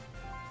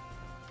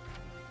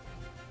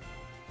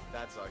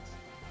 That sucks.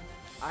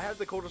 I have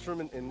the coldest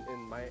room in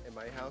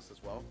my house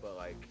as well, but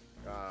like,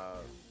 I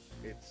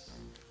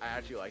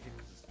actually like it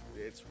because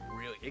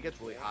it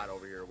gets really hot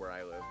over here where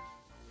I live,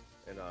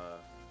 and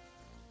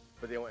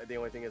but the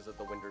only thing is that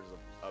the winters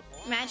up.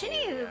 Imagine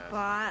you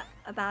bought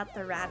about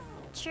the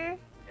Rapture.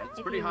 Yeah, it's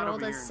If pretty you hot rolled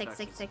over a here in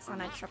 666 on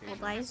a Texas. triple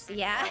dice.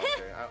 Yeah. Oh,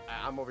 okay.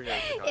 I'm over here. In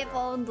If Chicago.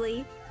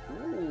 only.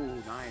 Ooh,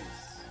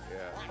 nice.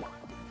 Yeah.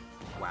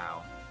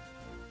 Wow.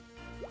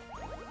 Okay,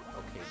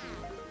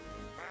 dude.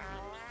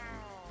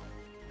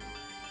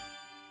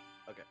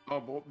 Okay. Oh,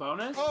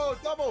 bonus? Oh,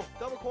 double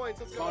coins.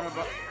 Let's go. Let's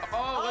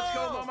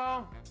go,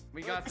 Momo.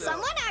 We got this.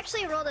 Someone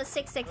actually rolled a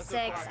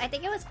 666. I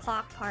think it was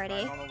Clock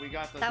Party. Momo, we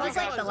got this. That We was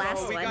got like the this,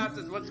 last Momo, We one. got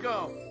this. Let's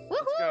go.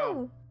 Let's go.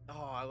 Woohoo!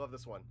 Oh, I love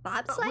this one. Who's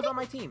Bobsledding? on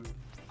my team?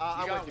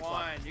 I'm You with got you, one.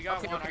 Clark. You got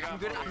Okay, one. okay, I got I'm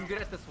good. one. I'm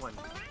good at this one.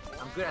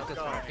 I'm good at this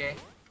one. Okay.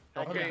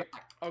 Okay.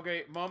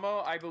 Okay,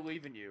 Momo, I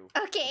believe in you.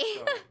 Okay.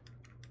 So,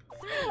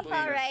 please.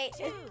 Alright.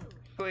 2,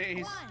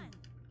 Please. 1,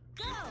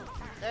 go.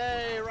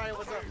 Hey, Ryan,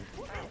 what's up?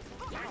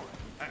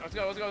 Alright, let's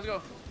go. Let's go. Let's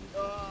go.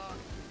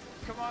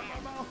 Come on,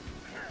 Momo.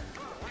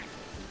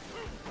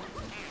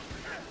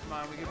 Come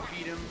on, we can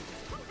beat him.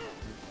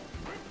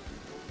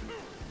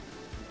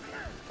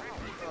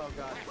 Oh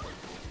God.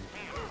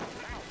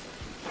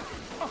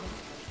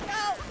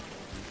 No!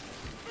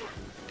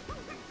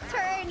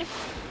 Turn!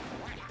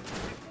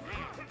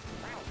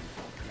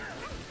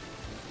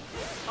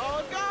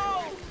 Oh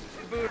no!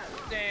 Boot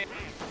stand.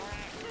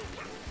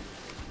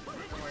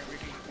 Don't worry, we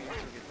can beat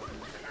him.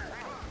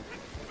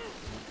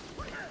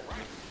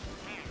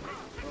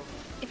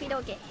 If you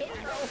don't get hit,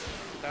 no.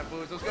 That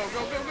boost. Let's go.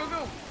 Go. Go. Go.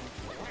 Go.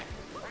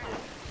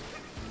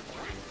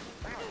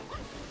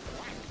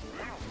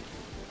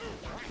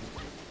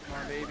 Come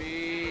on,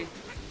 baby.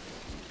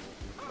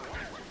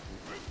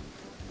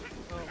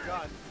 Oh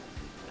God.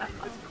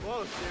 It's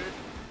close, dude.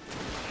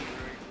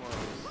 Very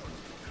close.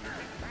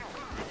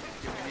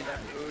 Give me that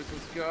boost.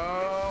 Let's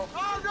go.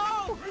 Oh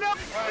no! No!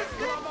 Alright,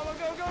 come on, Mama,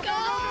 go, go, go,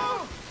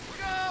 Go! go,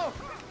 go,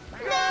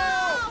 go! No!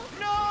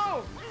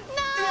 No!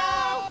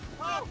 No!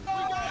 Oh, we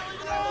got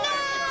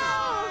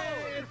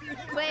it!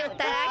 Wait,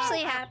 that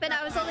actually happened?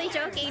 I was only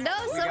joking. No,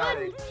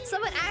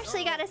 someone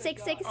actually got a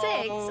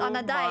 666 on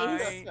the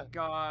dice. Oh my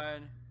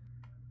god.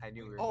 I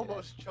knew we were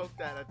Almost choked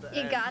that at the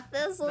You end. got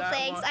this? Well,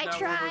 thanks. I Was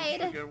tried.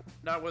 pretty good.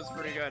 That was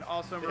pretty good.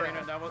 Also,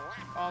 Marina, Yeah.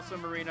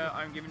 Marina,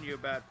 I'm giving you a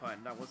bad pun.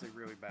 That was a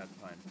really bad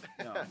pun.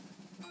 No,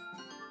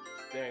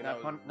 Dang,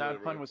 that pun, was that really,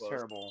 pun really was close.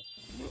 terrible.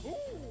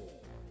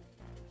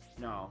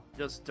 No,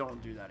 just don't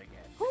do that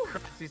again.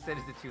 good. He said,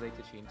 "Is it too late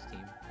to change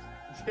team?"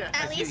 Yeah.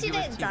 At least you he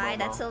was didn't Team die. Momo.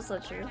 That's also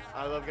true.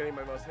 I love getting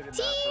my most hidden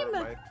Team!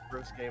 map for my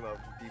first game of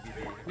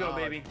DVD. Go,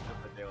 baby.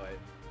 Dead by Daylight.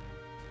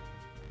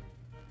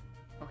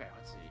 Okay,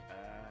 let's see.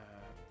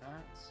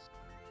 That's.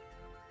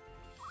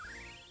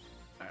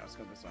 Alright, let's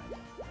go this way.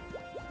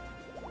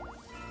 Alright.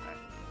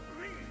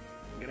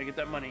 I'm gonna get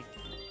that money.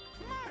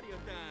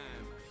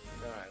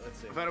 Alright, let's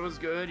see. I thought it was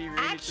good. You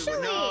really Actually, need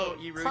to no,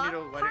 you really need to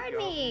let Clock it go.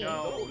 Party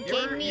No,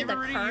 gave me you the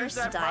already curse used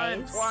that pun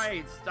dice.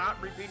 twice. Stop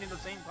repeating the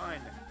same pun.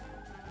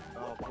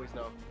 Oh, please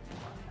no.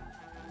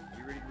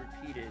 You already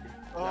repeated.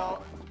 Oh.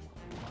 No.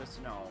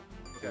 Just no.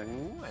 Okay.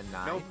 Ooh, a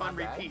 9. No pun not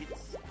bad.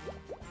 repeats.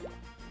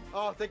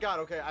 Oh, thank God.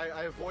 Okay,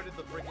 I avoided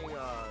the freaking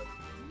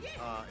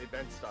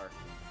event star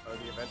or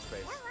the event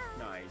space.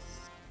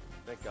 Nice.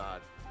 Thank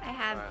God. I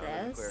have Alright, I'm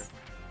gonna clear. this.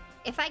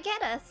 If I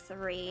get a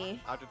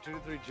 3, After 2 to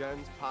 3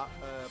 gens pop,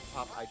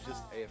 I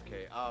just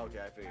AFK. Oh, okay,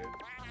 I figured.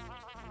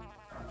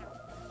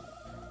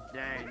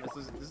 Dang, this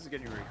is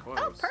getting really close.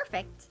 oh,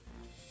 perfect.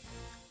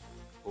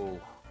 Ooh.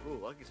 Ooh,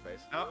 lucky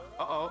space. Oh,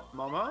 uh-oh,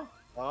 Momo?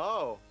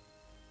 Oh.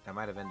 That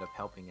might have ended up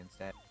helping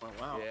instead. Oh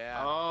wow.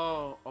 Yeah.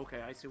 Oh,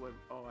 okay. I see what.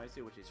 Oh, I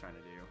see what she's trying to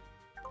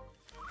do.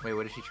 Wait,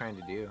 what is she trying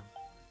to do?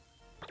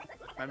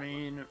 I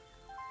mean,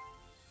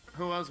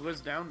 who else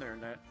was down there?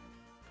 That.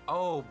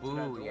 Oh, that Boo,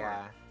 door.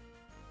 yeah.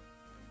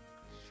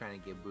 She's trying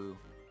to get Boo.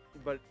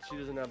 But she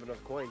doesn't have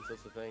enough coins,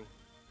 that's the thing.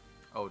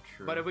 Oh,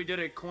 true. But if we did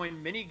a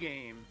coin mini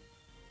game,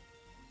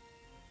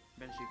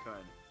 then she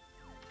could.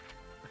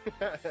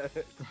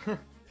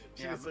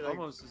 She Yeah, just, like-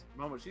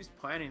 Momo, she's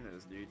planning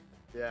this, dude.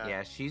 Yeah.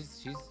 Yeah,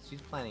 she's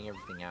planning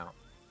everything out.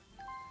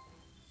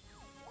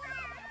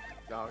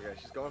 Oh, okay,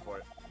 she's going for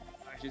it.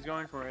 She's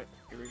going for it.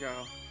 Here we go.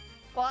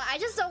 Well, I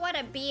just don't want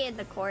to be in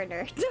the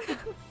corner.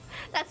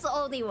 That's the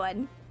only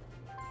one.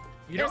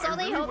 You know, There's I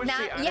only really hope wish now.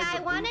 they added Yeah, the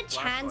I want blue a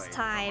chance flashlight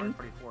time.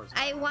 from Mario 34's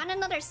I map. want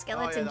another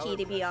skeleton that key, would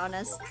to be be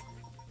honest. cool.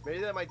 Maybe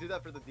they might do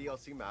that for the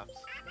DLC maps.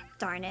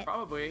 Darn it.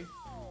 Probably.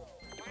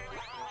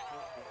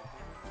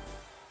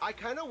 I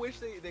kind of wish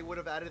they would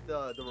have added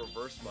the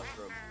reverse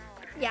mushroom.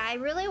 Yeah, I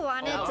really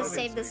wanted Oh, to that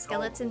save the makes me so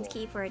skeleton cool.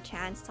 key for a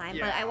chance time,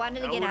 Yeah, but I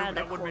wanted to that get would've- out of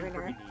the that would've been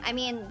corner. pretty neat. I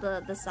mean,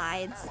 the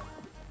sides.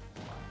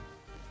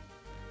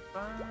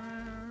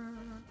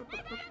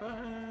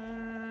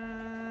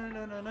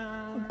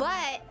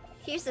 But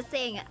here's the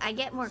thing, I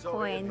get more So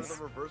coins. for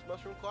the reverse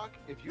mushroom clock,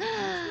 if you used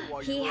it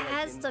while He you were,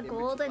 has the in between,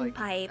 golden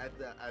pipe. at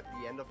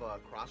the end of a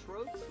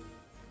crossroads,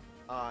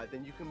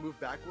 then you can move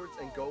backwards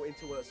and go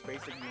into a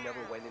space that you never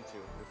went into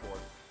before.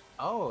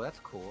 Oh, that's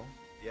cool.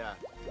 Yeah.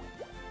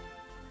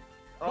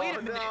 Wait Oh,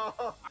 a minute. no.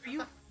 Are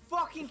you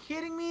fucking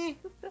kidding me?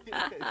 You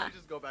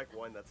just go back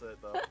one. That's it,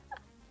 though.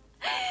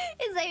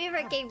 It's like your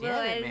freaking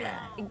damn it,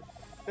 ruin.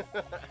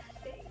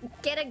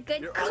 Get a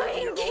good Your coin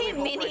only game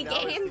hope mini right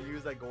now is game. to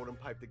use that golden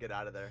pipe to get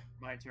out of there.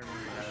 My turn.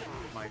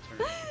 My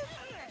turn.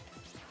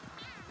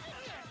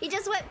 He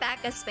just went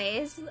back a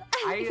space.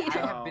 I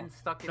No. have been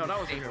stuck in No, the that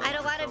was same a- I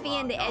don't want to for be so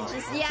in the long.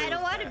 edges. Yeah, I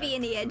don't want to be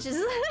in the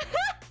edges.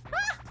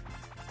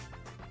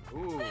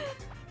 Ooh.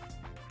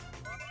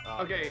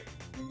 Okay.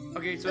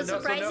 Okay, so I'm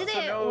surprised you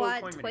didn't no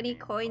want coin mini 20 game.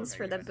 coins Okay,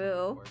 for the yes.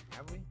 boo.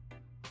 Have we?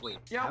 Wait.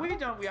 Yeah, have we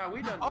done. Yeah,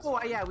 we done. This Oh,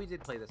 one. yeah, we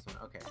did play this one.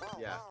 Okay.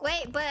 Yeah.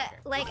 Wait, but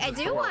like I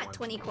do want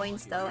 20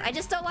 coins though. I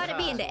just don't want to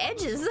be in the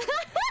edges.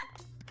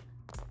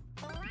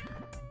 Alright.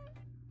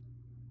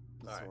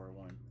 Sore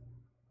one.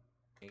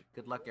 Okay,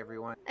 good luck,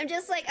 everyone. I'm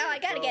just like, oh, I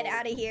gotta get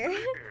out of here.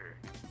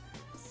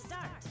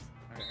 Start.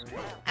 Okay, here we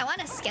go. I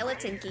want a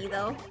skeleton key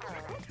though.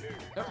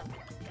 Yep.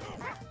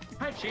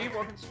 Hi, Chief.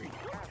 Welcome to stream.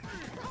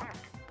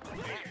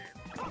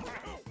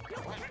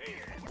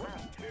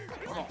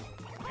 Come on.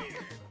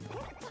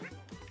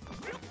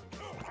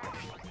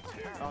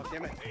 Oh,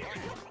 damn it.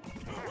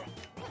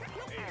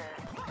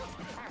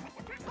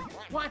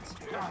 What?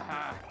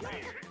 Ah.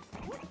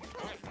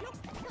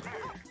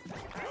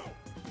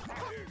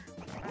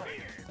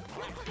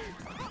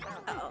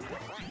 Uh-oh.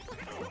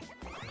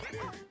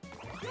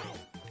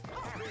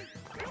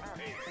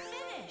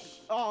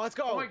 Finish. Oh, let's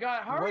go. Oh my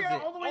God! How are Was you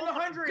it? all the way in the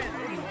 100?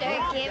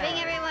 They're giving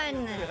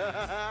everyone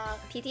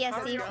PTSD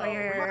How's for your-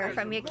 your oh,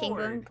 from your Lord. King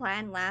Boom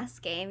plan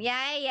last game. Yeah,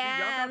 I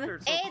got am. there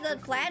so Hey, the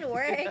quickly. plan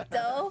worked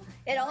though.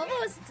 It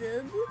almost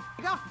did.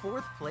 I got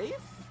 4th place?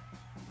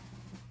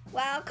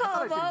 Wow,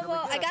 call thought I did really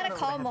Momo. good. I I gotta thought I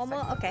call would've had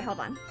Momo. second. Okay, hold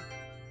on.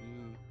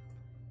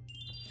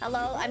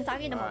 Hello, I'm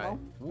talking to Alright.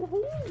 Momo.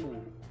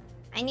 Woohoo!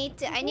 I need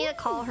to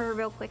call her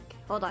real quick.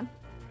 Hold on.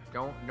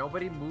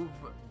 Nobody move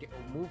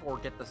or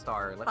get the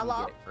star. Let Hello?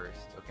 me get it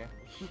first,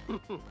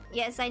 okay?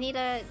 Yes, I need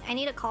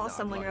to call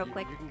someone No, real you-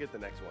 quick. You can get the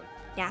next one.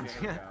 Yeah. There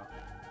we go.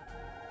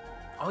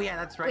 Oh yeah,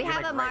 that's right. We you're,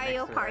 have like, a right Mario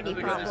next to it. Party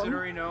Because problem.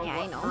 Marina, Yeah,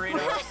 I know.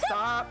 Marina,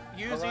 stop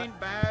using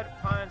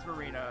bad puns,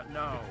 Marina.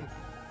 No.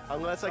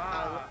 Unless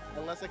Ah.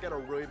 unless I get a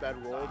really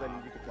bad roll, then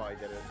you could probably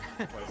get it.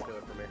 Try to steal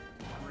it from me.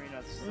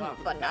 Marina, stop.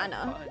 with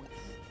banana. bad puns.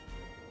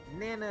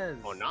 Nanas.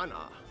 Oh,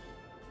 nana.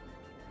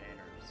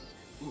 Manners.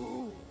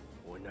 Ooh.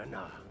 Oh,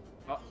 nana.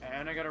 Oh,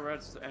 and I got a red,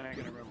 and I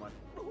got a red one.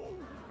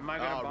 Am I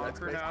gonna Oh, red bonk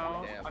her space,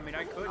 now? damn. I mean,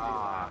 I could do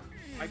Ah.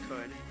 that. I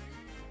could.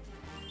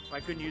 I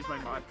couldn't use my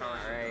mod power.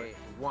 to do it. Alright,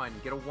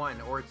 1. Get a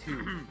 1 or a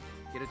 2.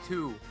 Get a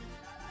 2.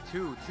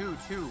 2. 2.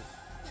 2.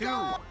 2.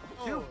 No!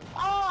 2.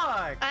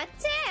 Fuck! A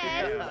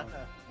 10. Yeah.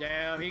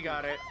 Damn, he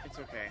got it. It's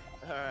okay.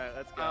 Alright,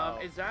 let's go.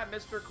 Is that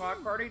Mr.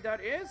 Clock Party?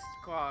 That is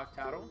Clock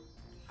Tattle.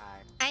 Hi.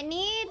 I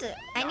need a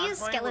I'm playing with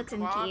skeleton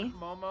Clock, key.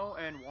 Momo,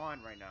 and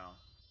Juan right now.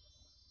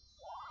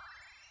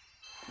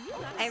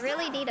 I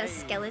really need a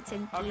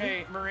skeleton key.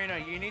 Okay, Marina,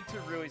 you need to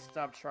really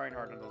stop trying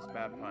hard on those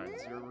bad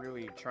puns. You're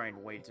really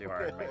trying way too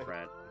hard, my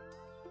friend.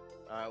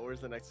 Alright,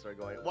 where's the next star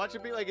going? Watch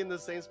it be like in the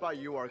same spot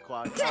you are,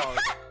 Clock. Oh,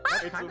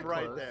 it's kinda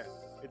right close. there.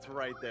 It's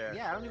right there.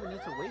 Yeah, I don't even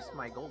need to waste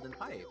my golden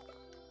pipe.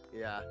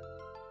 Yeah.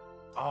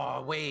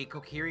 Oh, wait.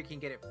 Kokiri can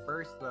get it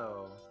first,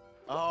 though.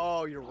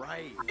 Oh, you're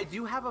right. I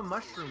do have a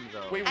mushroom,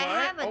 though. Wait, I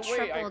what? have a Oh, wait,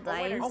 triple oh, wait,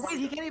 dice. Oh, wait,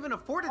 he can't even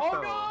afford it, though.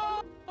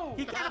 Oh no!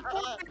 He can't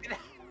afford it!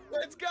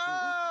 Let's go!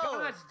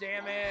 God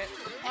damn it!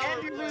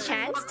 Oh, you my lose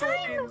Chance your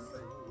time? coins.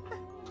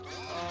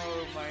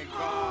 Oh my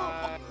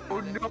god! Oh,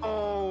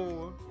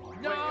 no!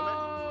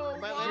 No!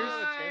 am I landing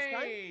on a chance time?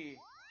 Why?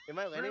 Am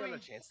I landing on Really? a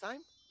chance time?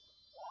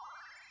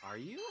 Are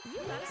you? You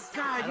got a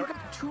star. God, you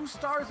got 2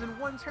 stars in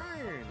 1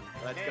 turn.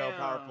 Let's go,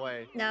 power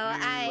play. No,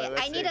 Wait, I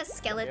let's need see. a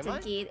skeleton Am I?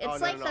 key. It's Oh, no,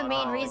 like no, the no,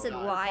 main no, reason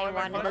no. why I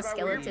wanted the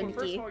skeleton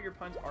First key. of all, your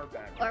puns are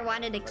bad. Or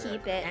wanted to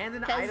keep it. And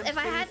an Because item if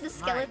I had the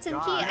space? My skeleton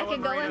God. key, You I know could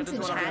what, go Marina, into this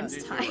is what I'm gonna chance do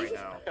to you time. right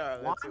now. Yeah, let's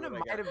see Wanda what I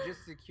might got. have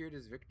just secured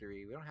his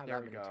victory. We don't have There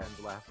that we many go. turns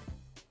left.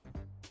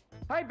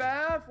 Hi,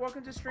 Beth.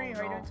 Welcome to stream. Oh,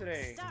 How you no. doing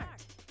today? Start.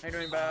 How you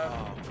doing,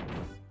 Beth?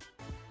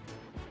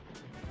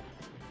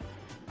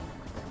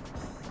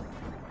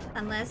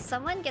 Unless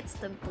someone gets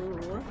the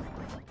boo.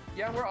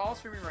 Yeah, we're all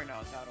streaming right now,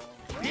 Tattle.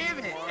 Damn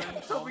it! Warren, I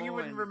was hoping you Momo,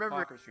 wouldn't and remember.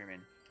 Hawk are streaming.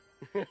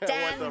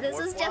 Damn, What, the this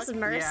fourth is just block?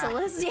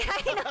 merciless. Yeah,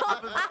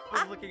 I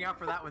was looking out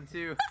for that one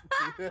too.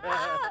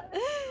 I know.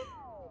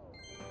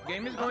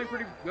 Game is going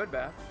pretty good,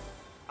 Beth.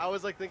 I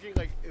was like thinking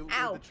like it was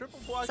Ow. the triple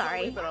block, Sorry.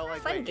 only, but I'm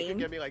like, Fun wait, you game. can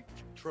get me like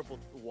triple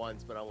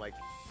ones, but I'm like,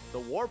 the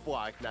warp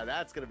block. Now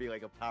that's gonna be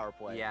like a power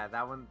play. Yeah,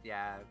 that one.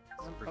 Yeah,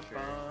 for sure.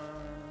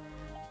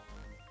 Ba-ba.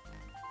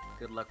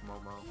 Good luck,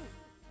 Momo.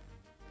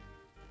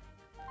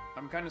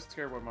 I'm kind of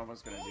scared what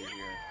Momo's gonna do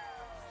here.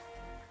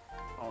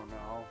 Oh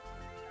no.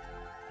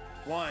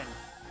 1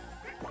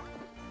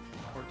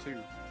 or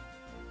 2.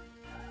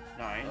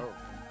 9. Oh.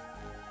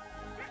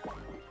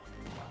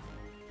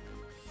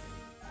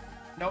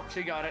 Nope,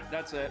 she got it.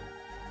 That's it.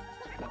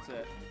 That's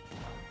it.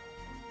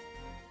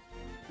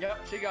 Yep,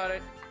 she got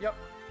it. Yep.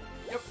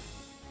 Yep.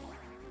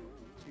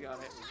 She got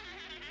it.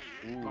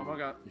 Momo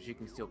got. She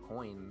can steal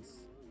coins.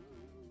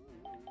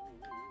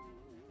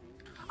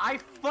 I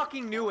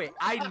fucking knew it.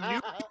 I knew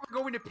you were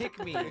going to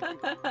pick me.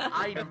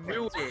 I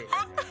knew it.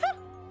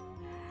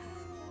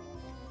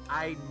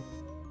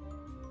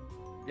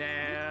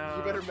 Damn.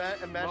 You better match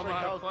Momo my had a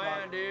health. plan,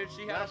 Clock. dude.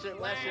 She had Mash a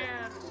it, mash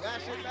plan. it,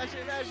 mash it, mash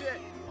it, mash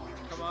it.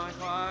 Come on,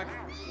 Clock.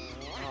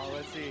 Oh,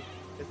 let's see.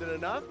 Is it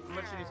enough? How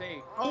much did you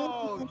take?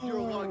 Oh, you're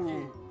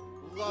lucky.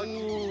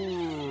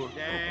 Lucky.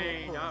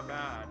 Dang, not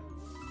bad.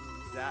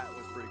 That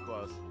was pretty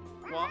close.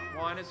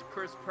 One is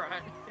Chris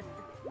Pratt.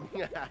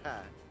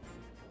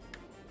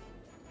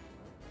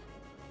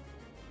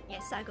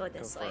 Yes, I'll go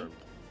this way. Confirmed.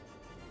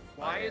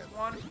 Why I is am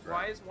one? Chris Pratt.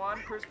 Why is one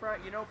Chris Pratt?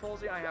 You know,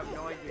 Folsey, I have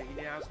no idea. You need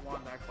to ask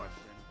one that question.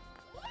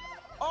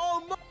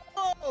 Oh,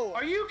 Mo!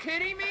 Are you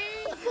kidding me?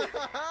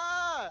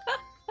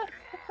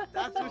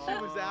 That's what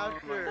she was Oh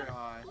after. my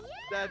God.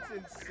 That's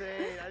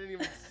insane. I didn't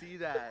even see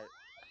that.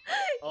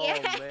 Oh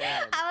Yeah,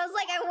 man. I was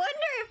like, I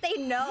wonder if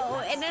they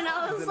know. And then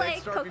I was The like,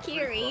 next start would be pretty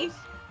Kokiri. close.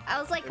 I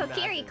was like,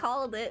 Kokiri Imagine.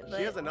 called it,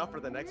 She has but enough for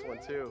the next one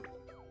too.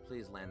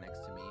 Please land next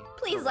to me.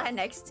 please Go land left.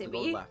 next to Go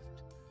me. left.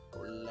 Go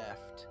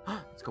left.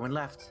 It's going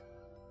left.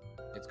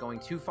 It's going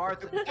too far.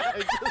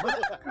 I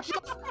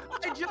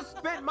just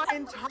spent my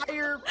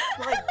entire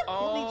like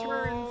 20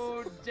 turns.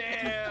 Oh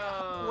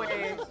damn!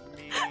 Wait. That's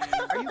mean.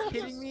 Are you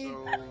kidding me?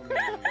 So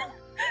mean.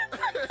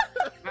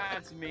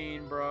 That's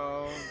mean,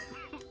 bro.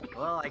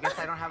 Well, I guess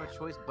I don't have a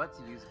choice but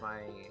to use my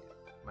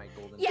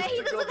golden. Yeah, he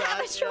Just to go doesn't have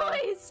a back,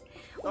 yeah. choice.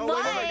 Oh, But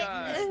wait, my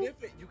God.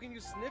 Sniff it. You can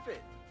use sniff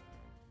it.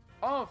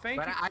 Oh, thank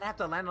But you. I'd have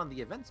to land on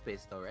the event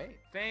space though, right?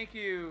 Thank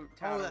you, Oh,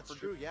 Tyler, that's for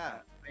true, doing yeah.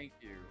 that. Thank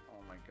you.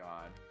 Oh my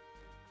God.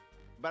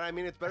 But I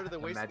mean, it's better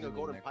than wasting a Imagine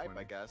golden the next pipe, one.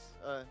 I guess.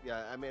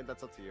 Yeah, I mean,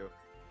 that's up to you.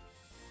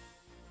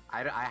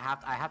 I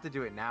have to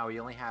do it now. We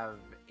only have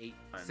 8,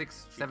 Fine.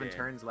 6, She 7 did.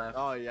 turns left.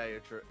 Oh yeah, you're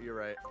true. You're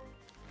right.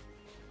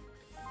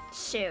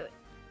 Shoot.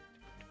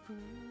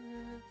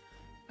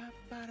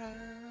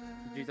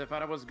 Jeez, I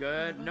thought it was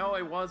good. No,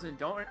 it wasn't.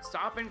 Don't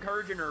stop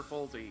encouraging her,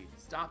 Folsey.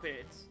 Stop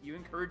it. You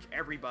encourage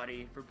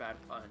everybody for bad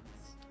puns.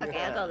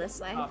 Okay, I'll go this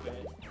way. Stop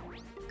it.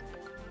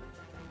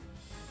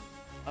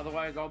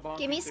 Otherwise, I'll bonk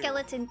Give me you too.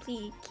 skeleton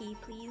key,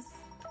 please.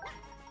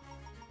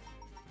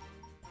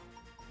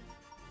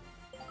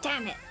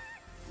 Damn it.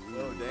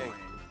 Oh dang.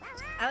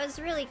 I was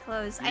really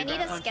close. You I need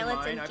got a punch in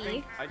skeleton mine?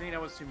 key. I think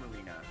that was to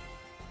Melina.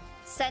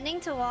 Sending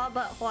to wall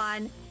but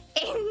Juan.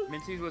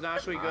 Minty's was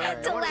actually good.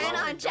 Alright. To Don't land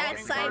encourage- on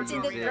chat's don't side to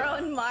encourage me.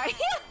 dethrone Mario.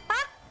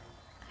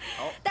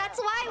 Oh, That's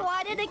why I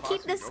wanted to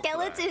keep the Classy, go for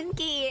that. skeleton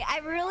key. I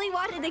really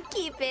wanted to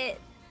keep it.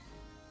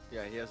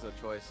 Yeah, he has no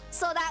choice.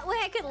 So that way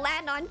I could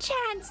land on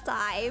chance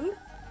time.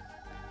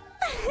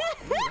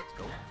 Let's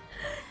go.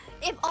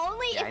 If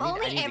only, Yeah, I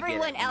need to get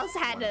everyone at else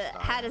least had one a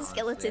star, had a honestly.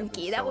 skeleton I've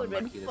been key, that so would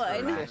have been unlucky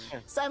this fun.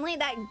 match. Suddenly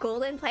that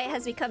golden plate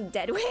has become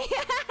dead weight.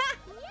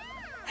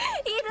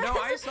 No,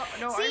 I saw.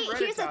 No, See, I read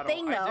here's it, the Shadow.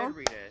 thing, I though. did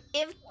read it.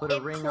 If Put a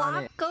if ring on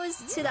Plop it. goes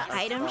to the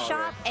item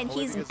shop and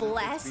Only he's because it's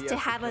blessed to BS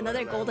have killer another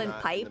and I'm golden not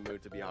in pipe, the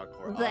mood to be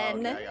hardcore.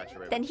 then- Oh, okay, I got you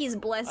right. then he's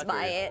blessed I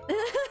by feel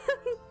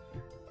it.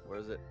 Where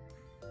is it?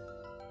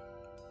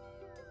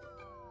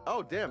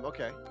 Oh damn.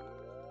 Okay.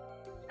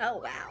 Oh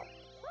wow.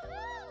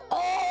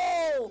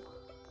 Oh!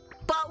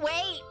 But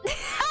wait!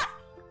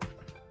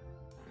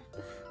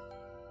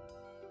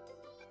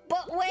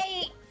 But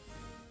wait!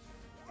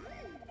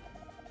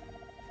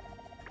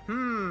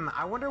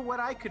 I wonder what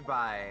I could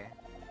buy.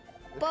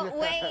 But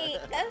wait!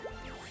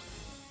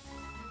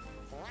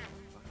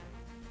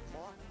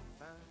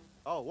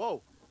 Oh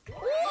whoa.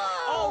 Whoa!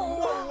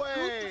 Oh no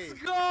way.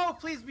 Let's go!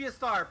 Please be a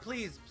star.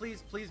 Please,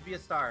 please, please be a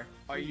star.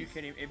 Are you Please.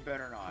 kidding? It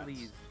better not.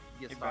 Please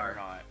be a It star. better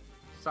not.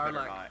 Better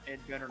Sarlacc. not.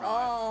 It better not.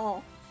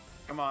 Oh.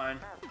 Come on.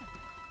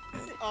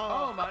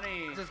 Oh,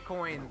 money. Just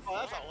coins. Oh,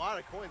 that's a lot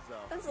of coins though.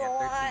 That's a Yeah,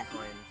 lot. 13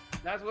 coins.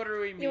 That's what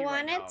we mean You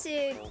right wanted now,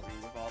 to Colby,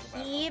 with all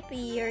the keep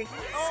your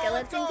let's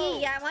skeleton go.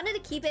 key? Yeah, I wanted to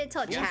keep it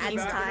until Yes, Chad's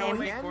back with time.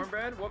 homemade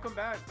cornbread. Welcome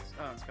back,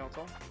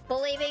 Skeletal.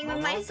 Believing in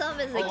Momo? myself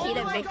is the key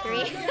to my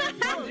victory. God,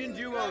 Dungeon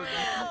Duos.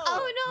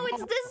 Oh no,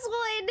 it's this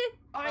one!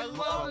 I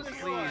love this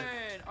please. one.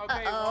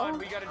 Okay, Uh-oh. Juan,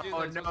 we gotta do this. Oh,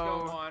 Let's no.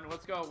 go, Juan.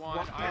 Let's go, Juan.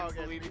 What- I'm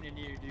okay. believing in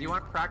you, dude. Do you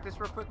want to practice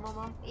real quick,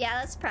 Momo? Yeah,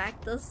 let's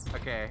practice.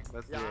 Okay,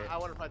 let's Yeah, do it. I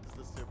want to practice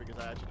this too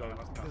because I actually don't.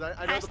 Let's go. Because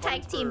I know the Hashtag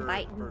buttons Team for-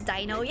 Bite for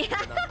Dino, games, yeah.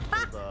 but not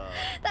for the-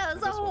 That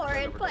was for a this one, 'cause I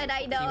horrid never pun, did it.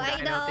 I know, Team I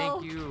Dino,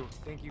 know.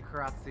 Thank you,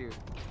 Karatsu.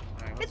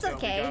 Alright, let's It's go. We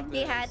okay. got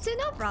You had this. to,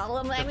 no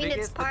problem. I The mean, it's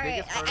biggest- the part.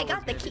 biggest I hurdle got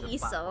is the gonna be key,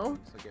 so. platform,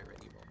 So get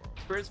ready,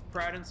 Momo. Chris,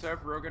 Pratt, and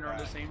Seth Rogen are on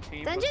the same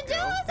team. Dungeon Let's go.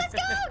 Duos, let's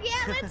go!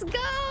 Yeah, let's go!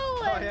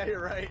 Oh yeah, you're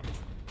right.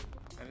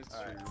 That is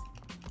Alright. true.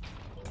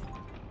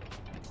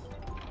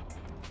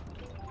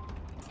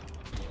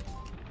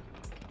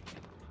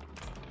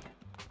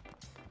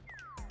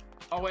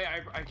 Oh wait,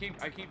 I keep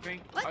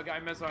thinking. What? Okay, I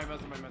mess up.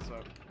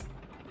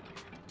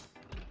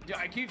 Yeah,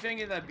 I keep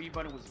thinking that B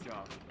button was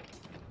jump.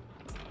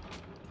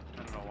 I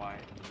don't know why.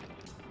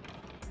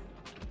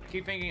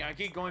 I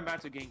keep going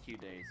back to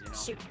GameCube days, you know?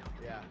 Shoot.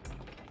 Yeah.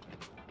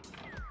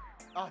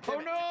 Oh, Oh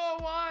damn it. no,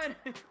 Juan!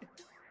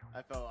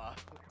 I fell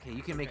off. Okay,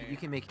 you can make it. You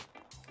can make it.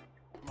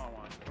 Come on,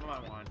 Juan. Come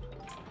on, Juan.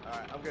 All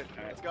right, I'm good.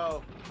 All right. Let's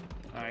go.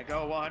 Alright,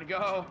 go, Juan,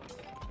 go!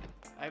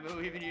 I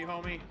believe in you,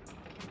 homie.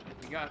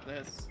 You got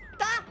this.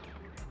 Stop!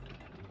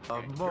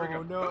 Okay, here we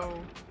go. Momo,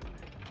 no.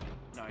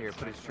 Nice, Here,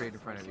 put it nice, straight nice, in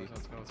front of nice, you.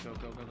 Let's go.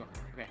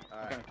 Okay,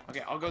 Alright.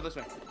 okay, I'll go this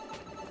way.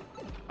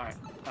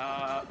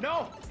 Alright,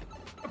 no!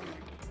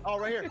 Oh,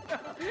 right here.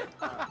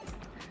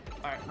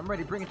 Alright, I'm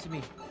ready. Bring it to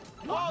me.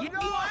 Oh Yeah.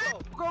 no!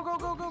 Go, go,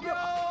 go, go, go.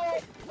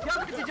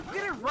 Yeah, did you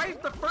get it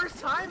right the first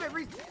time?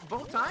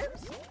 Both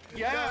times?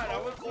 yeah,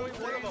 that was so only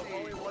one of them. crazy.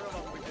 Only one of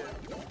them we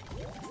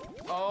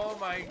did. Oh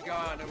my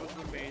god, that was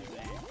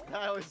amazing.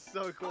 That was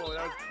so cool.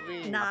 That was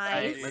clean.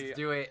 Nice. Let's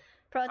do it.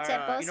 Pro tip,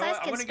 Alright, both you know what? sides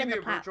I'm can gonna spin give the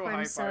you a virtual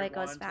platform so high it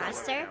goes five, Juan, so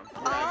faster. yeah.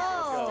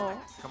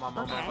 Oh! Come on,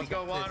 Momo. Okay. we Let's go,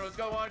 got Juan, this. let's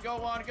go, Juan,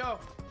 go!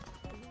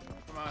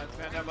 Come on,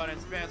 spam that button,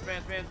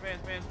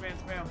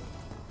 spam.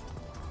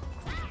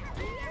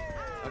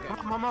 Okay.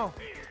 Come on, Momo.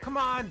 Come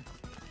on.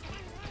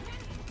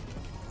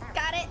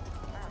 Got it!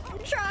 I'm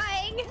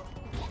trying!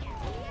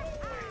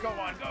 Go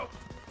on, go!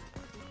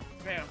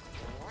 Spam.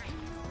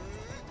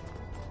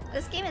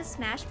 This game is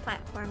Smash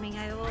platforming.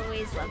 I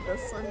always love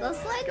this one. This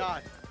one?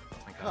 God. Oh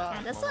my God.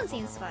 Yeah, this one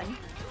seems fun.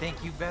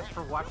 Thank you, Beth,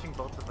 for watching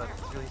both of us.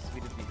 It's really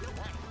sweet of you.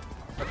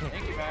 Okay.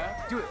 Thank you, man.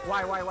 Do it.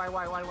 Why? Yeah.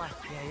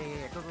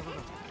 Go.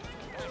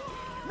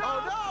 Oh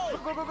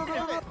no! Go.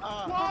 Damn it.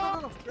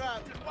 Whoa!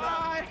 Crap.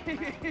 Why?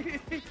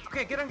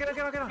 Okay, get on. Go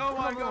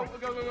on,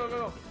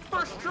 go.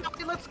 First try,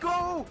 let's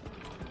go.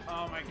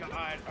 Oh my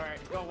god.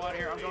 Alright, go on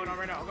here. I'm going on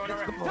right now.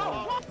 Let's go.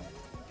 No!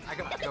 I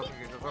got go.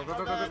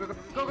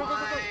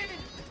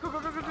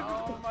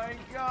 Oh my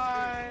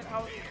god.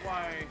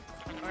 Why?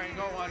 Alright,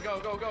 go on. Go.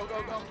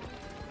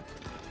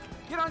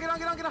 Get on.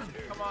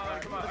 Come on.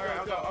 Alright,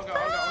 I'll go.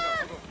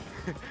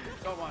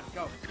 Go on,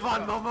 go. Come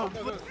on, Momo.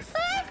 Go.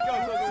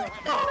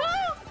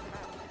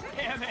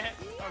 Damn it.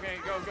 Okay,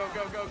 go.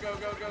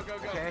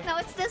 Okay. No,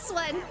 it's this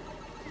one.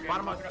 Okay,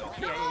 Bottom up.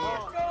 okay. Yeah.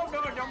 No,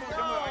 don't move.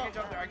 I can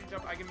jump there.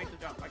 I can make the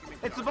jump.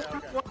 It's the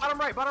Okay. bottom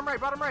right.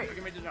 I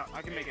can make the jump.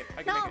 I can make it.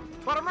 No.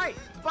 Bottom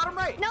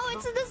right. No,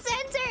 it's in the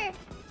center!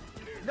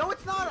 No,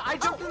 it's not. I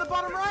jumped in the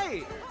bottom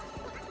right.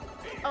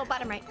 Oh,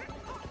 bottom right.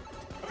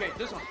 Okay,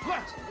 this one.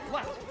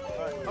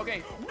 Left.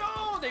 Okay.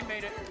 No, they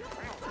made it.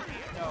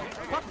 No.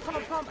 Okay.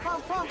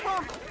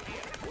 Pump.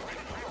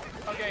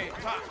 Okay,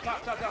 top.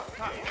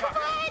 Come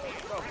on!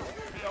 Go.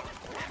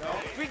 No.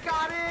 We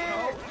got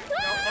it.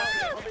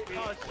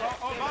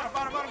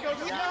 Bottom.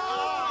 Go.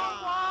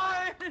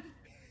 Yeah.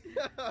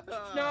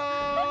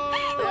 No.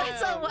 It went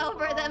so well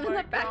for them in the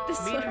my practice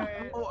God.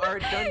 room. Oh, our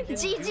dungeon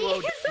GG.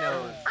 duo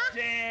dinos.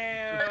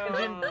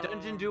 Damn.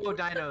 Dungeon duo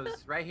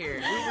dinos, right here.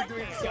 We were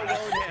doing so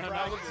well. Damn,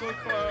 that was so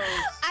close.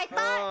 I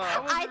thought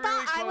that was I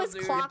thought I really was close,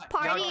 dude. clock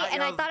party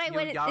and I thought I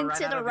went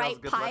into the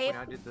right pipe.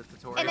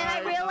 And then I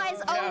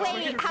realized, oh Yeah,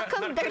 wait, how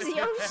come there's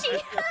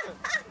Yoshi?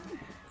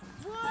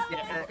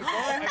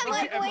 I'm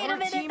like, wait a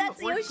minute,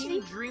 that's we're Yoshi.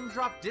 Team Dream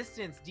Drop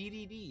Distance,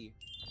 DDD.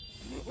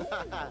 Oh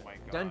my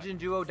god. Dungeon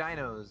duo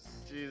dinos.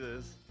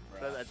 Jesus.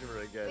 That's actually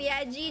really good.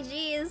 Yeah,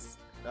 GG's.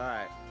 All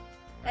right.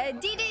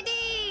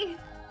 DDD!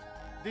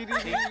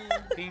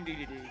 DDD. Team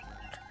DDD.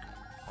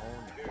 Oh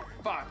no.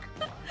 Fuck.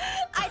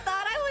 I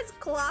thought I was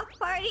clock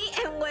party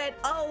and went,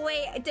 oh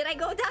wait, did I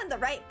go down the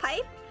right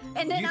pipe?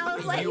 And then I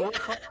was like, you were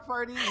Clock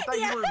Party? You thought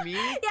Yeah. you were me?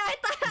 yeah, I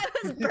thought I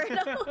was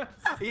Bruno.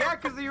 Yeah,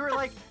 because you were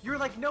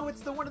like, no,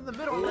 it's the one in the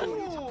middle.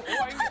 Ooh,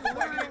 I can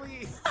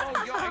Literally.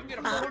 Oh, yo, I can get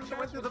a Uh, more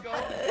chest. Let's go.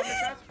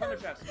 Run the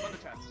chest.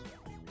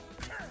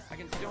 I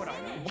can steal it.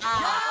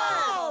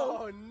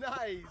 Oh,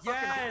 nice.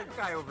 Yes.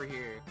 Guy over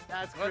here.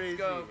 That's crazy. Let's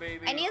go,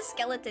 baby. I need a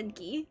skeleton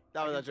key.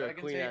 That was actually I a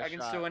can clean take, ass I can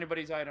shot. steal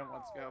anybody's item.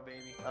 Let's go,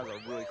 baby. That was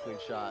a really clean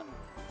shot.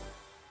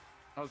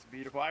 That was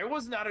beautiful. I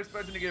was not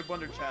expecting to get a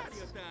bunch of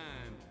chats.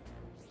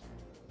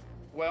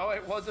 Well,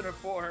 it wasn't a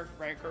 4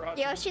 ranker.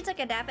 Yo, she took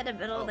a nap in the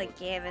middle of the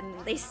game and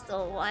they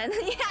still won.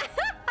 Yeah.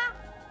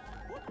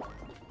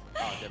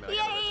 Oh, damn it,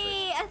 I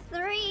Yay! A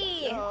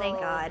 3! No. Thank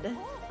God.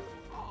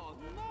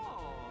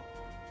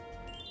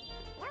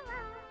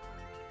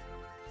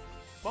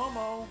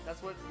 Momo.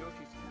 That's what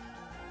Yoshi's.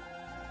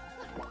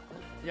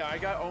 Yeah, I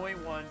got only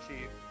one,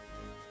 Chief.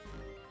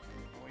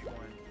 Only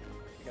one.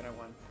 You got a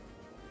 1.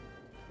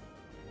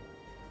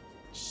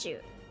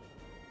 Shoot.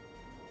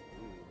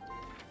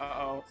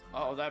 Uh-oh.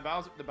 Uh-oh, that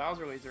Bowser, the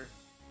Bowser laser.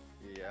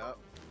 Yep.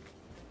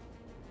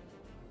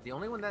 The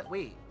only one that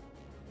wait,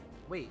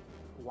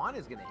 Juan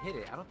is gonna hit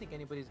it. I don't think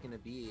anybody's gonna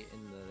be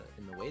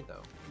in the way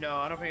though. No,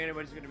 I don't think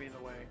anybody's gonna be in the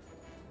way.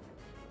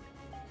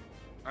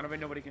 I don't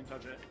think nobody can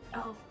touch it.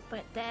 Oh,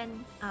 but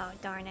then... Oh,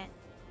 darn it.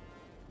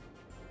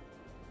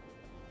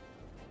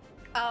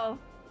 Oh.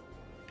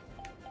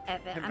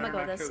 F it. I'm gonna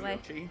go this way.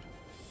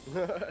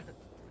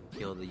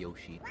 Kill the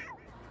Yoshi.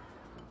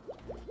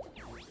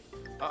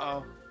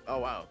 Uh-oh. Oh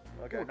wow.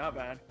 Okay. Ooh, not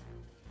bad.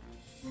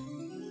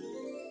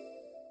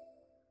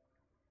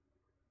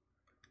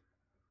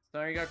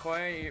 So you got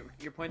quiet.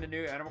 You're playing the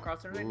new Animal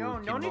Crossing. Ooh, No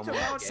King need to Momo.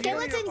 apologize.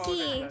 Skeleton No need to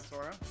key. apologize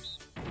for that, Sora.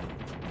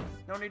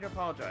 No need to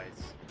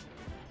apologize.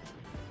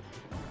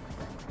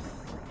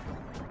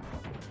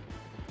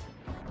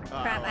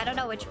 Crap, I don't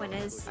know which one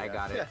is. I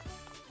got it.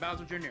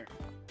 Bowser Jr.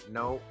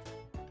 No.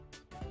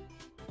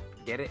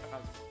 Get it?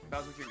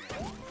 Bowser Jr.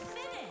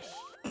 Finish.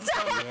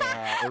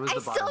 Yeah, it was I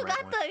the still bottom right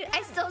got one.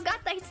 I still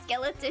got the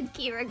skeleton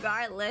key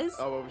regardless.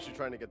 Oh, what was she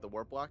trying to get the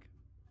warp block?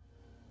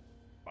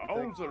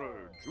 Bowser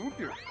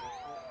Jr.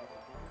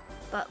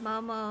 But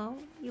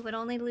Momo, you would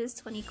only lose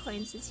 20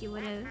 coins since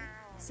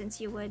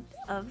you would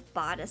have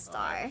bought a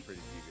star. That's a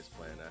pretty devious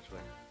plan, actually.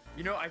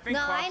 You know, I think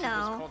No, cops I should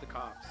just know. call the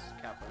cops.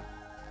 Kappa.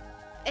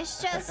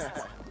 It's just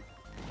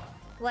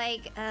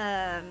like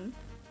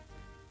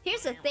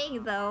here's the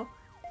thing though.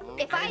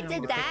 If I know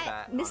did with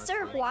that, that,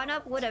 Mr. honestly.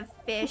 Juanup would have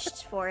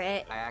fished for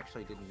it. I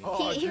actually didn't mean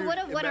Oh, He dude,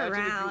 would've went imagine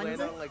around. If you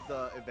land on like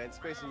the event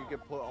space and you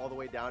get put all the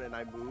way down and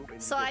I move. And you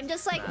So get I'm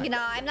just like, smacked. you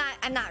know,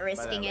 I'm not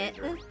risking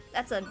it. laser.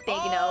 That's a big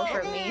no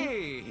for me.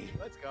 Hey!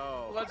 Let's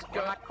go. Let's Got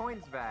go. my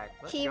coins back.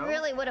 Let's He go.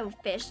 really would have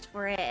fished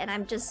for it, and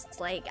I'm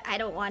just like, I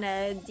don't want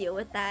to deal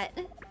with that.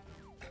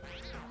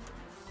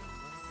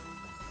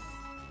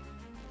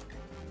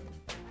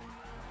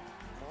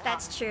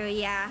 That's true,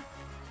 yeah.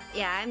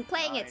 Yeah, I'm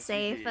playing it Nice,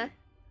 safe. GG.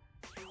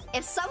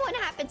 If someone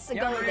happens to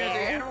Yeah, go Maria, the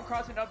there, Animal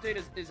Crossing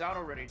update is out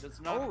already.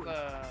 It's not Oh.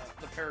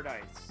 the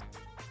Paradise.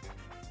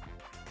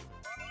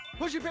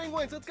 Push your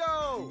penguins. Let's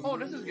go. Oh,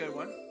 this is a good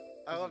one.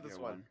 I love is a this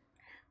good one.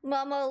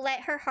 Momo,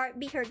 let her heart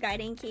be her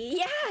guiding key.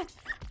 Yeah!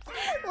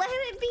 Let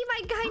it be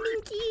my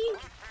guiding key!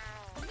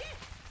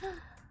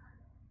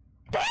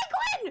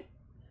 Penguin!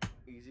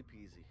 Easy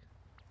peasy.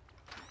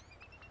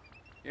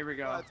 Here we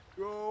go. Let's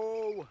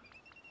go.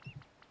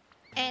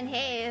 And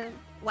hey,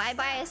 why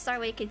buy a star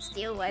when you can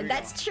steal one? Here you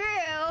That's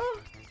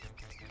true!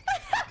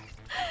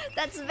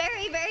 That's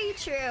very, very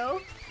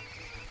true.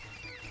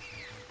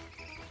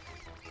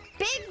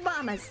 Big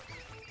mamas!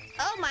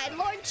 Oh my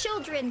lord,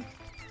 children!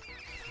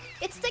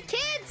 It's the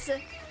kids!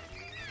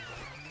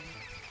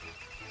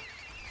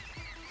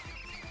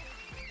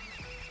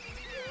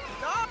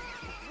 No.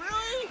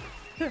 Really?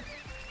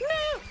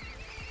 No!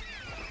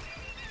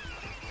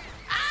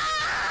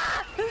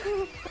 Ah!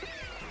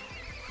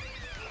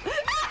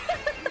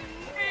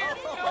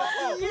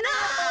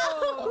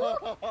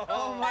 No!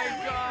 Oh my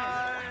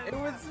god! It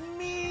was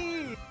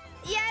me!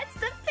 Yeah, it's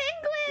the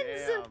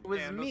penguins! Damn. It was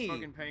Damn, those me,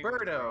 fucking penguins,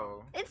 Birdo.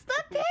 bro. It's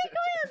the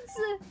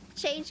penguins!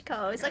 Change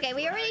codes. Okay,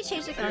 we already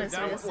changed the Dude, codes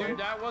for this one.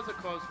 that was a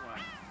close one.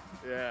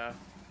 Yeah.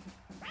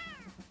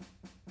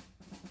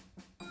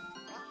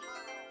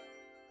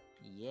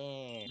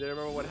 Yeah. Do you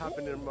remember what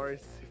happened in Mario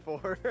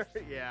 64?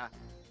 Yeah.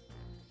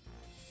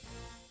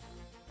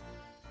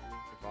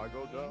 If I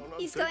go down, I'm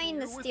He's taking going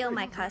to you with steal me.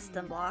 my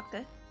custom block.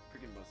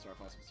 Freaking about Star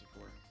Fox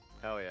 64.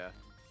 Hell yeah.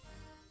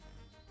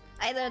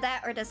 Either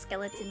that or the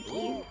skeleton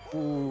key.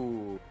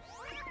 Ooh.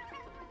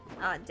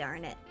 Oh,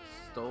 darn it.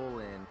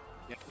 Stolen.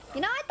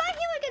 You know, I thought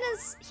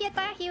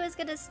he was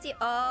gonna steal.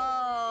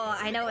 Oh,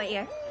 I know what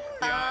you're.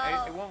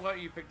 Yeah, it Oh, won't let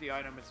you pick the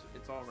item.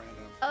 It's all random.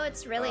 oh,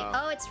 it's really. Oh.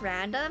 Oh, it's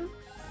random.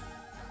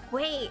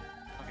 Wait,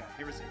 Okay,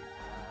 here we see.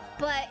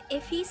 but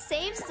if he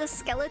saves the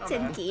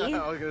skeleton Okay. key,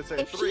 I was gonna say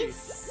if 3. he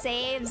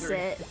saves Three.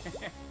 it,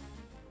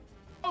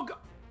 Oh god!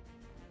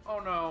 Oh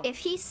no! if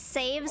he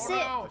saves Oh,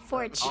 no. it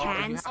for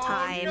chance Oh,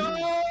 time. No!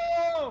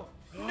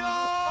 No!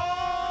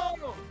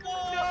 No!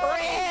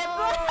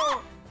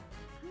 Rip.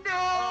 No!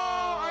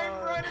 I'm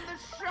right in the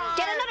shot!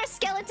 Get another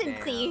skeleton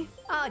Damn. key.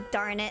 Oh,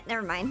 darn it.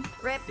 Never mind.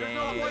 Rip. There's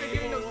no point in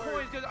getting those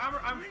coins because I'm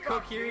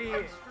fucked. Kokiri.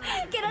 I'm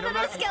screwed. Get No another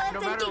matter- skeleton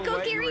no matter key,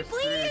 what, you Kokiri, were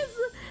please.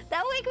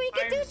 That way we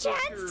can I'm do so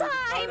chance screwed. Should time.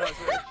 I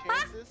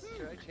chance this?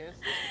 Should I chance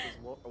this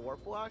with this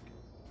warp block?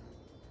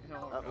 No,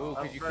 Oh, no. Ooh,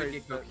 because you sorry, could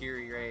get but-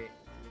 Kokiri, right?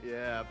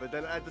 Yeah, but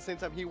then at the same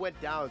time he went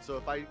down, so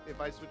if I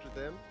switch with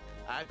him,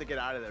 I have to get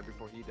out of there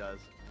before he does.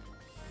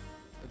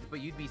 But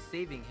you'd be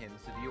saving him,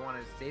 so do you want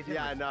to save him?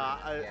 Yeah, or no,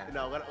 burn him?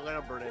 no, let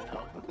him burn in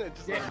hell.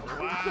 Just let him burn.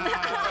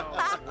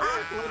 Wow.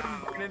 Let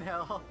him burn in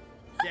hell.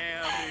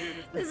 Damn, dude.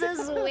 This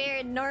is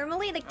weird.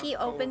 Normally the key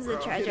opens the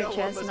bro. treasure You know what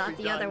chest, must not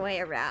be the other done. way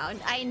around.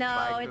 I know,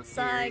 Bye, it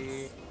sucks.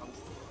 Kokiri.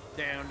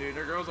 Damn, dude.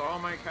 There goes all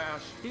my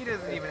cash. He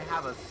doesn't even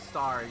have a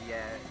star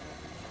yet.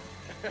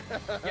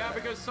 Yeah,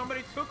 because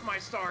somebody took my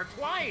star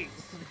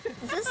twice.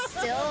 This is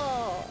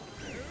still...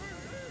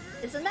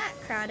 Isn't that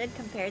crowded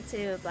compared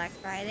to Black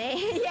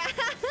Friday? Yeah!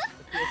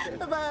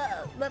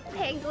 the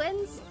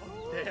penguins?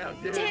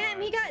 Damn, dude. Damn,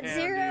 he got Damn,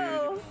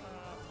 0!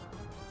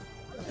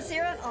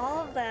 0 on all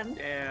of them.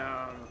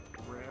 Damn.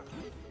 Rip.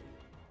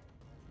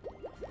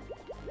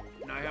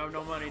 And I have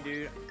no money,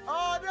 dude.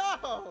 Oh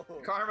no!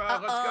 Karma,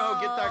 let's go.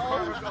 Get that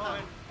karma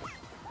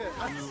going.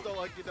 I'm so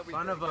lucky that we.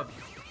 Son of a...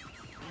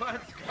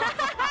 Let's go.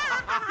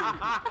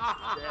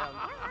 Damn.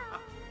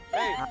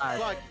 Hey,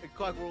 God.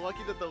 Clark, we're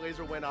lucky that the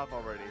laser went off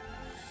already.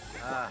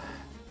 I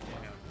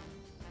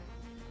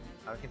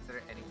would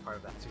consider any part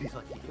of that to be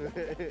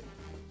lucky.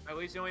 At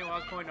least you only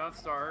lost coin, not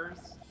stars.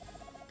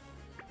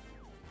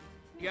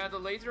 Yeah, the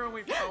laser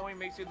only throwing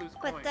makes you lose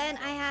coins. But then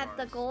I had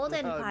the stars.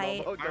 golden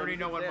pipe. Momo, I already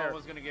know what there.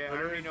 Momo's gonna get. I Don't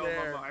already even know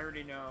dare. Momo. I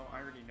already know.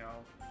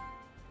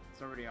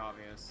 It's already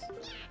obvious.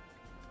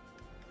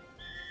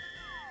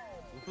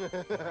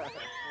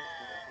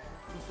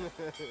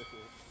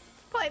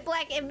 Point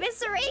blank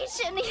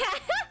evisceration, yeah!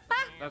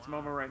 That's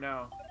Momo right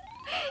now.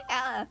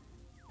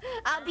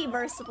 I'll be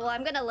merciful,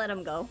 I'm gonna let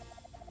him go.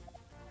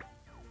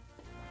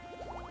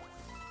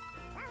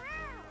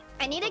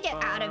 I need to get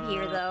out of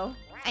here though.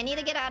 I need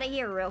to get out of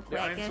here real quick.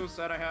 Yeah, I'm so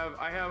sad.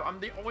 I'm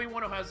the only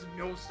one who has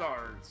no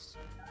stars.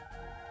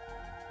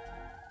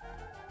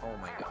 Oh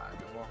my god.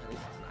 Well, at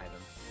least it's an item.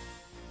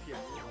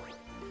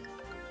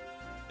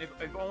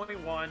 If only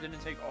one didn't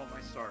take all my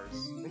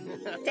stars.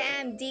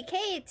 Damn,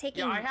 DK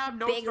taking Yeah, I have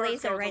no big star laser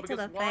skills, right to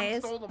the because Juan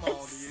face. stole them all, It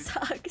dude.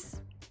 sucks.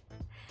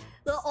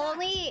 The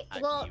only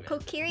well,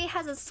 Kokiri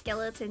has a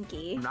skeleton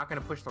key. I'm not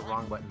gonna push the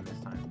wrong button this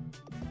time.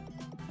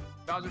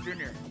 Bowser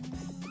Jr.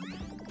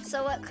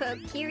 So what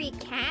Kokiri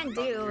can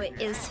do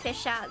is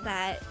fish out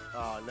that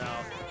Oh no.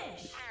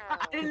 Finish.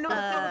 I didn't know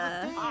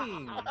that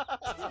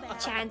was a thing!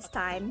 chance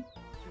time.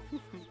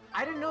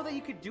 I didn't know that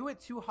you could do it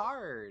too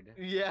hard.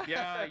 Yeah.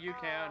 Yeah, you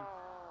can.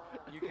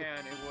 You can.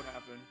 It would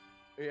happen.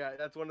 Yeah,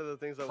 that's one of the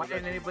things I Why was.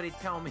 didn't anybody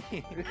tell me?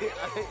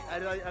 I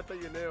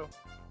thought you knew.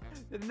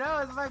 No,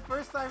 it's my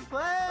first time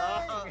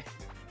playing!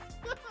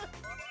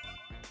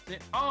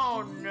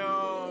 Oh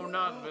no,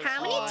 not this.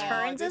 How many one.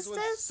 turns this is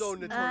one's this? so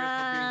notorious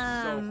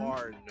for being so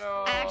hard.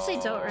 No. I actually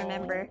don't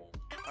remember.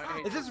 I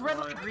hate Is this red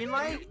one. light, green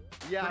light?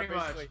 Yeah, Pretty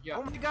much. basically. Yeah.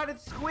 Oh my god,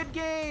 it's Squid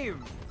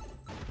Game!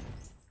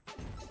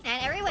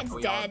 And everyone's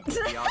We all- dead.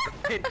 we all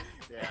did.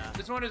 Yeah.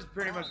 This one is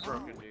pretty much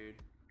broken, dude.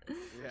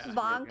 Yeah.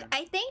 Bonk.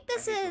 I think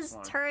this I hate this is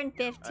one. turn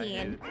I hate 15.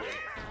 it.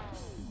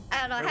 I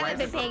don't know, I Wait, why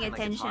haven't is been it paying like it's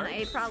attention. hard?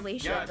 I probably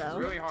should Yeah, it's though.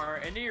 really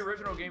hard. In the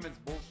original game, it's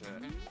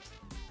bullshit.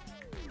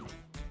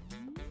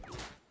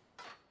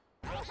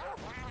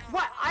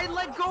 What? I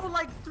let go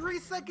like 3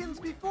 seconds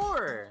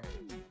before!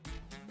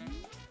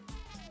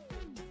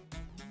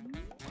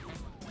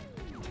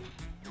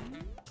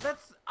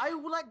 I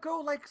let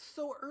go like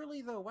so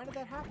early though. Why did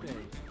that happen?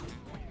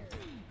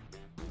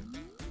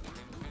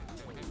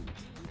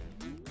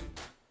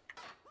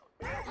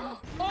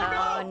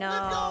 Oh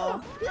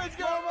no. Let's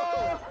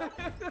go!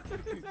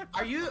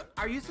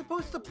 Are you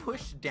supposed to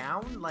push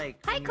down like?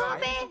 Hi, when you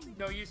hide? Kobe.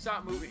 No, you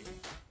stop moving.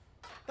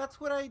 That's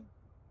what I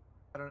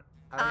don't.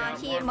 Yeah,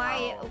 He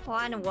Mario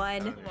Juan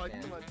won. Come on,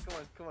 come on, come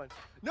on, come on.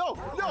 No,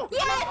 no!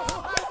 Yes!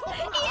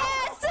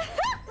 Yes!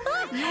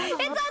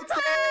 It's on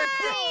time!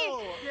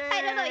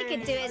 I don't know you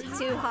can do it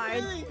too hard.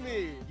 Kidding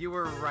me? You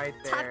were right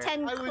there. Top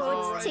 10 I was-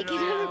 quotes oh, taken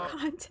no. out of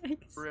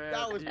context. Brad,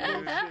 That was dude.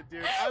 bullshit,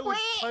 dude. I was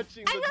Wait,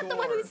 touching I'm not the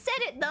one who door.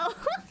 said it though.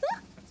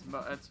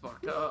 That's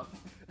fucked up.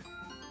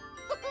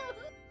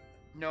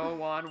 No,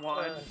 Juan.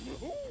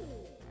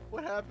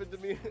 What happened to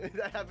me?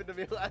 That happened to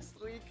me last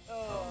week.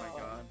 Oh my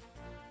god.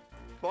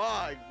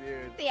 Fuck,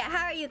 dude. Yeah,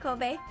 how are you,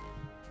 Kobe?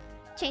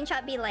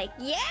 Chainshot be like,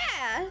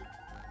 yeah!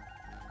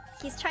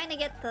 He's trying to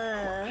get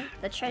the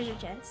treasure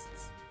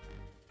chests.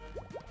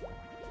 Oh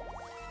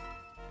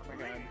my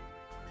god.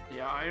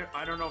 Yeah,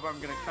 I don't know if I'm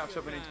gonna catch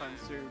up anytime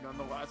soon on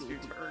the last few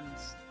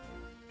turns.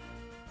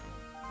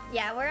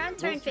 Yeah, we're on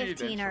turn We'll see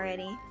 15 eventually.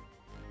 already.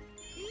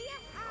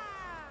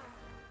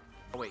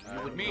 Oh wait, you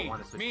wouldn't Me,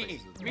 want to switch me,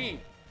 places with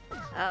me.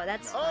 Oh,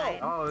 that's Oh. fine.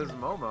 Oh, this is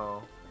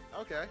Momo.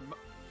 Okay.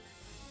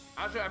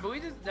 Actually, I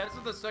believe that's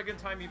the second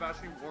time you've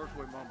actually worked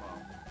with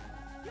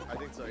Momo. I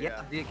think so,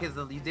 Yeah, yeah. because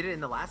you did it in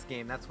the last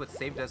game. That's what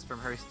saved us from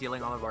her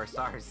stealing all of our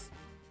stars.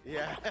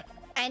 Yeah.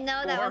 I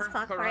know that was Or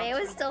clock party. It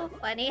was still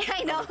funny.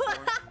 I know.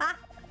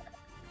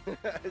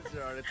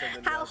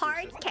 How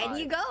hard can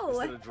you go?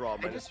 The draw.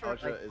 My I just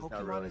heard nostalgia like is not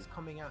Pokemon really. is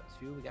coming out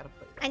too. We gotta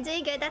play. I'm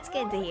doing good. That's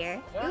good to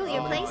hear. Ooh,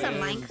 you're playing some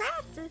Oh,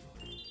 Minecraft?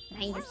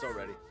 I'm Nice. so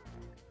ready.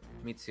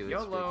 Me too. It's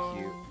YOLO,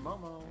 really cute.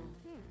 Momo.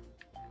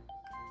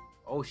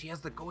 Oh, she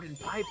has the golden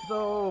pipe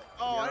though.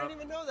 Oh, I didn't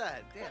even know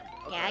that. Damn.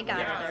 Okay. Yeah, I got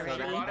it Yeah, so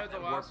already. they wanted the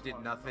Warp last did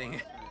one.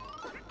 nothing.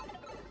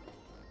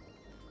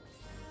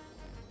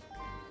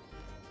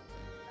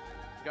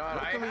 God,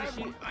 Luckily,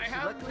 I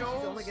have luckily no.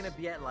 she's only gonna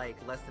be at like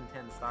less than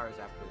 10 stars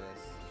after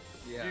this.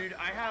 Yeah. Dude,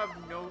 I have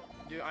no.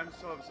 Dude, I'm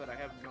so upset. I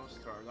have no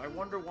stars. I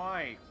wonder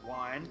why.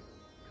 Juan.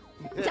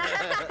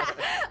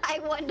 I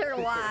wonder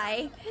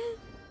why.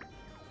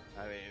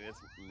 I mean, it's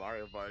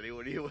Mario Party.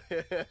 What do you?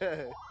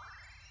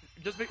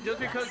 Just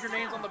because your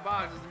name's on the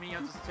box doesn't mean you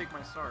have to take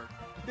my star.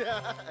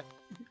 Yeah.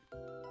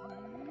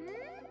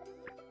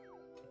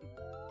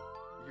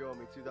 You owe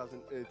me 2,000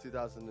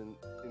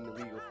 in the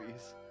legal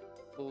fees.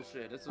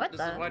 Bullshit. This is What this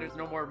the? is why there's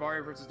no more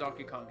Mario vs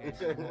Donkey Kong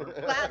games anymore.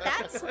 Wow,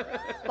 that's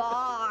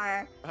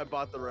far. I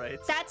bought the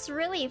rights. That's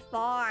really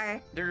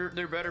far. There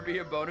better be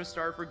a bonus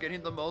star for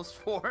getting the most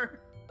for.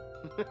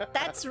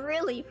 That's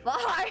really far.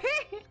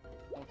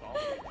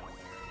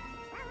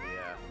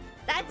 Yeah.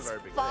 That's very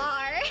big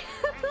far.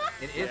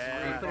 It is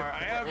Yeah. free.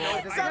 I have no. Well,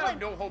 I this- have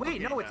no hope. of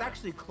Wait, no, getting it's that.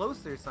 actually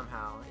closer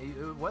somehow.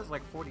 It was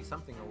like 40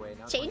 something away.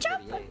 Now it's Change like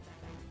up?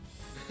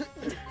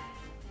 38.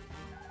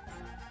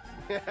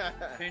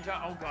 Change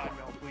out. Oh god,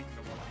 no! Please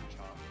no more change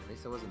out. At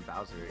least it wasn't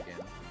Bowser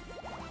again.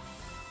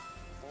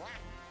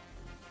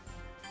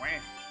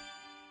 Wham.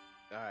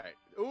 Alright.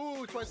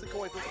 Ooh, twice the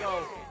coins. Let's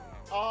go.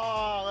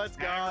 Oh, let's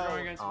go. Now we're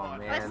going against Oh, one.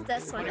 man. What's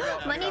this one?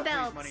 belt, Money please,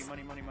 belts.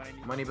 Money.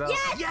 Money belt.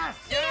 Yes! Yes!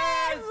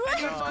 Yes! I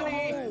need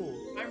money.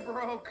 Oh. I'm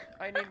broke.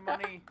 I need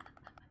money.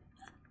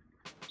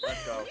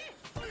 Let's go.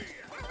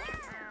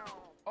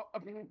 Oh,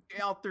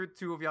 Y'all threw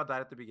two of y'all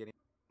died at the beginning.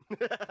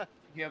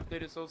 you have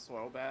played it so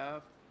slow,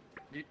 Bav.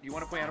 Do you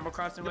want to play Animal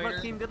Crossing Good later?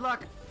 luck, team. Good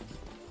luck.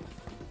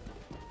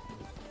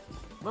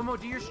 Momo,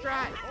 do your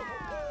strat.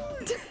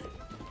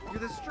 Do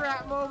the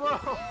strat, Momo.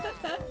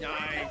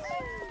 Nice.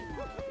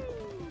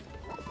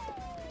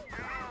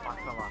 Oh, I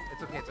fell off.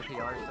 It's okay. It's okay.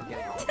 Y'all are still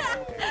getting it.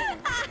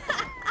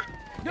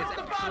 No, It's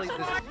the actually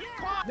box!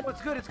 this- No,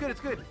 it's good. It's good. It's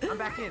good. I'm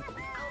back in.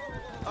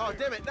 Oh,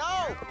 damn it.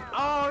 No!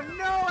 Oh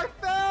no! I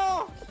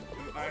fell.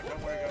 Alright,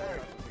 don't worry, guys.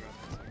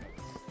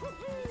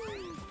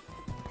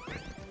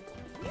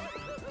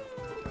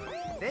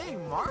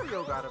 Dang,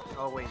 Mario got up.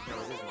 Oh wait, no,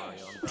 it is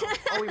Mario. I'm dumb.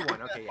 Oh, we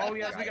won. Okay. Yeah, Oh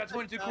yes, we it. got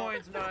 22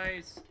 coins.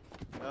 Nice.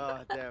 Oh,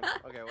 damn.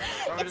 Okay,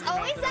 whatever. It's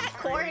always that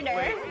corner.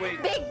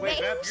 Wait, Big Bev, bang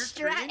you're strat.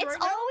 streaming It's right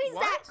now? always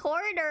that What?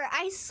 corner.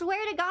 I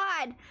swear to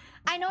God.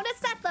 I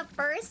noticed that the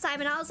first time,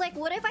 and I was like,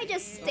 "What if I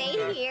just stay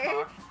Okay, here?"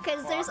 clock-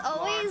 Because there's clock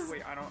block. always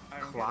Wait, I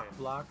don't Clock get it.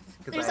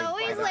 blocked. 'Cause There's I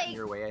always, got in like-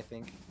 your way, I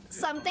think.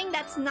 something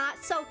that's not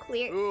so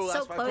clear, Ooh, so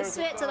last five close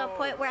to points, it to the let's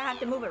point go. where I have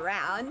to move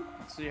around.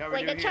 Let's see how we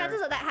Like do the chances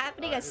here. of that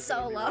happening is This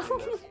so gonna low. be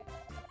winning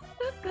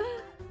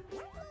this.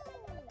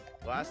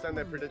 Last time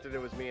they predicted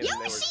it was me, and they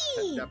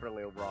Yoshi! were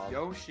definitely wrong.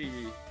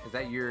 Yoshi. Is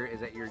that your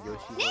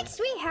Yoshi? Next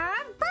we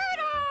have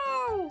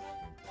Birdo.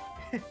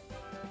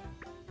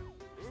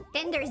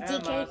 Then there's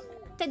DK, Emma.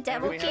 the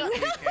Devil we King.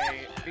 have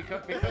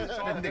DK because it's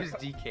all And there's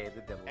DK,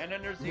 the devil. and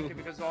then there's DK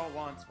because it's all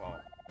Juan's fault.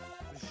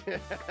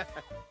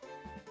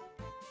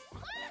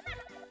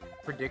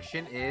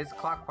 Prediction is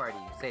clock party.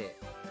 Say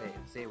it. Say it.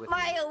 Say it with me.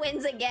 Mario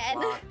wins again.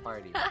 Clock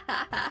party.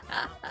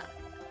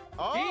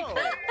 Oh!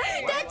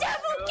 The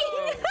Devil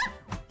King.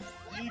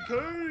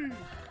 DK!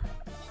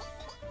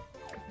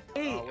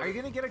 Hey, are you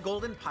gonna get a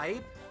golden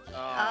pipe? Oh,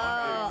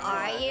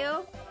 are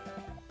you?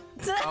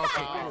 Okay,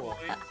 Oh, cool.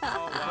 it's- oh,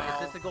 No, it's wow.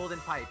 just a golden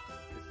pipe.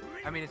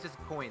 I mean, it's just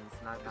coins,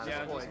 not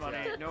Yeah, a just money.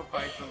 No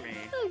pipe for me.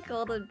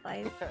 Golden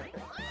pipe.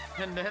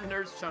 And then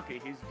there's Chunky.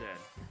 He's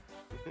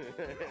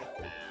dead.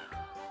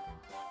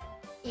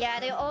 Yeah,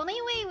 the only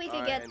way we could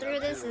Alright, get and through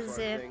that's this it is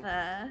for if,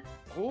 everything.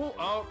 Cool.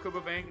 Oh,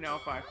 Koopa Bank now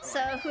 5 points. So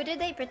who did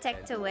they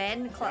protect to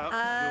win?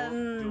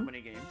 Dual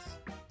mini games.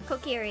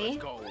 Kokiri.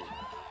 Let's go.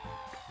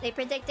 They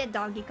predicted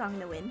Donkey Kong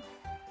to win.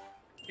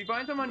 You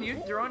find them on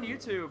YouTube. They're on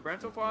YouTube.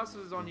 Brental Floss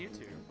is on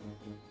YouTube.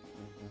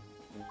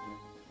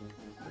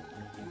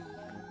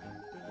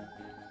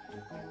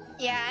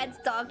 Yeah, it's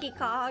Donkey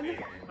Kong.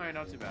 Alright,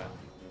 not too bad.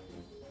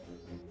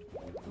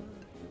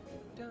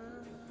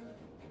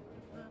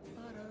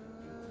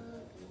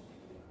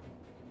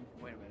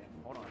 Wait a minute.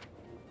 Hold on.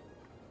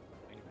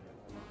 Wait a minute.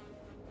 Hold on.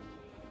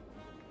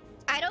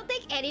 I don't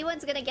think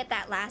anyone's gonna get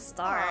that last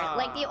star. Ah.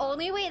 Like the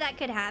only way that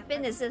could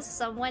happen is if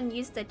someone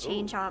used the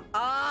chain chomp.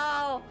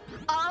 Oh,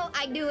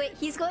 I knew it.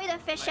 He's going to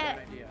fish I have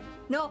at. an idea.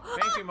 No.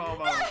 Thank you,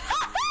 Momo.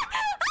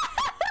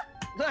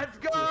 Let's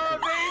go,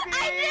 baby!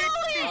 I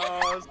knew it.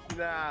 Oh,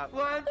 snap.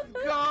 Let's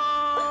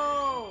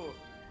go!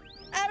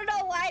 I don't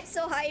know why I'm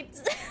so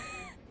hyped.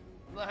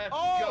 Let's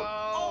Oh! go!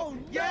 Oh,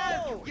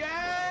 Yes! no!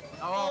 Yes!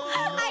 Oh,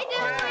 I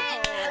knew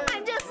it.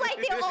 I'm just like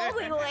the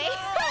only way.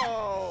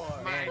 Oh!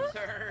 My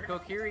turn.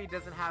 Kokiri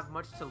doesn't have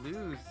much to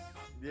lose.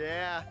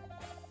 Yeah.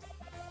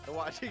 And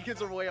watch, he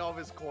gives away all of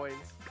his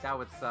coins. That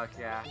would suck,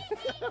 yeah.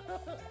 Oh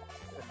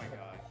my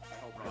god. I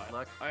hope not. Good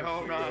luck. I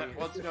hope not.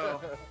 Let's go.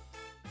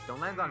 Don't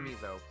land on me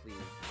though, please.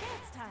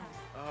 Dance time.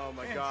 Oh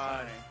my It's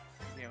god. time.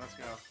 Yeah, let's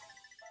go.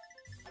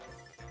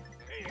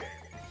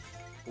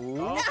 Ooh.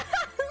 Oh.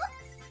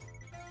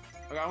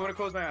 Okay, I'm gonna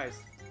close my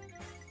eyes.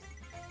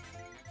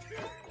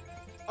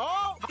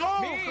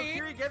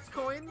 gets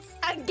coins.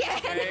 Again.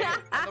 Okay,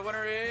 and the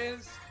winner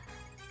is...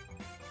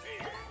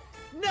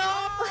 No!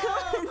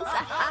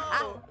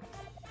 Oh!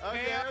 Okay,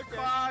 Hey, okay.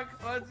 Fog,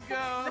 let's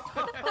go!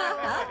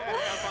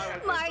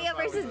 Mario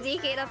versus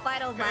DK, the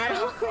final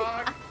battle.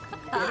 Fog.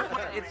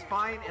 It's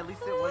fine. At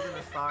least it wasn't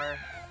a star.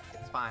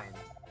 It's fine.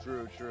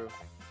 True, true.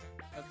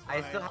 That's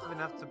I fine. still have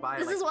enough to buy.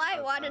 This like, is why I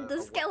a- wanted a the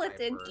Wolf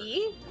skeleton Piper.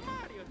 key.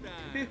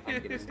 I'll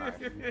get a star.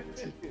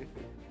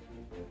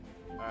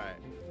 Alright.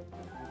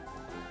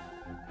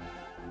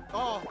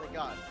 Oh my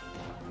god.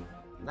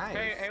 Nice.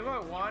 Hey,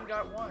 look, Juan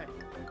got one.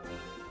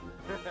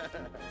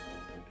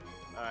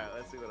 Alright,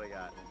 let's see what I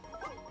got.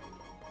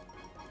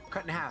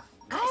 Cut in half.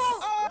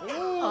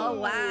 Oh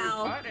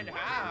wow. Cut in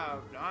half,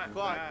 not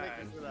Fuck, bad.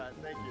 thank you for that.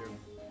 Thank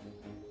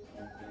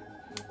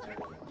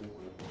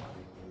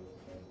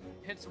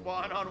It's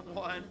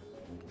 1-on-1.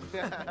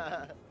 you.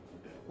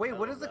 Wait, I what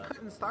love does the that.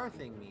 cut and star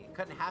thing mean?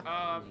 Cut in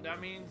half. mean?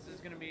 That means it's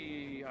gonna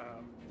be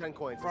 10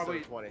 coins Probably-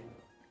 instead of 20.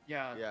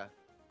 yeah. Yeah.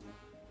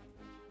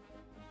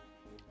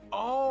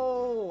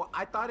 Oh,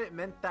 I thought it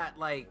meant that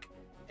like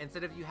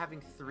instead of you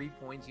having 3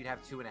 points, you'd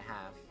have 2.5.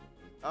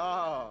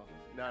 Oh.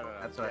 No.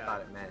 That's what I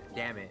thought it meant.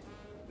 Damn it.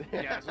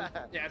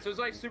 So it's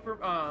like Super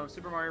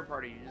Mario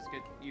Party.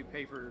 You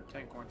pay for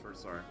 10 coins for a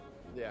star.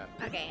 Yeah.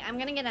 Okay, I'm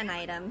gonna get an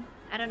item.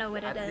 I don't know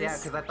what it is. Yeah,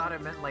 because I thought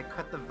it meant like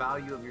cut the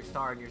value of your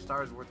star, and your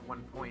star is worth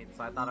 1 point.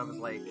 So I thought it was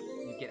like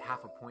you get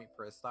half a point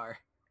for a star.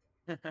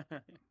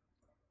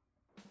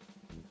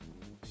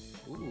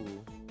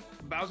 Ooh,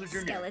 Bowser Jr.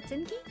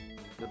 Skeleton key?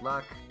 good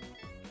luck.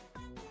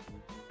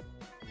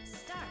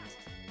 Start.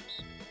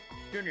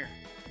 Junior.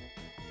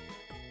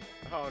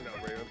 Oh no,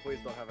 Raven, please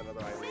don't have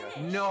another idea.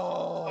 No.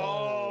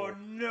 Oh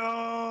no!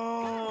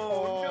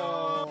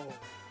 Oh.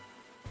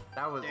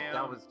 That was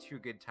Damn. too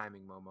good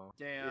timing, Momo.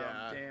 Damn,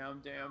 Yeah.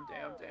 damn.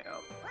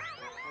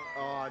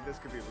 Oh, this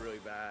could be really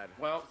bad.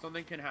 Well,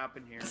 something can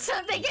happen here.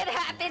 Something could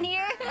happen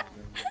here.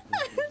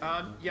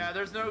 Yeah,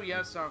 there's no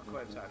yes sound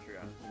clips,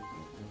 Atria.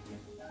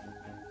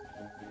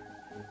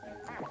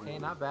 Okay,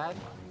 not bad.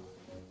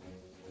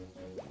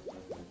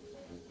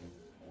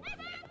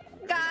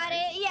 Got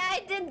it. Yeah,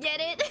 I did get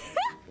it.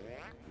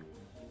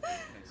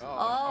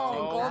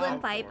 Oh, golden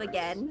of pipe course.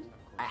 again.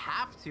 I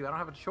have to. I don't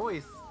have a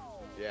choice.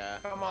 Yeah.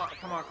 Come on,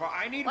 Carl.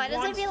 I need Why does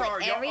one it feel star.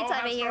 like Y'all every all time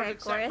have I hear a stars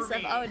except chorus for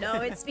of me. "Oh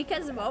no, it's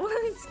because Momo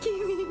is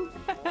scheming"?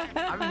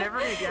 I'm never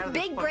gonna get out of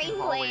this Big fucking brain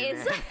hallway,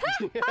 plays. man.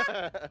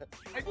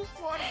 I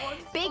just want one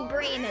Big star.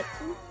 brain.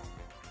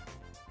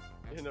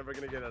 You're never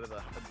gonna get out of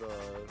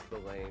the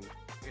lane.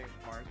 Okay,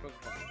 Mario's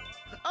supposed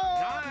to-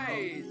 Oh.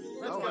 Nice.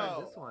 Let's Oh,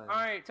 go. this one. All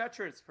right,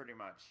 Tetris, pretty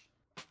much.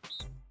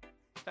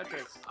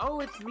 Tetris. Oh,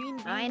 it's Mean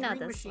Bean I know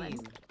Green this one.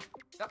 Machine.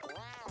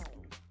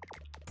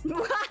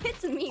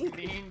 What? Mean?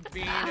 Mean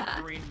Bean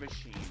Green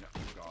Machine. Oh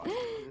god.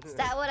 Is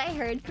that what I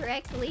heard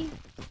correctly?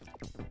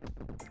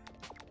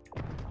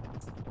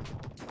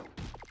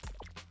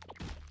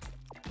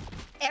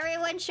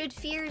 Everyone should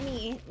fear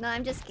me. No,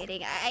 I'm just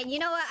kidding. You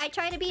know what? I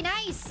try to be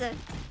nice.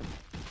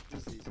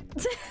 This is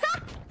easy.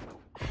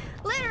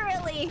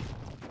 Literally.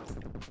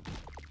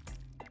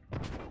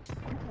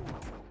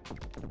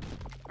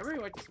 I really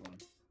like this one.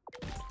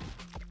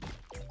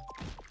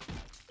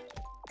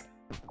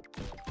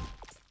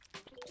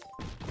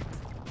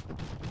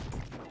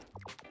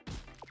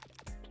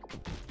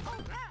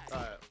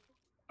 Alright.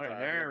 Alright,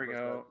 there we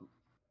go.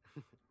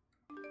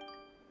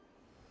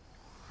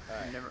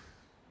 Alright. Never.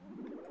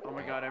 Oh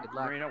my god, Good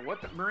luck.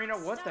 Marina,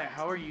 what the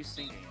hell are you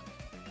singing?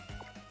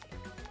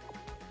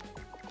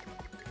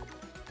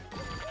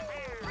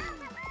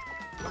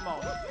 Come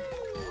on.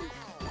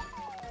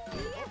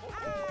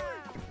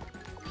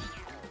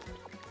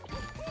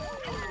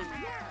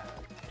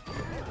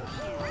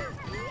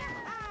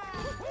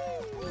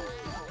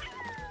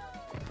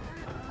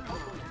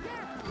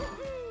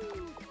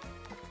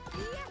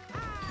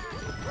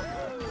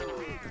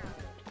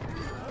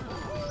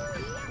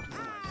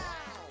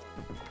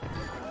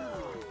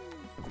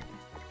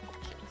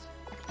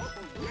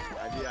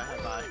 Idea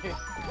have I.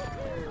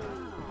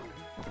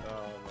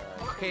 Oh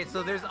man. Okay,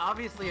 so there's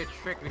obviously a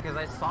trick because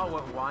I saw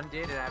what Juan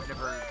did and I've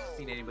never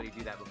seen anybody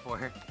do that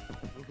before.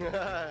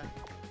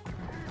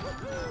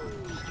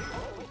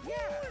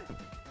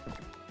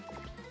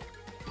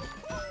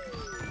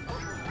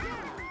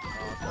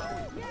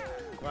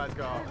 Let's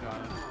go.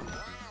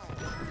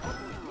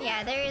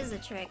 Yeah, there is a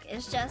trick.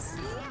 It's just...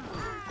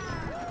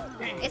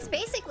 It's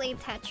basically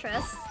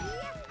Tetris.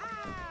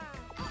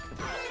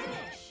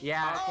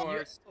 Yeah, Of you-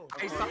 course.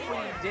 I saw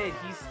what he did.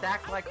 He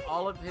stacked like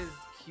all of his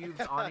cubes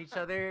on each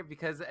other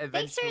because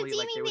eventually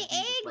like there redeeming would the be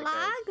just, like, egg,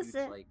 a Logs.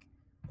 huge, like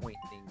point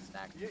thing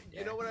stacked.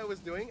 You know what I was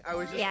doing? I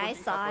was just Yeah, I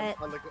flicking saw up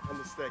it. on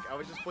the stick. I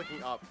was just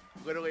flicking up.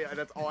 Literally,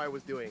 that's all I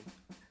was doing.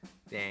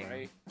 Dang.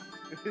 Right?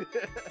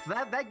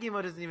 That game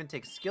mode doesn't even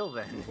take skill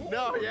then.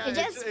 No, yeah. You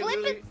it's- just flip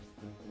literally-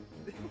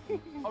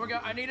 Oh my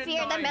god, I need a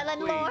Fear the 9, Melon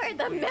please. Lord,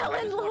 the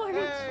Melon Lord.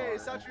 Hey,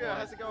 Satria,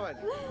 how's it going?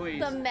 Please.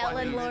 The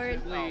Melon please,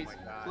 Lord. Please, Oh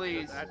my God,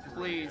 please, that's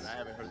really please, good. I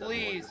haven't heard that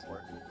please.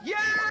 before.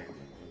 Yeah!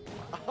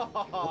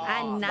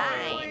 A 9.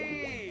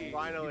 Finally!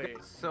 Finally. You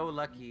got so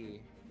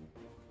lucky.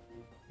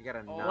 You got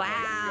a Oh nut. my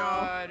Wow.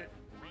 god.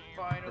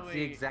 Finally. That's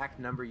the exact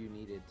number you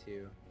needed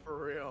too.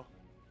 For real.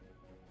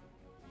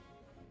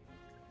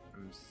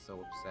 I'm so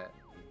upset.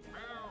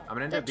 I'm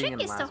gonna end The up being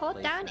trick in is last to hold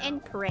place down now.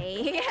 and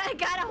pray.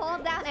 Gotta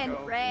hold down and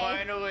Go. pray.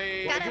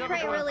 Finally. Gotta If you pray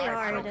have a really red-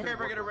 I hard. don't care if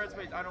I get a red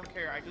space. I don't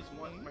care. I just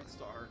want my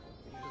star.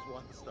 You just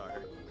want the star.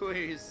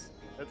 Please.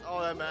 That's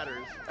all that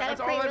matters. Gotta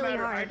That's pray all that really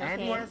matters. I hard. just And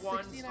Okay. he want has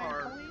one 69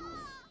 star. coins?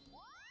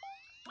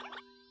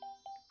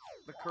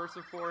 The curse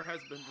of 4 has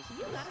been You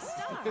destroyed. got a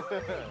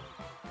star.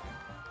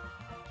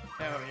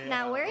 Hell yeah.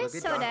 Now where is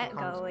Look at Sodet Donkey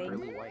Kong's going?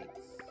 pearly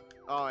whites.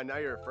 Oh, and now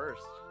you're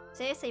first.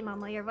 Seriously,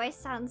 Momo, your voice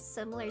sounds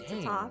similar to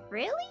Dang. Top.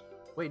 Really?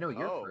 Wait, no,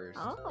 you're Oh. first.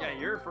 Oh. Yeah,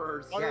 you're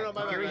first. Oh, no, Yeah, no,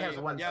 my bad, Gary my has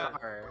bad. one Yeah.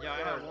 star. Yeah, I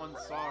have one I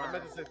star.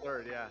 meant to say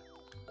third, yeah.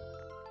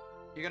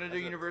 You gonna do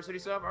That's it. university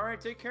stuff? All right,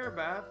 take care,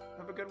 Bath.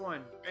 Have a good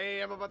one.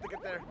 Hey, I'm about to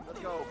get there. Let's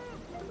go.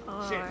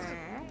 Shit.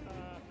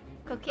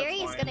 Or...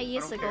 Kokiri is fine. gonna I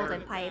use the don't care.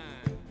 golden pipe.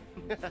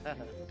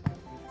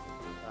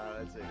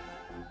 Let's see.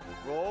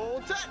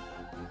 Roll 10!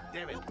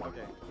 Damn it.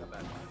 Okay, not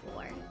bad.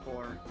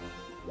 4.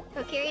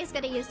 Kokiri is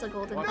gonna use the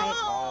golden What? pipe.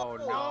 Oh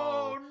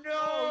Oh no!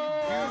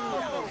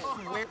 no!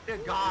 Dude, swear to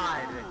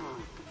God!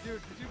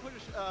 Dude, did you put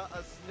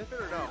a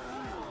snippet or no?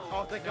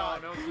 Oh, thank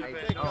God. No I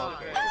snippet. Thank No God.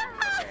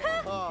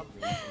 snippet. Oh,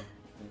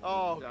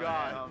 oh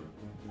God.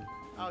 Damn.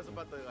 I was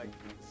about to, like,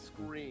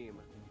 scream.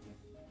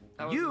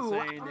 That was You!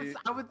 insane, dude.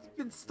 I was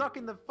been stuck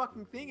in the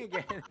fucking thing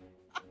again.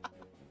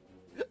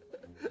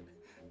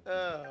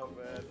 Oh,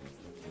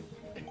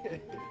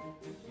 man.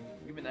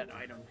 Give me that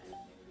item.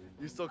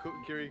 You still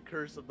carry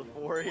Curse of the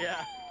 4?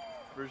 Yeah,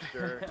 for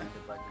sure. Good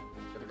luck.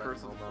 The Good luck,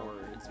 curse of the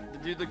Momo.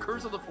 4. Dude, the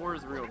curse of the 4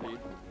 is real, dude.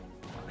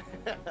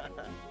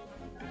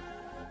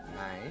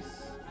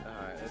 Nice.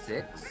 Alright,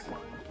 6.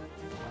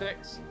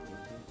 6.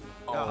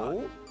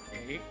 Oh.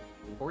 8.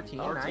 14.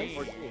 14. Nice.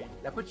 14.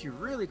 That puts you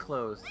really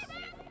close.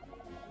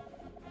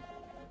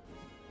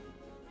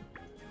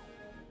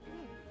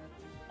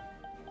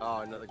 Oh,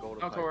 another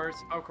golden Of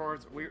pipe.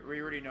 course. We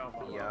already know.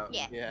 Momo.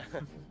 Yeah. Yeah. Yeah.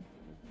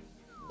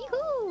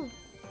 Yoo-hoo!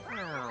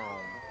 Wow.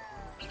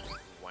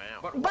 Wow.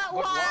 But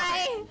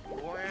why?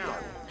 Wow.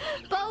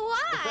 But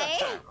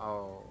why?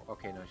 Oh,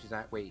 okay, no, she's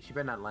not. Wait, she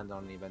better not land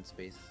on the event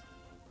space.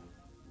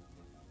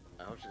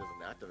 I hope she doesn't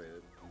activate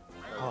it.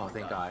 Oh,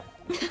 thank God.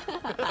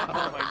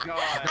 Oh my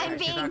god. I'm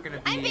She's not being-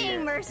 gonna I'm be,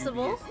 being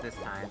merciful. dubious this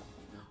time.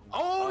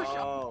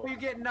 Oh, Oh. you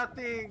get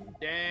nothing.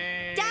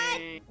 Dang.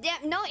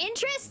 Dad, no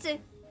interest.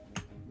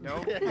 No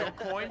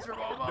coins for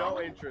Momo?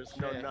 No interest,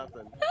 no Shit.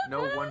 nothing.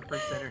 No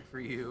 1%er for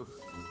you.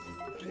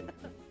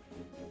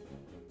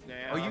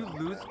 Damn. Oh, you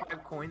lose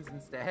 5 coins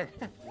instead.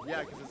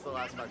 Yeah, because it's the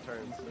last 5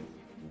 turns.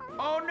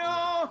 Oh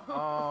no!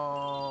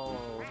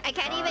 Oh. I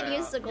can't even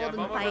use the golden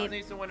yeah, Momo pipe.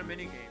 needs to win a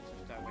mini game, so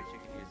that way she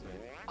can use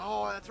it.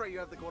 Oh, that's right, you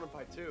have the golden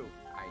pipe too.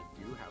 I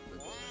do have the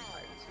golden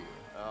pipe too.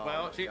 Oh,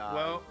 well, my God.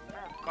 well,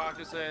 Clock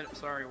just said,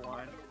 sorry,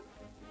 Juan.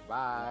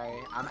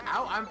 Bye. I'm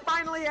out. I'm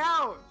finally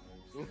out.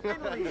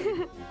 Finally.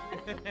 Watch.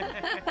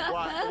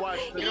 Yeah, Watch.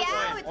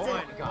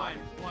 it's a- One.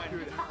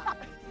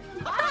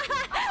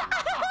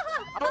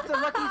 Oh, it's a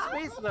lucky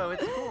space though.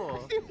 It's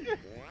cool.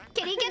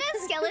 Can you get a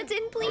skeleton,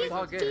 please? It's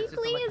all good. Can you It's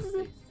just a lucky please?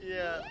 space.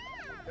 Yeah.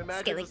 Imagine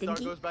the Skeleton star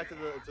key. goes back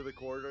to the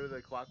corridor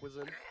the clock was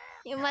in.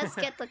 You must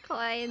get the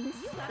coins.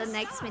 The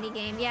next mini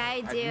game. Yeah, I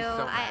I'd do. be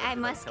so mad I if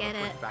must get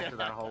teleports it. Back to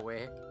that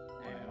hallway.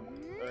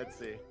 Damn. Let's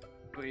see.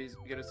 Please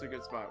get us a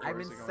good spot. I'm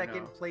Where in is it going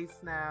second now? place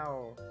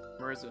now.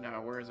 Where is it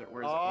now? Where is it?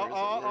 Where is Oh, it?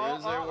 Where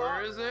is it?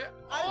 Where is it?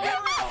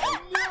 I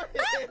knew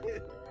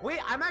it! Wait,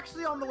 I'm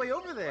actually on the way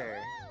over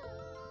there.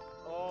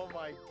 Oh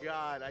my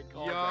God, I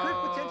called Yo, that.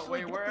 Could potentially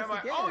wait, get where this am I?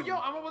 again. Oh, yo,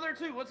 I'm over there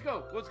too. Let's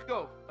go. Let's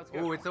go. Let's go.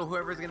 Oh, it's so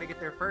whoever's gonna get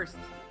there first.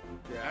 All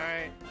Yeah.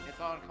 right, it's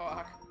on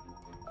clock.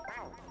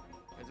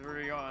 It's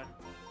already on.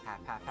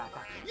 Half.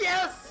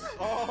 Yes!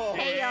 Oh,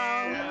 Hey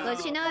y'all, Yeah.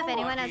 don't you know if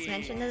anyone has Lucky.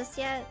 mentioned this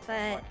yet,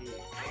 but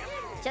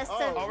just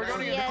Oh, a we're going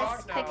to get the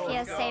clock now. quick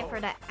Let's PSA go. for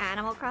the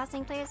Animal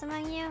Crossing players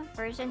among you.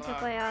 Version Come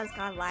on. 2.0 has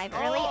gone live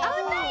early.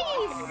 Oh,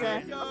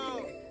 nice!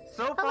 Go.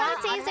 So far, Hello,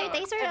 I Taser. have-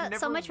 Thanks for I've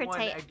so never much for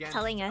won against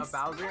telling a us.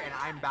 Bowser, and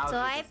I'm Bowser So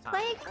I this time.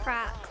 play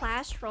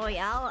Clash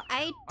Royale. I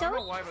I don't don't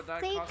know why, but that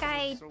think costume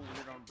I looks so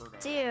weird on Birdo.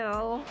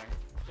 do.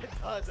 It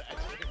does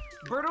actually.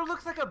 Birdo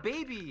looks like a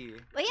baby.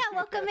 But yeah,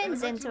 welcome in,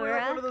 It's like you wear,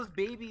 like, one of Zentura. those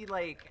baby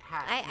like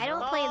hats. I you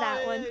don't know? play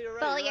that Oh, one. yeah, you're right,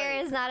 Failure you're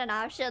right. is not an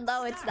option,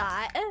 though it's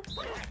not.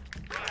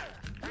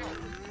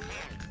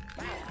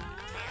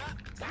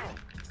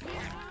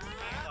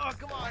 Oh,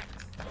 come on.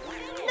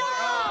 No!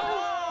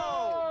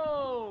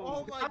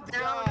 Oh my Up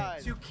down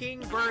God. to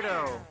King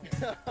Birdo.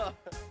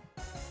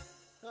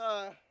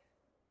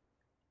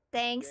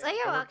 Thanks. Oh,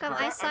 you're I worked welcome.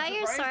 hard. I saw I'm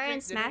your surprised Sora they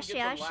and didn't Smash get the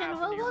reaction. laugh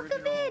Well, in the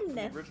welcome original- in.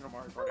 the original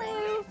Mario Party.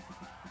 Hello.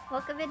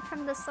 Welcome in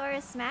from the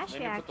Sora Smash They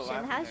didn't put the reaction.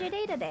 laugh in How's your there.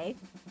 day today?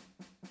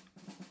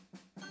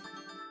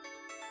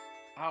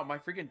 Ow, my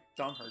freaking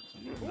thumb hurts.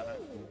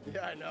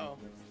 Yeah, I know.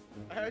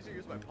 I actually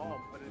used my palm,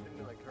 but it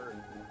didn't like hurt.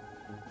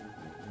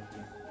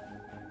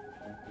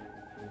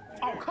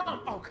 Oh, come on.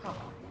 What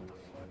the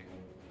fuck?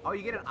 Oh,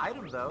 you get an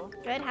item though.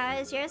 Good, how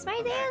is yours? My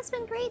day has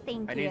been great, thank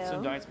you. I need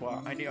some dice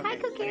block. I need. Okay, Hi, I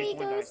need some dice Kukuritos.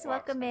 blocks.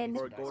 Welcome in.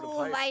 Or golden Ooh,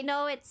 pipe. I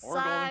know it Or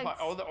golden sucks. block.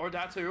 Oh, or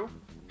that too.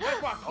 Dice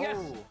block. Yes.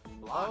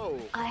 Block. Oh,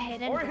 A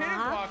hidden Or block. hidden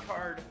block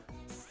card.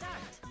 Start.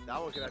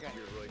 that one could actually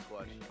be really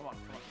clutch. Come on,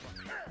 come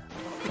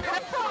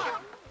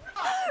on.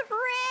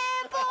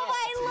 Rip! Oh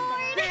my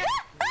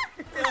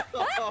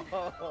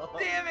lord!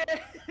 Damn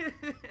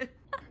it!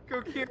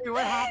 Kokiri,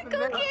 what happened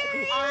there?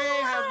 Kokiri! I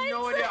have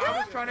no What? idea. I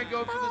was trying to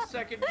go for the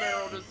second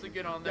barrel just to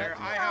get on there.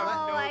 I have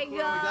Oh no my clue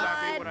God.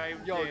 exactly what I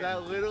Yo, did.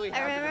 that literally I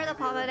happened remember to the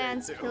me other Papa day,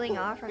 Dance too. peeling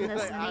off from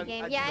this I minigame.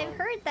 just Yeah, I've don't-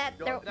 heard that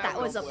don't- that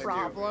was a don't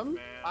problem.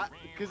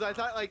 Because I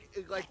thought like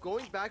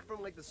going back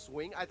from like the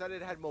swing, I thought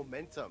it had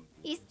momentum.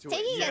 He's Do it.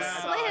 taking Yeah,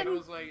 a it swim.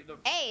 was like the.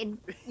 Hey,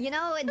 you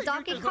know, in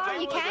Donkey just- Kong,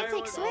 you I can't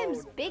take was swims.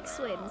 alone. Big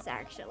swims,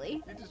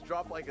 actually. You just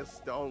drop like a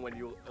stone when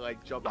you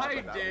like jump off I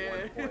at that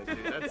did. one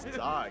point, dude. That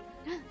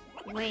sucked.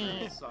 Wait.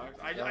 It sucks.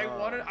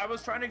 I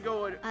was trying to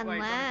go like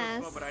Unless-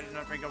 slow, but I did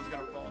not think I was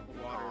gonna fall in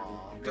the water.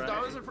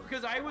 Right.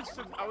 Because I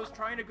was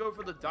trying to go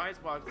for the dice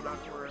box, but not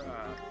for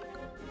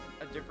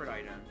a different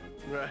item.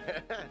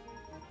 Right.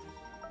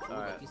 Ooh,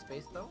 Alright. lucky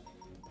space though.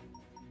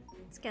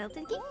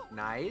 Skeleton King?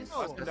 Nice.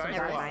 Oh, That's nice. not bad.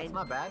 Never That's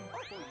not bad.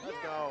 Let's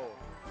go.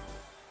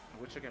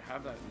 I wish I could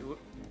have that.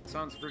 It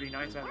sounds pretty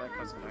nice to have that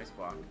custom dice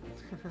block.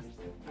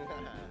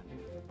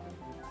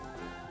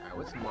 Alright,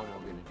 what's Momo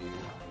gonna do?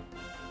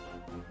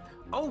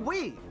 Oh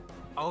wait!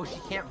 Oh, she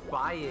can't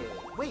buy it.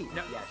 Wait,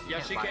 No, yeah, yeah,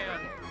 can't she buy can.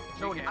 It.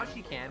 She No, can. now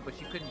she can, but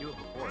she couldn't do it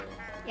before.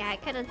 Yeah, I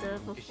could have done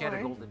it before. She had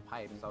a golden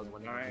pipe, so I was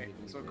wondering. Alright,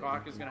 if she so could use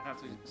Cock is gonna have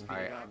to speed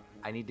Alright, it up.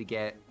 I need to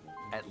get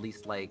at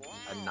least like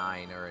a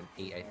 9 or an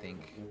 8, I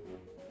think.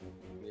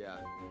 Yeah.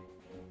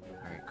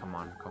 Alright, come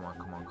on, come on,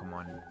 come on, come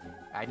on.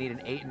 I need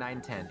an 8,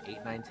 9, 10.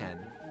 8, 9,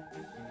 10.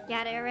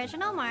 Yeah, the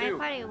original Mario Dude.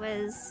 Party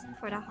was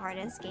for the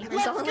hardest game.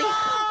 Let's only... go!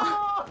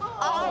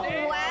 Oh,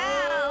 Damn.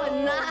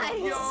 wow, nice!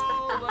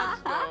 Yo,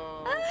 let's go.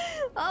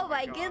 Oh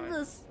my God.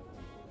 goodness.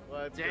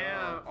 Let's Damn,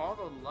 go. all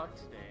the luck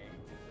today.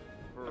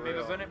 For I mean,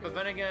 real. but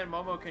then again,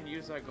 Momo can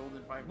use that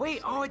golden pipe.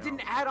 Wait, so, oh, you it know.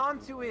 didn't add on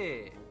to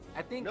it.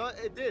 I think. No,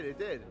 it did. It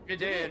did. It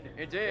did.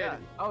 It did. Yeah.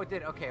 Oh, it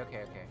did. Okay,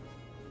 okay, okay.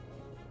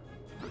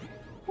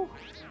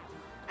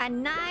 A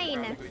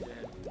 9. Probably did.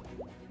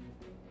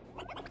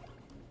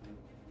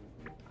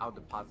 I'll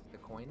deposit the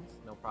coins,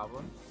 no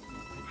problem.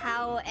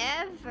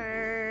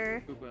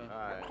 However, Koopa.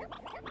 Alright.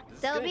 This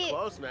is there'll getting be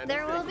close, man.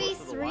 there This is will be getting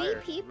close to the 3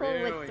 wire. people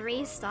Really with 3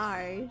 close.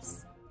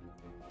 stars.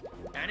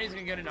 And he's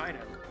gonna get an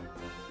item.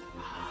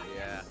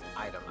 Yeah.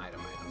 Item,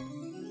 item,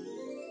 item.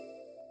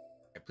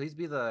 Okay, please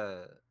be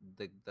the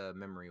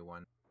memory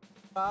one.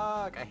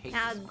 Fuck, I hate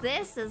Now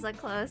this. this is a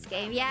close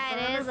game. Yeah,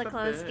 it is a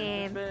close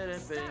game.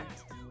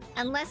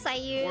 Unless I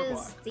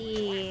use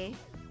the...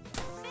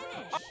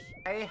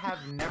 I have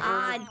never.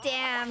 Ah,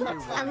 damn. Never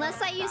won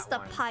Unless I that use the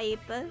one. pipe.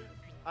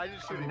 I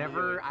just shoot I've it never.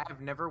 immediately. I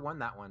have never won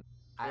that one.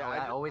 Yeah, I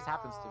that d- always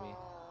happens to me.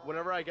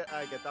 Whenever I get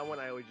that one,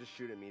 I always just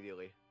shoot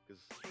immediately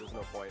because there's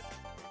no point.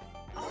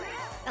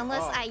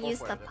 Unless Oh, I go use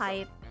for the it, that's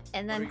pipe.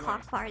 And Where then are you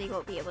Clock Party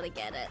won't be able to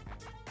get it.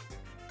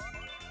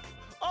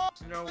 Oh,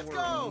 Snow let's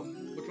World. go.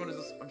 Which one is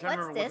this? I'm trying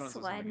to What's remember which this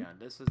one one? is this again.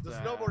 This is the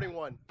snowboarding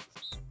one.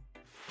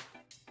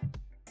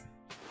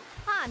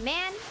 Aw,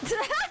 man.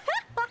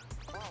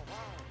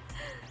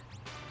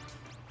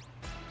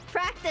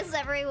 Practice,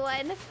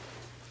 everyone.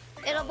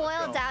 It'll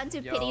boil go. down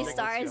to Yo, pity let's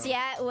stars. go.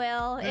 Yeah, it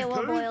will. It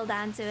will boil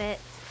down to it.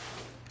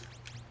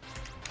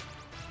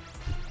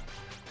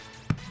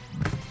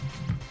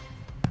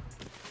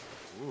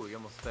 Ooh, you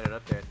almost sped it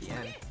up there at the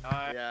end.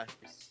 Yeah.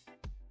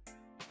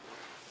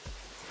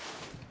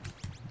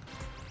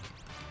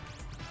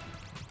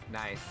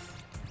 Nice.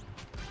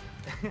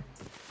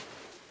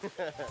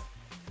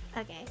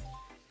 Okay.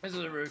 This is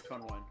a really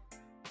fun one.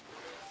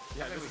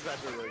 Yeah, this is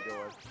actually a really good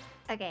one.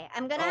 Okay,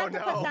 I'm gonna Oh, have to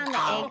no. put down the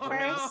egg Oh,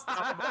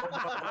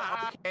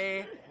 first.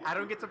 Okay, I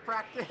don't get to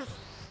practice.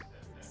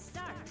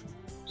 Start.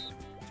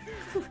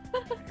 Here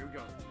we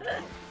go.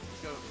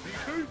 Let's go.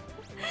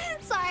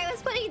 Sorry, I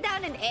was putting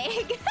down an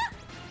egg.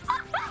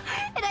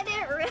 And I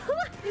didn't realize.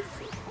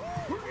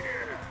 Alright,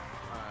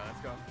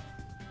 let's go.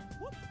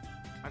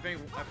 I think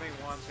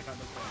Juan's gonna have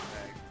this one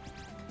bag.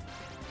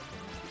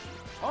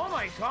 Oh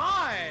my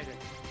god!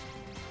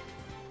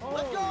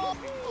 Let's go!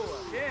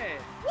 Holy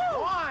shit!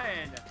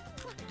 Juan!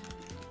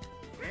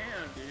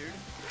 Damn, dude.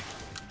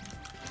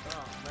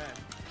 Oh man.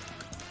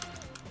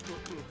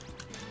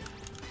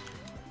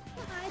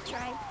 I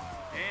tried.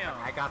 Damn.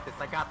 I got this.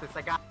 I got this.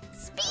 I got.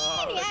 Speed!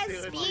 Oh, let's Yes, see,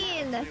 let's see.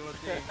 speed!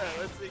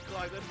 Let's see,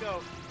 Clark. Let's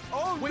go.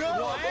 Oh Wait, no!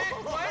 what?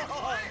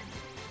 What?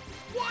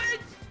 What?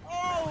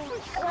 Oh!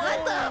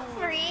 What the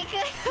freak?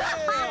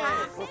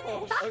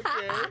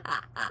 Okay.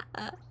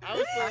 I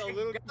was feeling a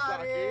little too Got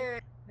cocky.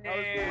 it. I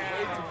was feeling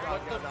way too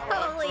cocky on that one.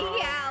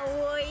 Holy cow,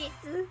 wait.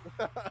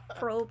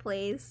 Pro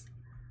plays.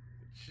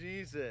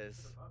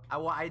 Jesus.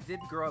 Well, I did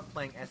grow up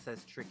playing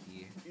SS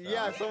Tricky. so-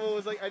 Yeah, someone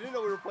was like, I didn't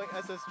know we were playing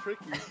SS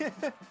Tricky.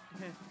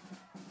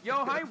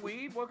 Yo, hi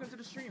Weeb. Welcome to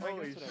the stream. How you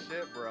Holy doing today?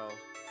 shit, bro.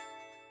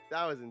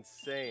 That was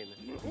insane.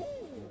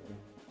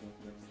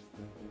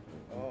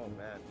 Oh Oh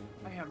man.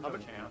 I have no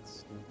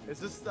chance. Is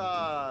this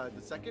the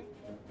second?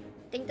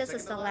 I think this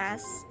is Second the to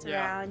last? last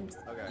Yeah. round.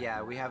 Okay.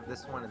 Yeah, we have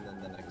this one and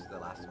then the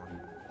last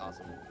one.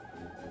 Awesome.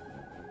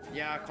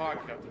 Yeah,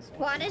 Clark got this one.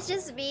 Juan is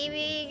just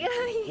beaming.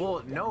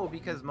 Well, no,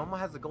 because Momo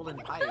has the golden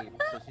pipe,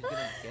 so she's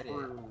gonna get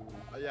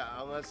it. Yeah,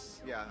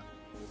 unless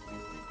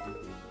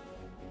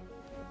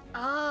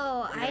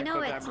Oh, You I gonna know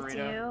cook what that, to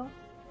Marina? do.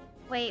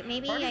 Wait,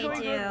 maybe Party's I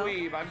going good, do.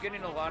 Weeb. I'm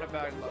getting a lot of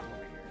bad luck over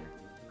here.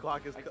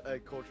 Clock is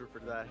culture for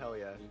that. Hell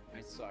yeah.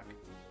 I suck.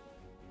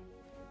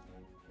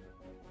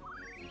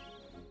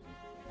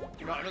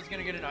 You know, I'm just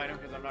gonna get an item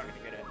because I'm not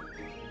gonna get it.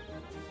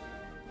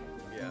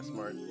 Yeah,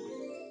 smart.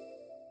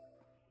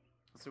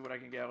 Let's see what I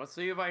can get. Let's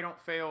see if I don't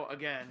fail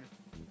again.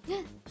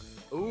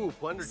 Ooh,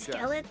 plunder chest.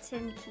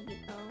 Skeleton key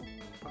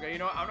though. Okay, you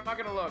know what? I'm not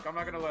gonna look. I'm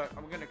not gonna look.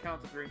 I'm gonna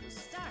count to 3 and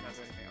just not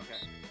do anything.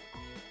 Okay.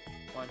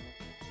 1,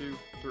 2,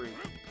 3.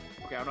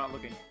 Okay, I'm not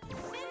looking.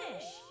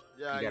 Finish.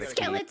 Yeah, You gotta gotta-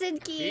 Skeleton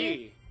key.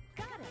 Key.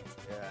 Got it.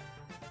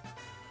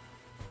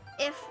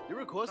 Yeah. If You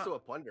were close to a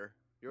plunder.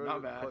 You were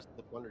Not bad. close to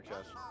the plunder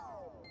chest.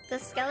 the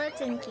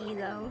skeleton key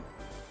though.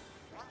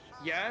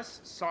 Yes.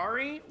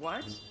 Sorry.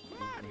 What?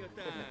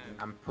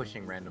 I'm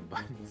pushing random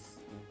buttons.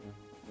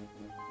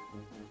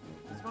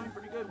 It's going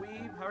pretty good,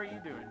 Weeb. How are you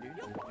doing, dude?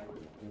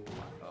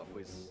 Oh,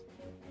 please.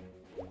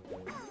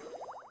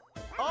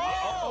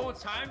 Oh,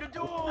 it's time to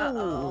duel.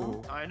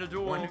 Uh-oh. Time to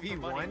duel.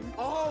 1v1?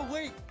 Oh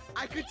wait,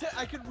 I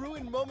could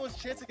ruin Momo's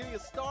chance of getting a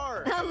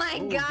star. Oh my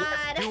Ooh,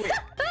 god.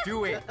 yes,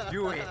 do it!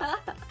 Do it!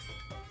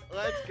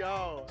 Let's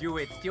go. Do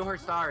it! Steal her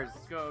stars!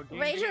 Let's go. Ding,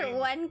 Wager ding.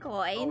 1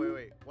 coin. Oh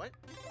wait, what?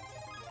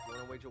 You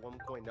wanna wager 1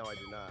 coin? No, I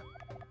do not.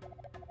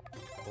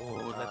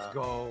 Oh, let's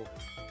go!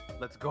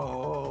 Let's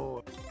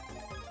go!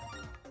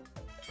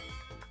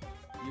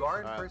 You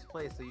are in first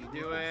place, so you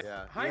Do it.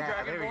 Yeah. Hi,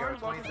 Yeah, there we go,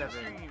 Dragonborn. Welcome to the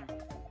 27. stream.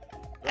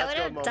 I would Let's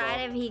have go, Momo.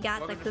 died if he got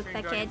Welcome the to the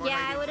stream, Koopa Kid. Dragonborn. Yeah,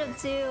 How I you would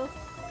have too.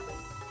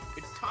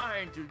 It's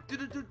time to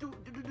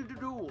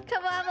duel.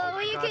 Come on, Momo,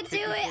 my you God, can do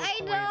it. 54 I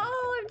coins.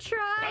 know. I'm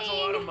trying. That's a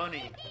lot of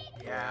money.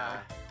 Yeah.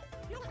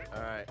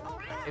 All right.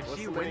 If What's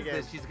she the wins minigame?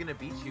 this, she's gonna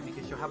beat you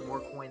because she'll have more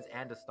coins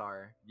and a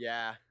star.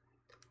 Yeah,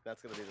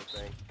 that's gonna be the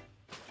thing.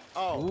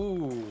 Oh,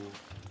 Ooh.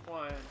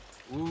 One.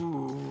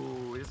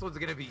 Ooh. This one's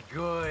gonna be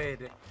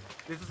good.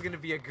 This is gonna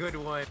be a good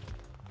one.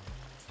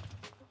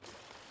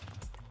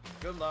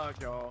 Good luck,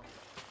 y'all.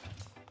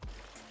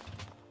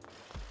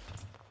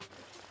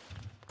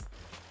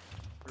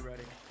 We're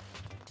ready.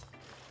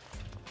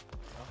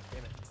 Oh,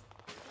 damn it.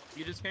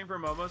 You just came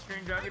from Momo stream,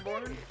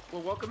 Dragonborn?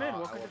 Well, welcome in. I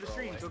Welcome to won't the go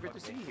stream. away. So good to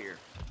see you here.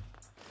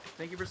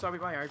 Thank you for stopping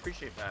by. I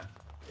appreciate that.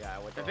 yeah, I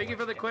went. And thank you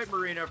for the clip,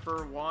 Marina,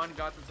 for Juan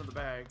got this in the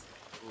bag.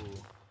 Ooh.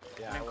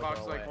 Yeah, And I then went Cox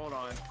all like, away. hold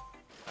on.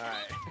 All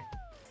right.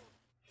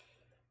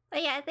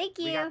 But yeah, thank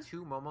We you. got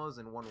 2 Momos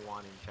and 1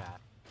 Juan in chat.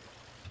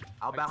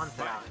 I'll balance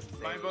it out. and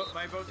say- My vote's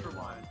for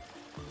Juan.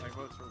 My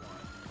vote's for Juan.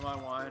 Come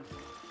on, Juan.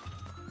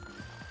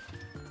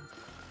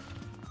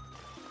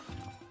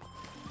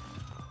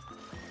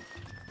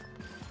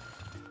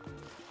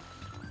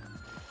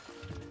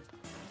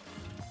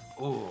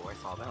 Ooh, I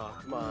saw that. Oh,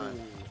 come on.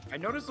 I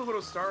noticed the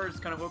little stars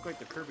kind of look like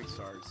the Kirby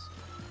stars.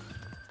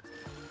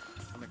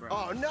 On the ground.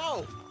 Oh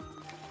no!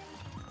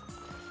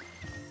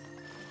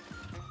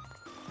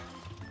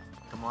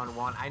 Come on,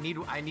 Juan. I need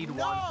No! Juan to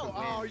win.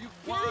 Oh, are you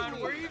kidding Juan,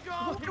 me? where you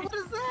going? What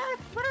is that?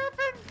 What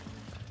happened?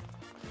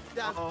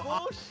 That's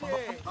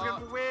bullshit. She's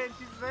gonna win.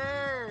 She's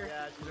there.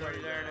 Yeah, she's She's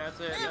already there. That's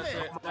it. Damn That's it.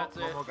 it. That's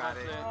it. Momo got That's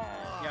it.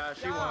 Oh, Yeah,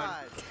 she God.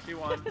 won. She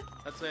won.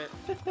 That's it.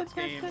 That's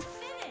game. Finish.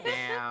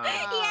 Damn.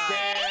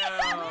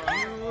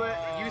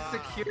 Damn. You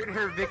secured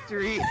her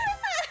victory.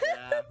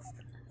 Yeah.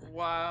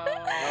 Wow.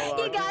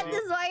 You got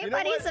this Mario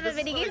Party what? 7 This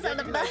is minigames funny are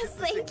the because I best. did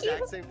this Thank you.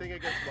 exact same thing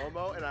against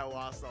Momo, and I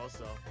lost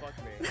also. Fuck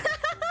me.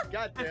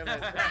 God damn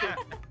it.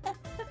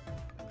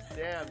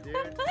 Damn, dude.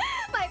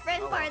 My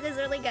friend Parth is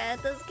really good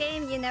at this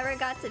game. You never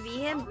got to beat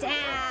him.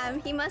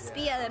 Damn, he must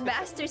be a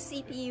master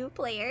CPU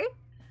player.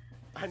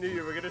 I knew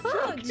you were gonna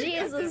Oh, choke.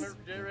 Jesus.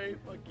 Ray,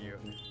 fuck you.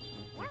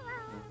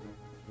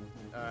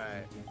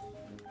 Alright.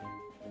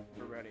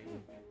 We're ready.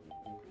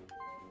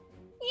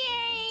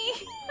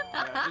 Yay!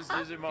 Yeah, just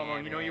visit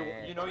Momo. You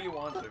know you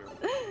want to.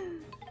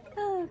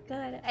 Oh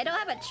god, I don't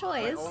have a My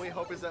choice. only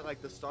hope is that like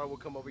the star will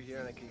come over here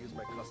and I can use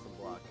my custom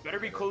block. Better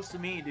be close to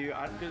me, dude.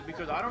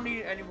 Because I don't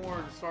need any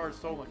more stars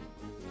stolen.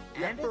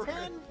 And a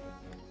 10.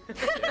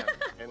 Yeah,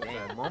 and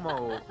Dang,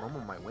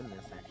 Momo might win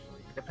this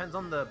actually. Depends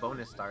on the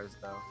bonus stars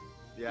though.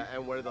 yeah,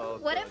 and where the.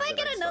 What if I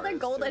get next another star is,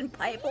 golden too.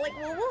 pipe? Like,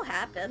 what will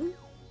happen?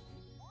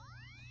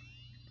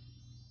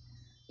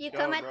 You Go,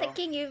 come at bro.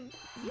 thinking you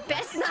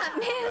best not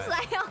miss.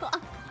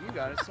 You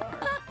got a star.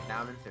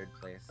 Now I'm in 3rd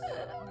place.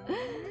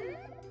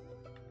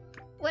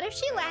 What if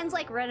she lands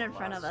like right in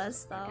front of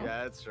us, though?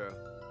 Yeah, that's true.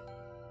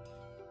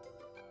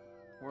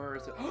 Where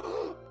is it?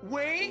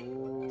 Wait!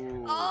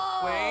 Ooh.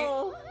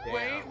 Oh!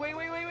 Wait!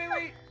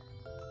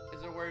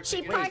 Is it where I She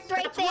think it is? parked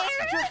right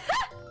there.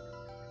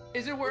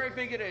 Is it where I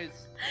think it is?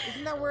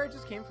 Isn't that where it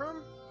just came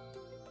from?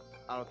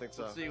 I don't think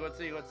so. Let's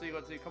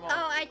see. Come on.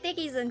 Oh, I think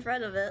he's in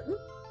front of it.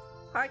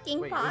 Parking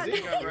Wait, pot. is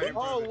it?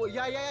 Oh, well,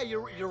 yeah.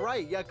 You're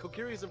right. Yeah,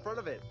 Kokiri's in front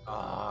of it.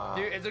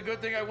 Dude, it's a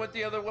good thing I went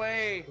the other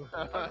way.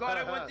 I'm glad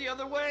I went the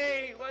other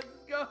way. Let's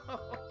go.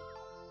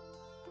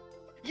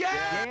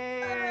 Yeah!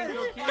 Yay,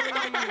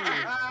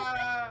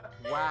 Kokiri!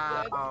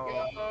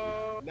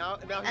 Wow. Now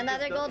he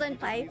Another just golden he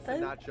just needs pipe.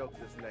 to not choke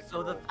this next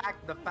So the roll.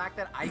 fact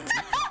that I beat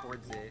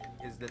towards it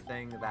is the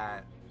thing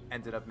that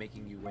ended up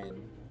making you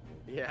win.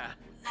 Yeah.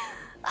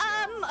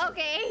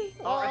 Okay.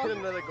 Oh, Well, and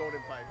another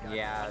golden pipe. Guys.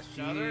 Yeah,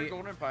 Another she.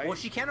 golden pipe. Well,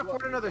 she can't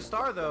afford another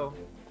star though.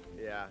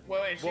 Yeah.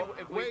 Well, if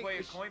we wait, play a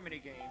is she- coin mini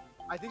game.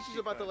 I think she's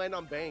about to land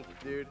on bank,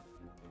 dude.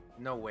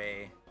 No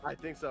way. I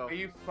think so. Are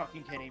you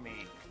fucking kidding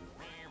me?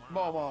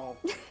 Momo.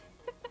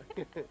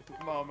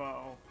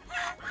 Momo.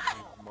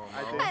 Momo.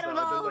 I don't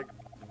so. know. Like,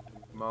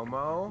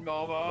 Momo.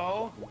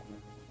 Momo.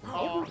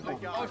 oh my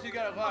god. Oh, she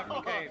got a lock.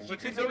 Okay, She but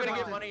could she's still get gonna it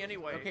get on. money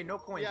anyway. Okay, no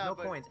coins, Yeah, no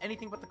but- coins.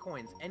 Anything but the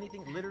coins.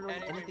 Anything, literally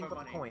anything but the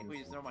money. coins.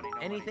 Please, no money. No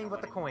Anything money, no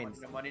but the money,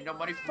 coins. No money. No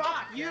money.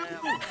 Fuck you.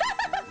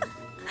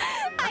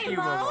 Hi, You,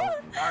 Mo.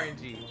 Momo.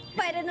 RNG.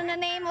 Fighting in the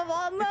name of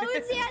all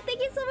modes. Yeah, thank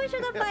you so much for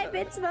the 5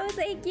 bits, Mo.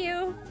 Thank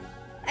you.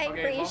 I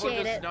Okay, appreciate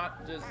Momo does it.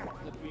 not just.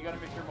 We gotta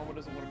make sure Momo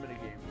doesn't win a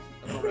minigame.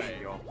 That's all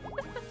right, yo.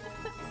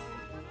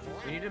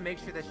 We need to make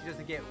sure that she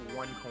doesn't get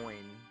one coin.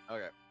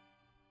 Okay.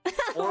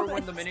 Or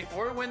win the mini.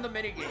 Or win the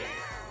minigame.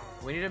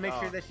 We need to make Oh.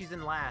 sure that she's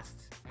in last.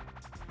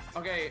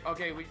 Okay.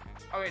 Okay.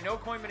 No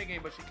coin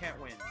minigame, but she can't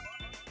win.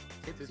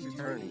 It's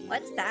eternity.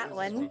 What's that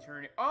one?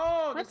 Eternity.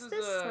 Oh, What's this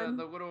this is one?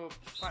 the little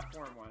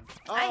platform one.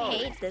 Oh, I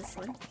hate this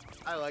one.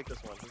 I like this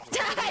one. This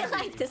is I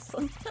like this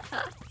one.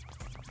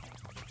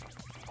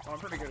 Oh, I'm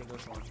pretty good at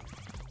this one.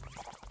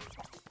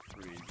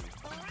 pretty easy.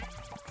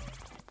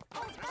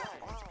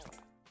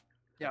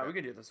 Yeah, we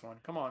can do this one.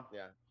 Come on.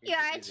 Yeah. You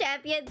are a easy.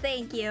 champion.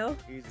 Thank you.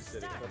 Easy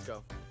city. Let's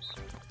go.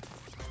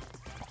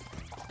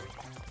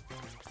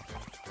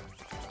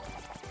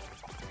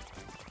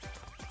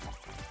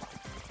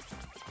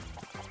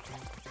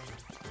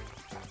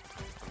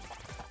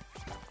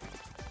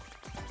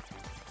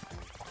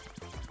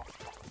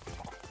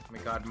 Oh my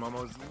god,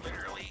 Momo's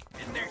literally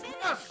in there.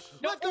 Yes!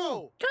 Let's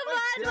go. Come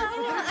Wait, on,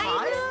 did Mo.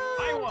 I-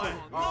 I I won.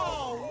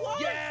 Oh, what?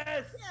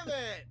 Yes! Damn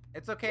it.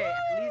 It's okay.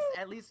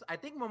 At least, I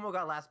think Momo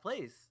got last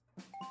place.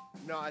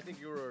 No, I think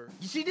you were.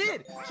 She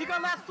did. She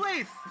got last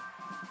place.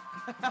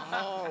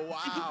 Oh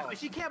wow.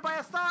 She can't buy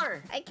a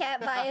star. I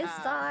can't buy a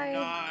star.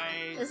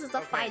 Nice. This is the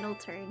Okay. final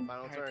turn.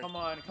 Final Okay, turn. come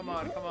on. That Come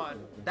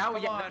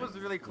that on. was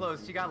really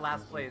close. She got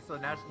last place, so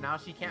now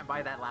she can't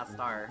buy that last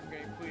star.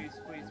 Okay, please.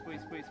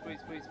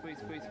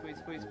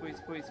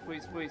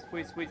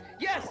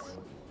 Yes!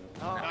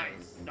 Oh.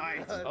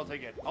 Nice. I'll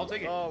take it.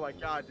 Oh my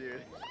god,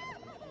 dude.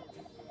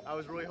 I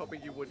was really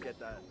hoping you would get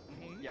that.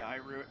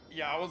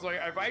 Yeah, I was like,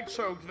 if I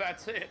choked,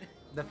 that's it.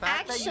 The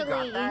fact that you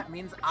Actually- got that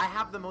means I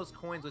have the most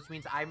coins, which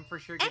means I'm for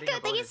sure getting Echo,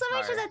 a thank you bonus so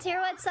much for star. the tier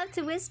 1 sub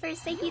to Whispers.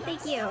 Thank you. Hey.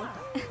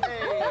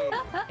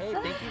 Hey,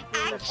 thank you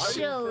for the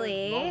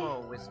Actually-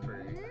 Momo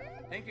Whisper.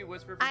 Thank you,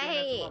 Whisper, for doing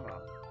that to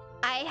Mama.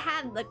 I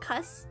have the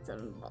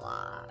custom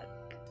block.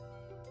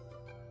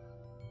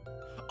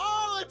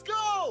 Oh, let's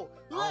go!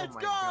 Let's oh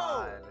my go!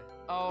 God.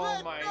 Oh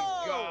Let's my go!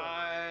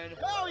 god.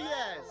 Hell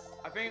yes!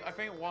 I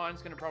think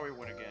Juan's gonna probably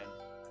win again.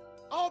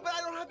 Oh, but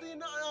I don't have the.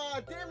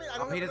 Damn it! I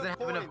don't Oh, he doesn't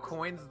have enough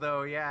coins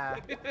though. Yeah.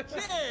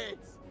 Shit!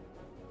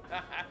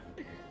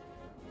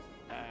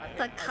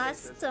 The hate this.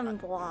 custom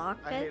block.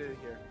 I hate it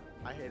here.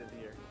 I hate it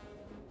here.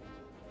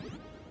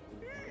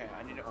 Okay,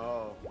 I need to.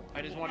 Oh.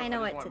 I just want. I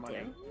know just what want to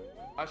money. do.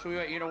 Actually,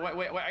 wait. You know what?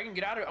 Wait. I can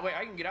get out of. Wait.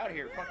 I can get out of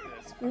here. Fuck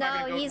this. I'm not No,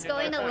 gonna go he's to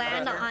going to another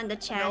land point. on the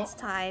chance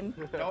time.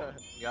 Nope.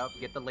 Yup.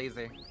 Get the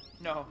laser.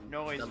 No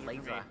laser. The for me.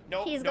 laser.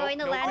 Nope. He's nope, going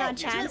to nope, land nope. on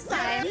chance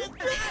time. Yo!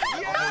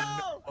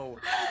 Oh.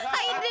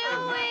 I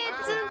knew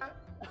it!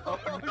 Oh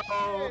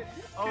no.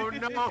 Oh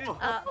no.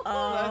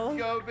 Uh-oh.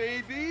 Let's go,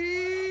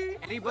 baby.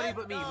 Anybody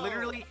but me.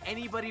 Literally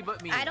anybody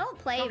but me. I don't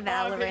play Come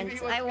on, Valorant. baby,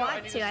 let's I go.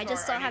 want need to, a I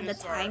just star. don't have need the a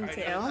star. time I need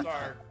a to.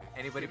 star.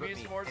 Anybody Give but me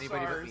me. some more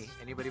Anybody but stars. me.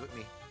 Anybody but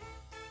me.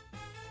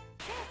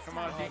 Come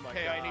on, Oh my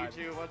DK. I God.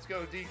 need you. Let's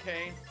go,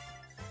 DK.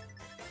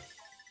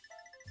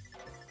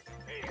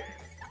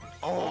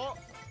 Oh!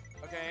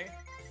 Okay.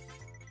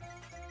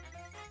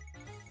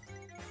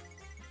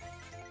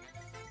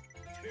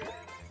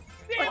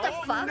 What the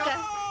Oh, fuck? no!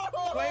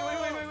 Wait.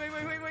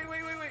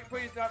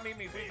 Please not me.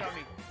 Please not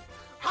me.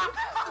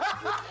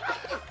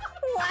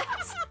 What?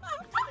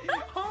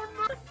 Oh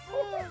no.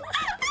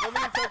 How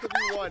many times have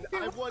you won?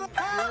 I've won 0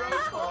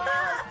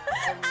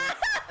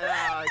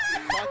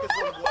 and Marcus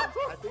won 1.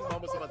 I think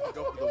Mama's about to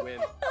go for the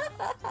win.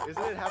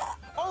 Isn't it half?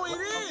 Oh,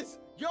 it is!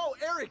 Yo,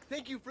 Eric,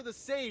 thank you for the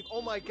save.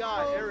 Oh my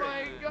god, Oh Eric.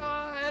 my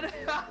god.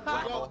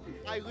 Yo,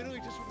 I literally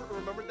just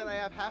remembered that I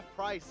have half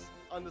price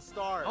on the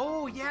star.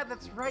 Oh yeah,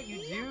 that's right. You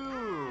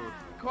do.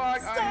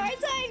 Clark, Star time?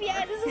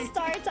 Yeah, this is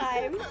star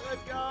time.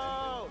 Let's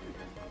go!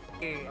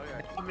 Hey,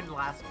 Okay. I'm in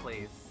last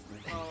place.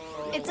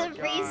 Oh It's my a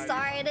free God.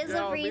 star. It is a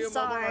Yo, free me and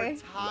Mama star. are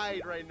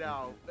tied right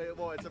now.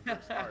 Well, it's a few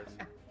stars.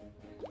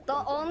 The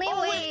only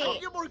Oh, wait, I way.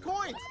 can get more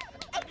coins!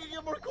 I can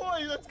get more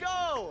coins! Let's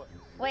go!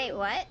 Wait,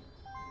 what?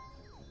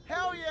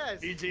 Hell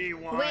yes! GG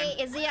won. Wait,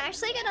 is he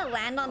actually gonna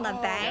land on the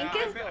bank?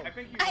 Yeah, I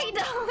think you I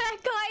know,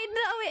 Echo, I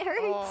know it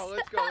hurts. Oh,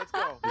 let's go, let's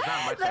go. There's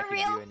not much I The can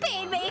real do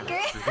pain anymore.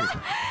 maker.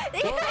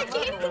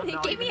 They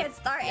gave me a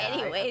star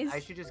anyways. I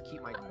should just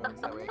keep my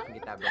coins that way I can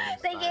get that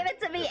bonus. They star. gave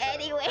it to me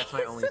anyways. That's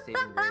my only saving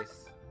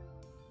grace.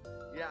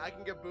 Yeah, I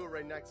can get Boo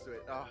right next to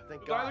it. Oh,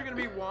 thank It's God. either gonna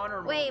be Juan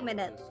or Wait a Momo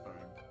minute. this time.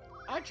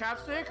 Hi,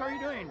 Chapstick. How are you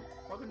doing?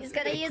 Welcome He's to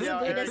gonna the- use Yeah,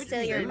 Boo it to could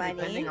steal be your you, money.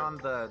 Depending on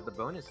the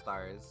bonus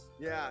stars.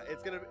 Yeah,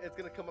 it's gonna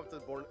come up to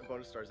the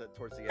bonus stars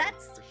towards the end.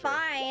 That's for sure.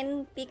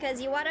 fine,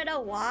 because you wanna know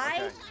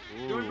why?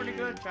 Okay. Doing pretty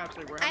good,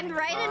 Chapstick. We're I'm having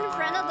right in fun.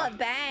 front of the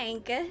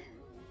bank.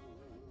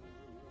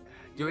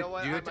 Do know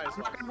what? it. I I'm might as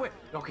not gonna win.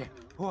 Okay.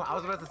 Oh, I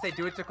was about to say,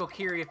 do it to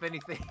Kokiri if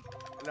anything.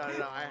 No,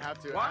 I have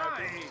to. Why?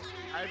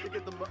 I have to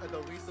get the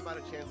least amount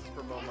of chances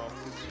for Momo.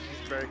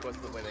 She's very close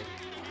to winning.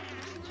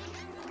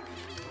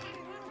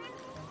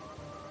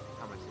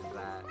 How much is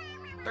that?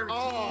 13.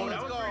 Oh, that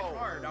let's was go. very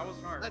hard. That was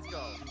hard. Let's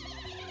go.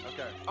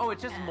 Okay. Oh,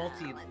 it's just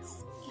multi. Let's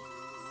see.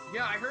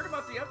 Yeah, I heard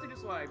about the update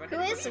just live. I Who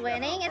didn't is really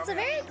get that. winning? It's a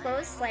Probably- very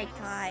close like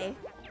tie.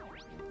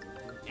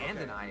 And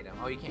an item.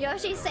 Oh, you can't.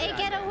 Yoshi, say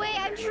get away!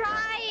 I'm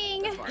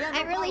trying. That's fine. Yeah, no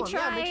I really problem.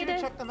 Yeah, make sure to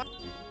tried. check them out.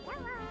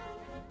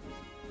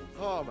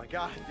 Oh my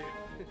God,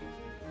 dude.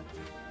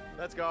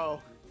 Let's go.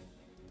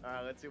 All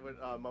right, let's see what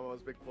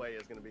Momo's big play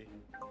is gonna be.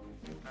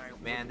 Alright,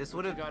 Man, this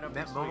would have got up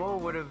this Momo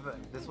would have.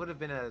 This would have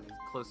been a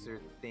closer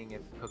thing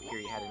if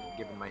Kokiri hadn't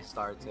given my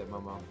star to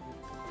Momo.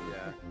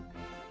 Yeah.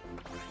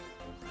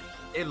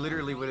 It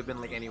literally would have been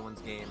like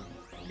anyone's game.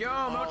 Yo,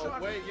 Mo Oh,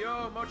 Chocolate. wait.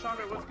 Yo, Mo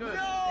Chocolate, what's good?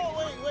 No,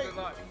 wait. Good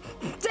luck.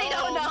 They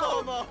don't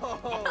know. Momo.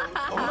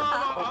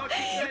 Oh,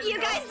 she said You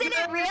no. guys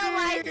didn't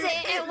realize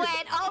it. It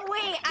went. Oh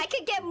wait, I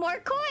could get more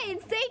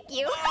coins. Thank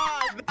you.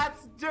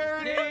 That's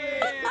dirty.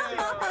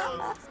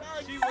 Damn.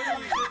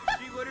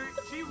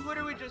 She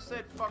literally just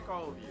said fuck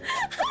all of you.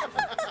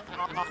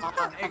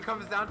 It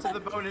comes down to the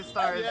bonus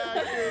stars. Yeah,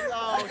 dude.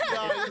 Oh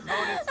God. It's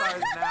bonus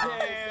stars now.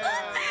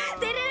 Damn.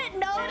 They didn't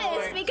notice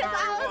Oh, because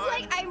I was Taiwan.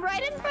 like, I'm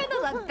right in front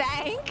of the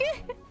bank.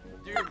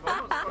 Dude,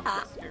 Momo's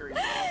fucking scary.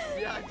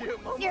 Yeah, dude.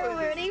 Momo You're is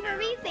rooting for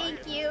me. terrifying.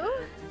 Thank you.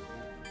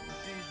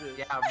 Jesus.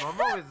 Yeah,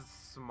 Momo is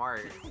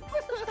smart.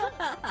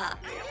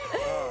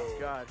 Oh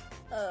God.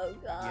 Oh You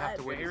have to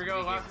god. win. Okay, here we this go,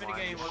 minigame last mini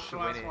game. once What's to the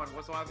win last it. one?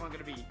 What's the last one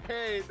gonna be?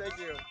 Hey, thank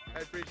you. I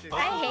appreciate it.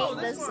 I hate Oh,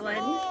 this this one. one.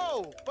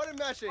 Oh, button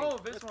mashing. Oh,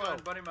 this Let's one,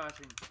 go. buddy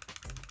matching.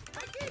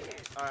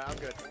 All right, I'm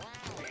good.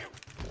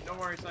 Don't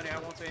worry, Sonny, I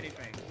won't say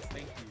anything.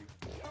 Thank you.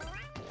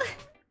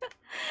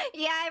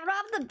 Yeah, I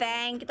robbed the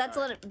bank. That's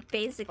what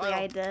basically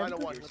I did. Final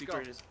one. Your Let's go.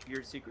 secret is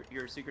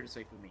your secret is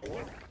safe with me.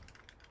 Okay,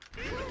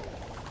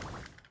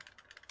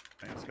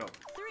 let's go.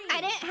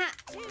 I didn't have.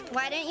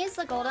 Why I didn't use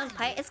the golden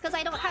pipe? It's because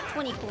I don't have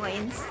 20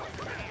 coins.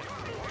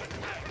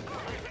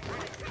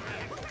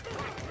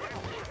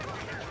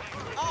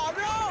 Oh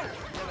no!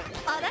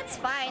 Oh, that's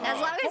fine. As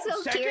long as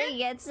Oh, Kokiri second?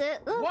 gets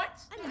it. Ooh. What?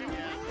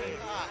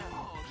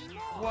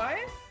 What?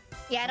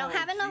 Yeah, I don't Oh,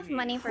 have enough geez.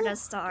 money for the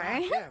star.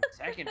 Damn.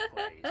 Second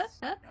place. Nice.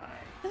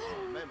 Oh,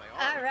 man, my arm.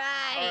 All All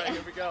right, right.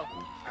 here we go.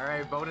 All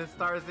right, bonus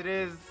stars it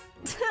is.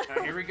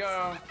 Alright, here we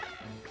go.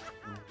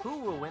 Who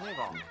will win it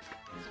all?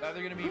 It's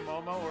either gonna be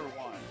Momo or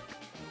Juan.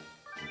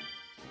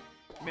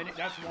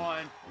 That's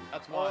one.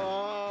 That's one.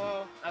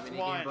 Oh, That's Minigame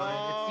one.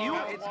 bonus. It's you.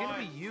 That's It's gonna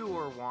be one. you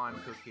or Juan,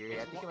 Kokiri.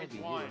 I think it might be It's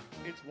you. one.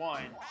 It's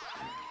one.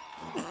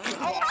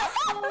 What?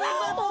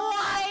 Oh,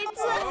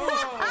 nice.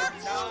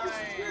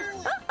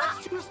 That's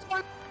two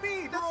stars for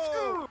me. That's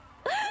Bro.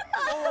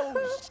 oh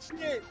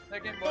shit!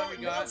 Second one we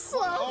got.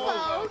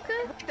 Slowpoke.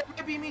 That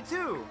might be me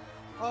too.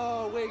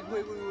 Oh wait.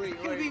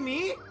 It's gonna be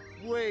me.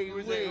 Wait, Who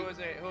is wait. it? Who is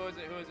it? Who is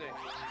it? Who is it?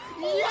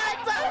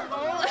 What the?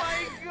 Oh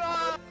my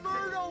god!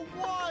 Birdo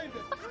won!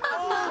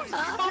 Oh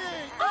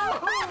shit!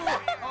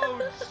 Oh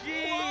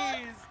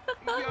jeez!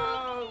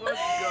 Yo,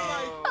 let's go!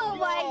 Oh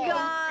my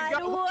god!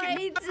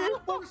 Wait.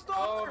 Bonus stars.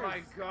 Oh my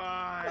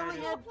god!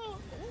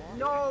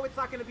 No, it's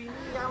not gonna be me.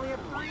 I only have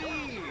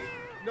 3.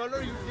 No, you did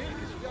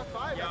because you got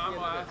 5. Yeah, at the I'm end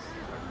of last.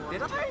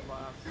 Did I?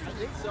 I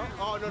think so.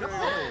 Oh no.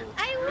 I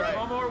There's win.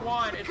 one more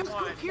one. It's Because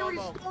one. Kokiri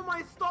Momo. stole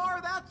my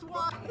star. That's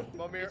why. It's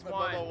Momo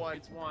one. won.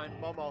 It's one.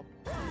 Momo.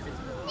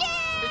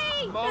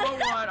 Yay! Momo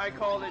won. I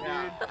called it, dude.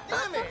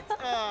 Damn it!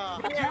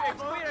 Dude,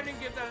 if only I didn't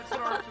give that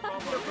star to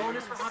Momo. The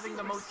bonus for having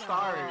the most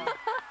stars.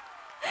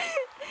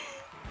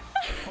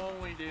 If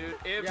only, dude.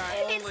 If Yeah.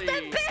 It's only.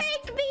 the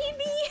bank,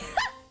 baby.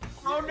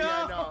 Oh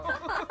no!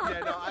 Yeah,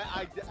 no.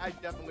 I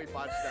definitely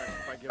botched that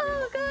by giving.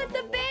 Oh, God, the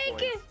Momo more bank.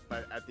 points,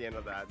 but at the end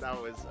of that,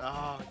 that was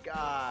oh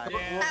god.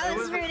 Yeah. I It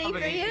was a rooting for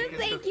combination you. because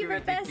Thank you, Kokiri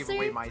did give Professor.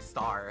 away my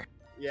star.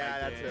 Yeah, I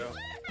that did. too.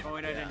 If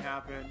only that didn't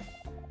happen.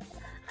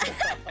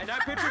 And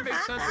that picture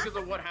makes sense because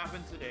of what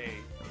happened today.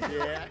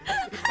 Yeah.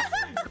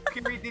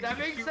 Kokiri did That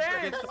you makes shoot or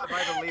get sense. shot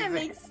by the It laser?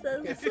 makes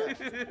sense.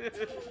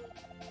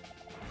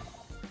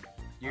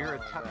 You're a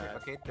Oh, tough. man.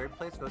 Okay, third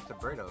place goes to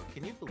Birdo.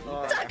 Can you believe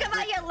Oh. that? Talk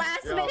about your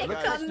last Yo, minute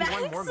guys, you won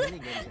more comebacks.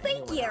 minigames than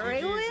Thank you, anyone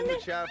else. GG's in the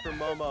everyone. chat for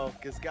Momo,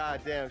 because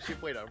goddamn, she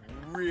played a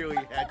really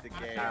hectic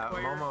game.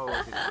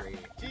 Momo did great.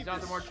 She He's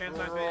not the more chance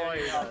I destroyed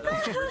pay. us.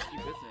 That's risky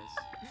business.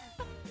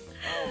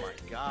 Oh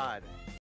my god.